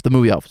 Elf, the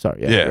movie Elf.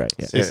 Sorry. Yeah, Yeah. you're right.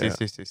 Yeah.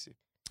 See.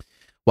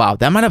 Wow,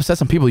 that might upset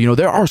some people. You know,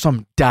 there are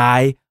some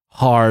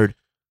die-hard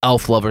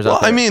elf lovers Well,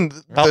 out there. I mean,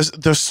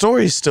 the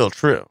story's still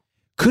true.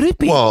 Could it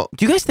be? Well-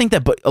 do you guys think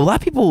that? But a lot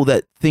of people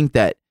that think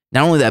that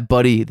not only that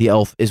Buddy the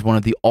Elf is one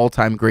of the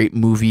all-time great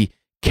movie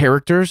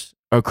characters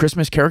or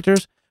Christmas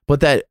characters, but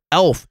that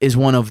Elf is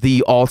one of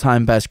the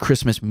all-time best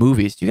Christmas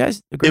movies. Do you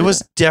guys agree? It with was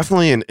that?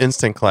 definitely an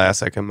instant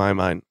classic in my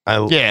mind.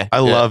 I Yeah.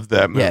 love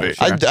that Yeah, movie.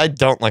 sure. I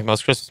don't like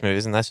most Christmas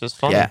movies, and that's just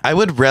fun. Yeah. I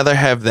would rather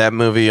have that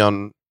movie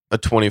on a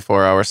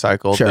 24-hour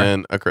cycle Sure.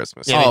 than a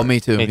Christmas. Yeah, Oh, me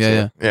too. me Yeah, too.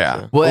 yeah,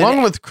 Yeah. Well, Along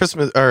and- with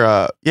Christmas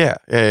or His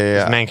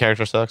yeah. main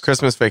character sucks.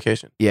 Christmas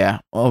Vacation. yeah.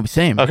 Oh,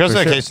 same. Oh, Christmas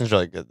for sure. Vacation's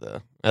really good though.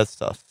 That's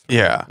tough.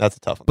 Yeah. That's a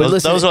tough one. But Those,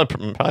 listen- those are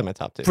probably my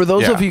top two. For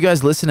those Yeah. of you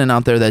guys listening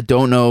out there that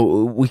don't know,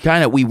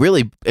 we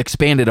really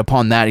expanded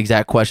upon that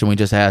exact question we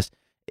just asked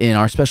in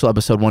our special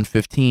episode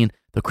 115,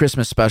 the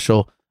Christmas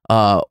special,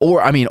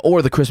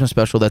 or the Christmas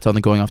special that's on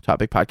the Going Off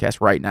Topic podcast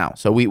right now.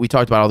 So we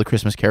talked about all the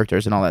Christmas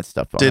characters and all that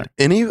stuff. on Did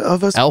there. any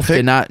of us Elf pick,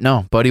 did not?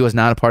 No, Buddy was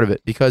not a part of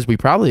it because we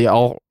probably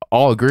all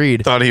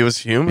agreed. thought he was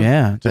human?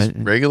 Yeah, Just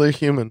regular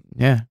human.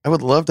 yeah. I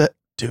would love that.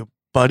 Dude,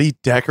 Buddy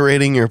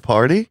decorating your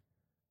party?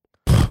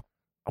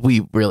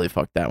 We really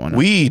fucked that one up.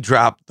 We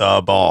dropped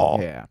the ball.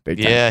 Yeah, big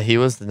time. yeah, he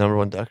was the number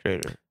one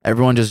decorator.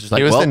 Everyone just like,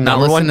 he was well, the not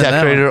number one listening to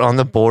them. decorator on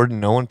the board, and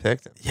no one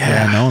picked him.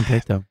 Yeah, no one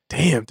picked him.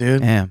 Damn,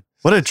 dude. Damn.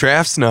 What a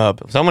draft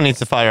snub. Someone needs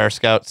to fire our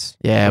scouts.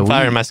 Yeah, I'm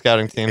firing my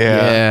scouting team.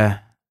 Yeah. Yeah.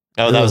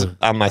 Oh, that was Ugh.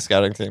 on my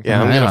scouting team.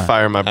 Yeah, I'm Yeah. gonna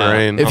fire my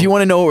brain. If you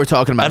want to know what we're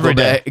talking about, Every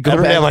go day. back. Go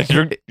Every back. day I'm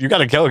like, you got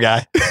to go,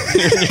 guy. Go back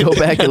and You're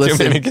not doing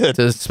listen any good.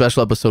 to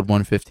special episode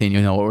 115.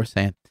 You know what we're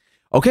saying.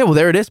 Okay, well,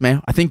 there it is,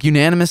 man. I think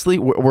unanimously,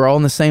 we're all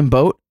in the same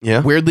boat.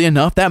 yeah, Weirdly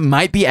enough, that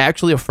might be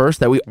actually a first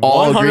that we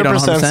all agreed on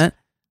 100%.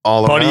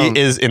 all Buddy around.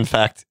 is, in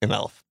fact, an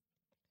elf.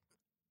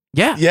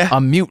 Yeah. Yeah. A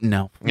mutant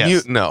elf. Yes.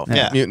 Mutant elf.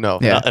 Yeah. Mutant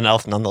elf. Yeah. An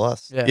elf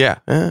nonetheless. Yeah.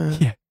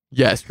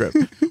 Yes, Griff.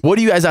 What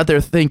do you guys out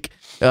there think?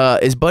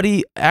 Is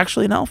Buddy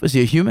actually an elf? Is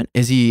he a human?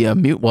 Is he a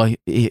mutant? Well,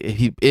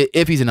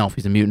 if he's an elf,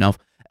 he's a mutant elf.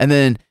 And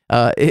then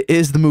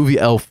is the movie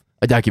Elf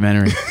a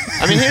documentary?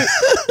 I mean,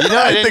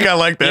 I think I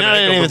like that. You know, I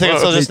didn't even think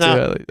until just Me too,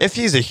 now. Ellie. If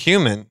he's a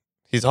human,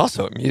 he's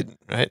also a mutant,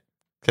 right?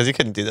 Because he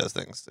couldn't do those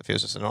things if he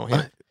was just a normal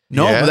human.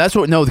 No, Yeah.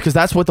 but because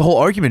that's what the whole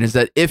argument is,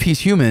 that if he's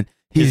human,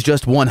 he's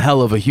just one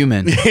hell of a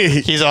human.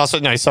 He's also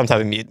he's some type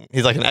of mutant.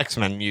 He's like an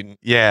X-Men mutant.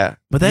 Yeah.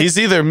 But that- he's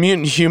either a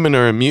mutant human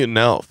or a mutant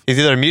elf. He's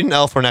either a mutant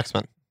elf or an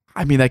X-Men.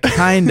 I mean, that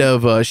kind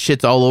of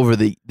shits all over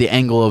the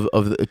angle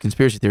of the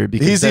conspiracy theory.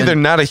 Because He's then- either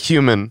not a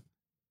human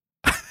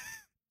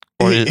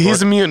Or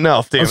he's a mutant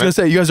elf, I damn was going it.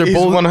 to say, you guys are He's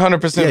both.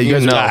 100% Yeah, you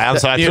guys mutant are- elf. I'm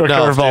sorry, I threw a Mutant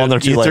elf, curveball in there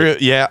dude. too You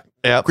late.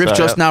 Yeah. Griff So,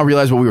 just now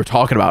realized what we were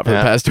talking about for the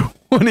Yeah. past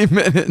 20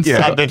 minutes.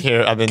 Yeah. I've been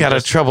here. I've been got a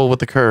just- trouble with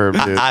the curve,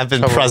 dude. I've been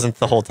Trouble. present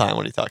the whole time.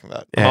 What are you talking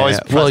about? Yeah, I'm always yeah.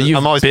 present. Well, you've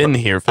I'm always been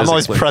here I'm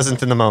always physically.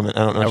 present in the moment. I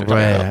don't know what you're talking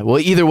Right. about. Well,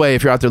 either way,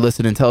 if you're out there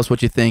listening, tell us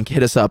what you think.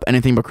 Hit us up,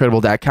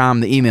 anythingbutcredible.com.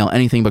 The email,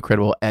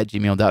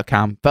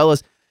 anythingbutcredible@gmail.com.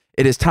 Fellas,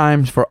 it is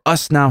time for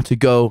us now to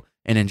go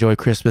and enjoy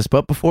Christmas.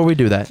 But before we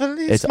do that,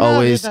 it's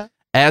always,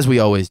 as we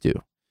always do,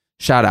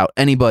 shout out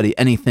anybody,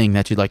 anything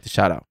that you'd like to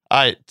shout out. All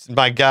right,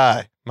 my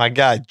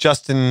guy,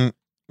 Justin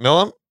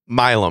Milam.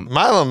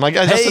 Milam, my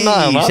guy, Justin Hey,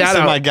 Milam. shout Shout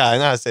out. my guy. I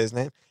know how to say his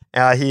name.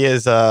 He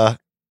is The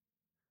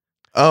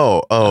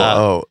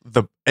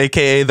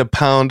AKA the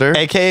Pounder,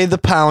 AKA the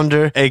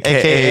Pounder,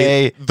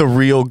 AKA the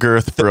real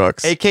Girth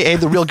Brooks. AKA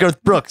the real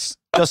Girth Brooks.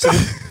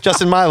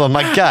 Justin Milam,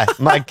 my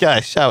guy.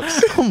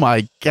 Shouts. Oh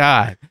my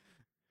God.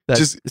 That's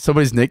Just-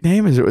 somebody's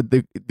nickname? Is it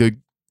the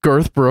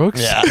Girth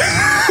Brooks? Yeah.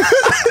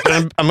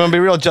 I'm gonna be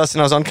real,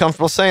 Justin. I was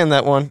uncomfortable saying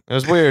that one. It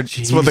was weird.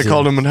 That's what they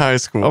called him in high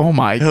school. Oh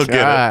my He'll get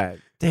it.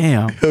 God.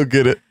 Damn. He'll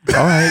get it. All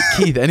right,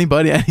 Keith,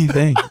 anybody,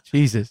 anything.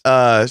 Jesus.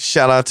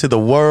 Shout out to the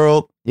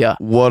world. Yeah.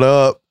 What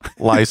up?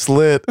 Life's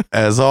lit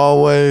as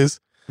always.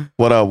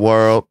 What up,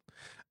 world?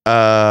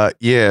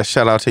 Yeah,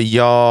 shout out to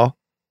y'all.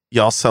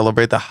 Y'all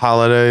celebrate the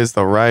holidays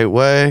the right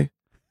way.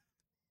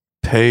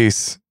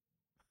 Peace.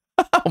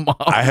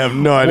 I have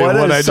no idea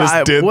what I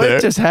just did what there.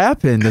 just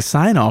happened? The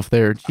sign off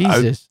there.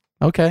 Jesus.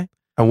 Okay.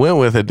 I went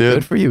with it, dude.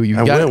 Good for you. You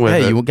I got went it. with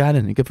Hey, it. you got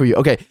it. Good for you.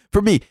 Okay.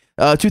 For me,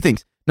 two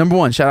things. Number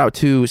one, shout out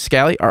to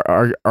Scally,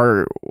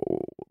 our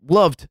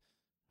loved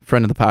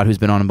friend of the pod who's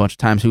been on a bunch of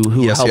times, who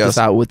Yes, helped yes. us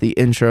out with the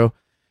intro.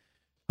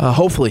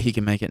 Hopefully he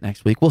can make it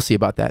next week. We'll see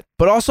about that.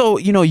 But also,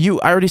 I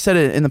already said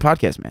it in the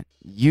podcast, man.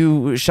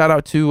 You shout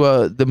out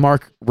to the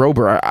Mark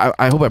Rober.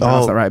 I hope I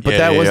pronounced that right. But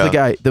yeah, that was yeah. the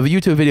guy. The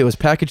YouTube video was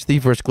Package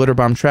Thief versus Glitter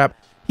Bomb Trap.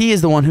 He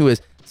is the one who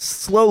is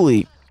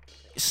slowly,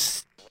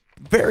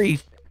 very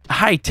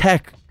high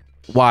tech,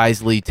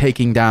 wisely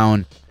taking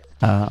down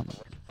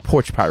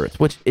porch pirates,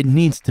 which it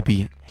needs to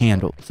be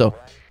handled. So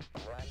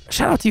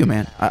shout out to you,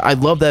 man. I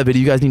love that video.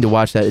 You guys need to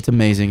watch that. It's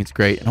amazing. It's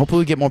great. And hopefully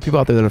we get more people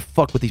out there that are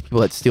fuck with these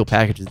people that steal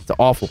packages. It's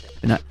awful.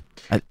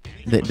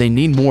 They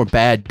need more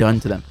bad done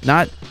to them.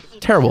 Not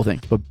terrible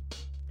things, but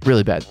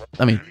really bad.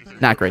 I mean,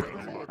 not great.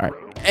 All right.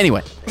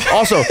 Anyway,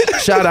 also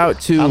shout out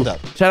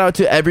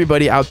to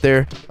everybody out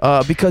there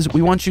because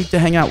we want you to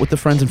hang out with the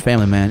friends and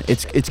family, man.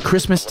 It's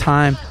Christmas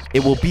time.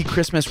 It will be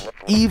Christmas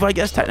Eve, I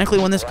guess, technically,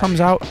 when this comes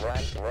out.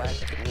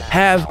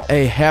 Have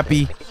a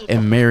happy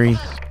and merry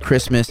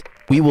Christmas.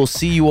 We will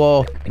see you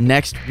all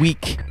next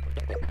week.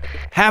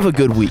 Have a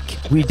good week.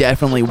 We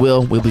definitely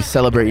will. We'll be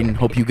celebrating.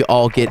 Hope you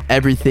all get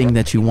everything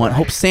that you want.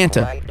 Hope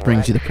Santa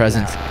brings you the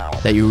presents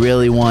that you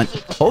really want.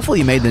 Hopefully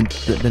you made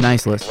the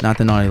nice list, not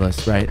the naughty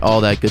list, right?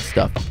 All that good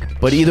stuff.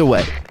 But either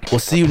way, we'll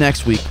see you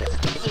next week.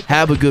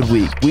 Have a good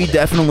week. We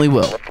definitely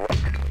will.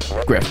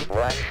 Griff,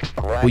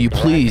 will you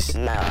please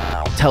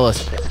tell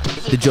us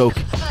the joke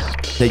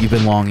that you've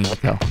been longing to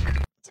tell?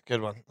 It's a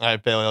good one. All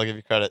right, Bailey, I'll give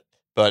you credit.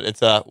 But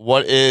it's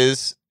what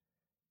is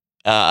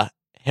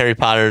Harry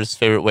Potter's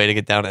favorite way to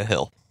get down a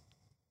hill?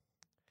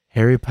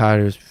 Harry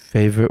Potter's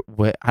favorite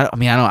way.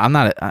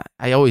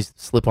 I always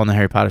slip on the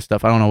Harry Potter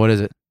stuff. I don't know. What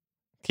is it?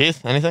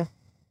 Keith, anything?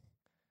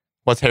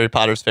 What's Harry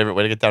Potter's favorite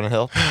way to get down a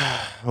hill?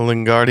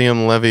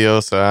 Wingardium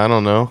Leviosa. I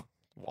don't know.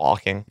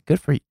 Walking. Good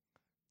for you.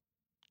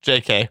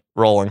 JK,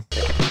 rolling.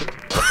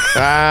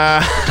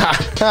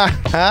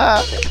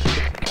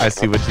 I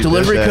see what you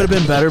Delivery did could have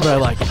been better, but I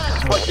like it.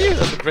 Fuck you.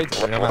 That's a great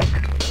story. I'm out.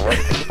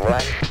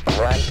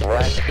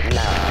 right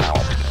now.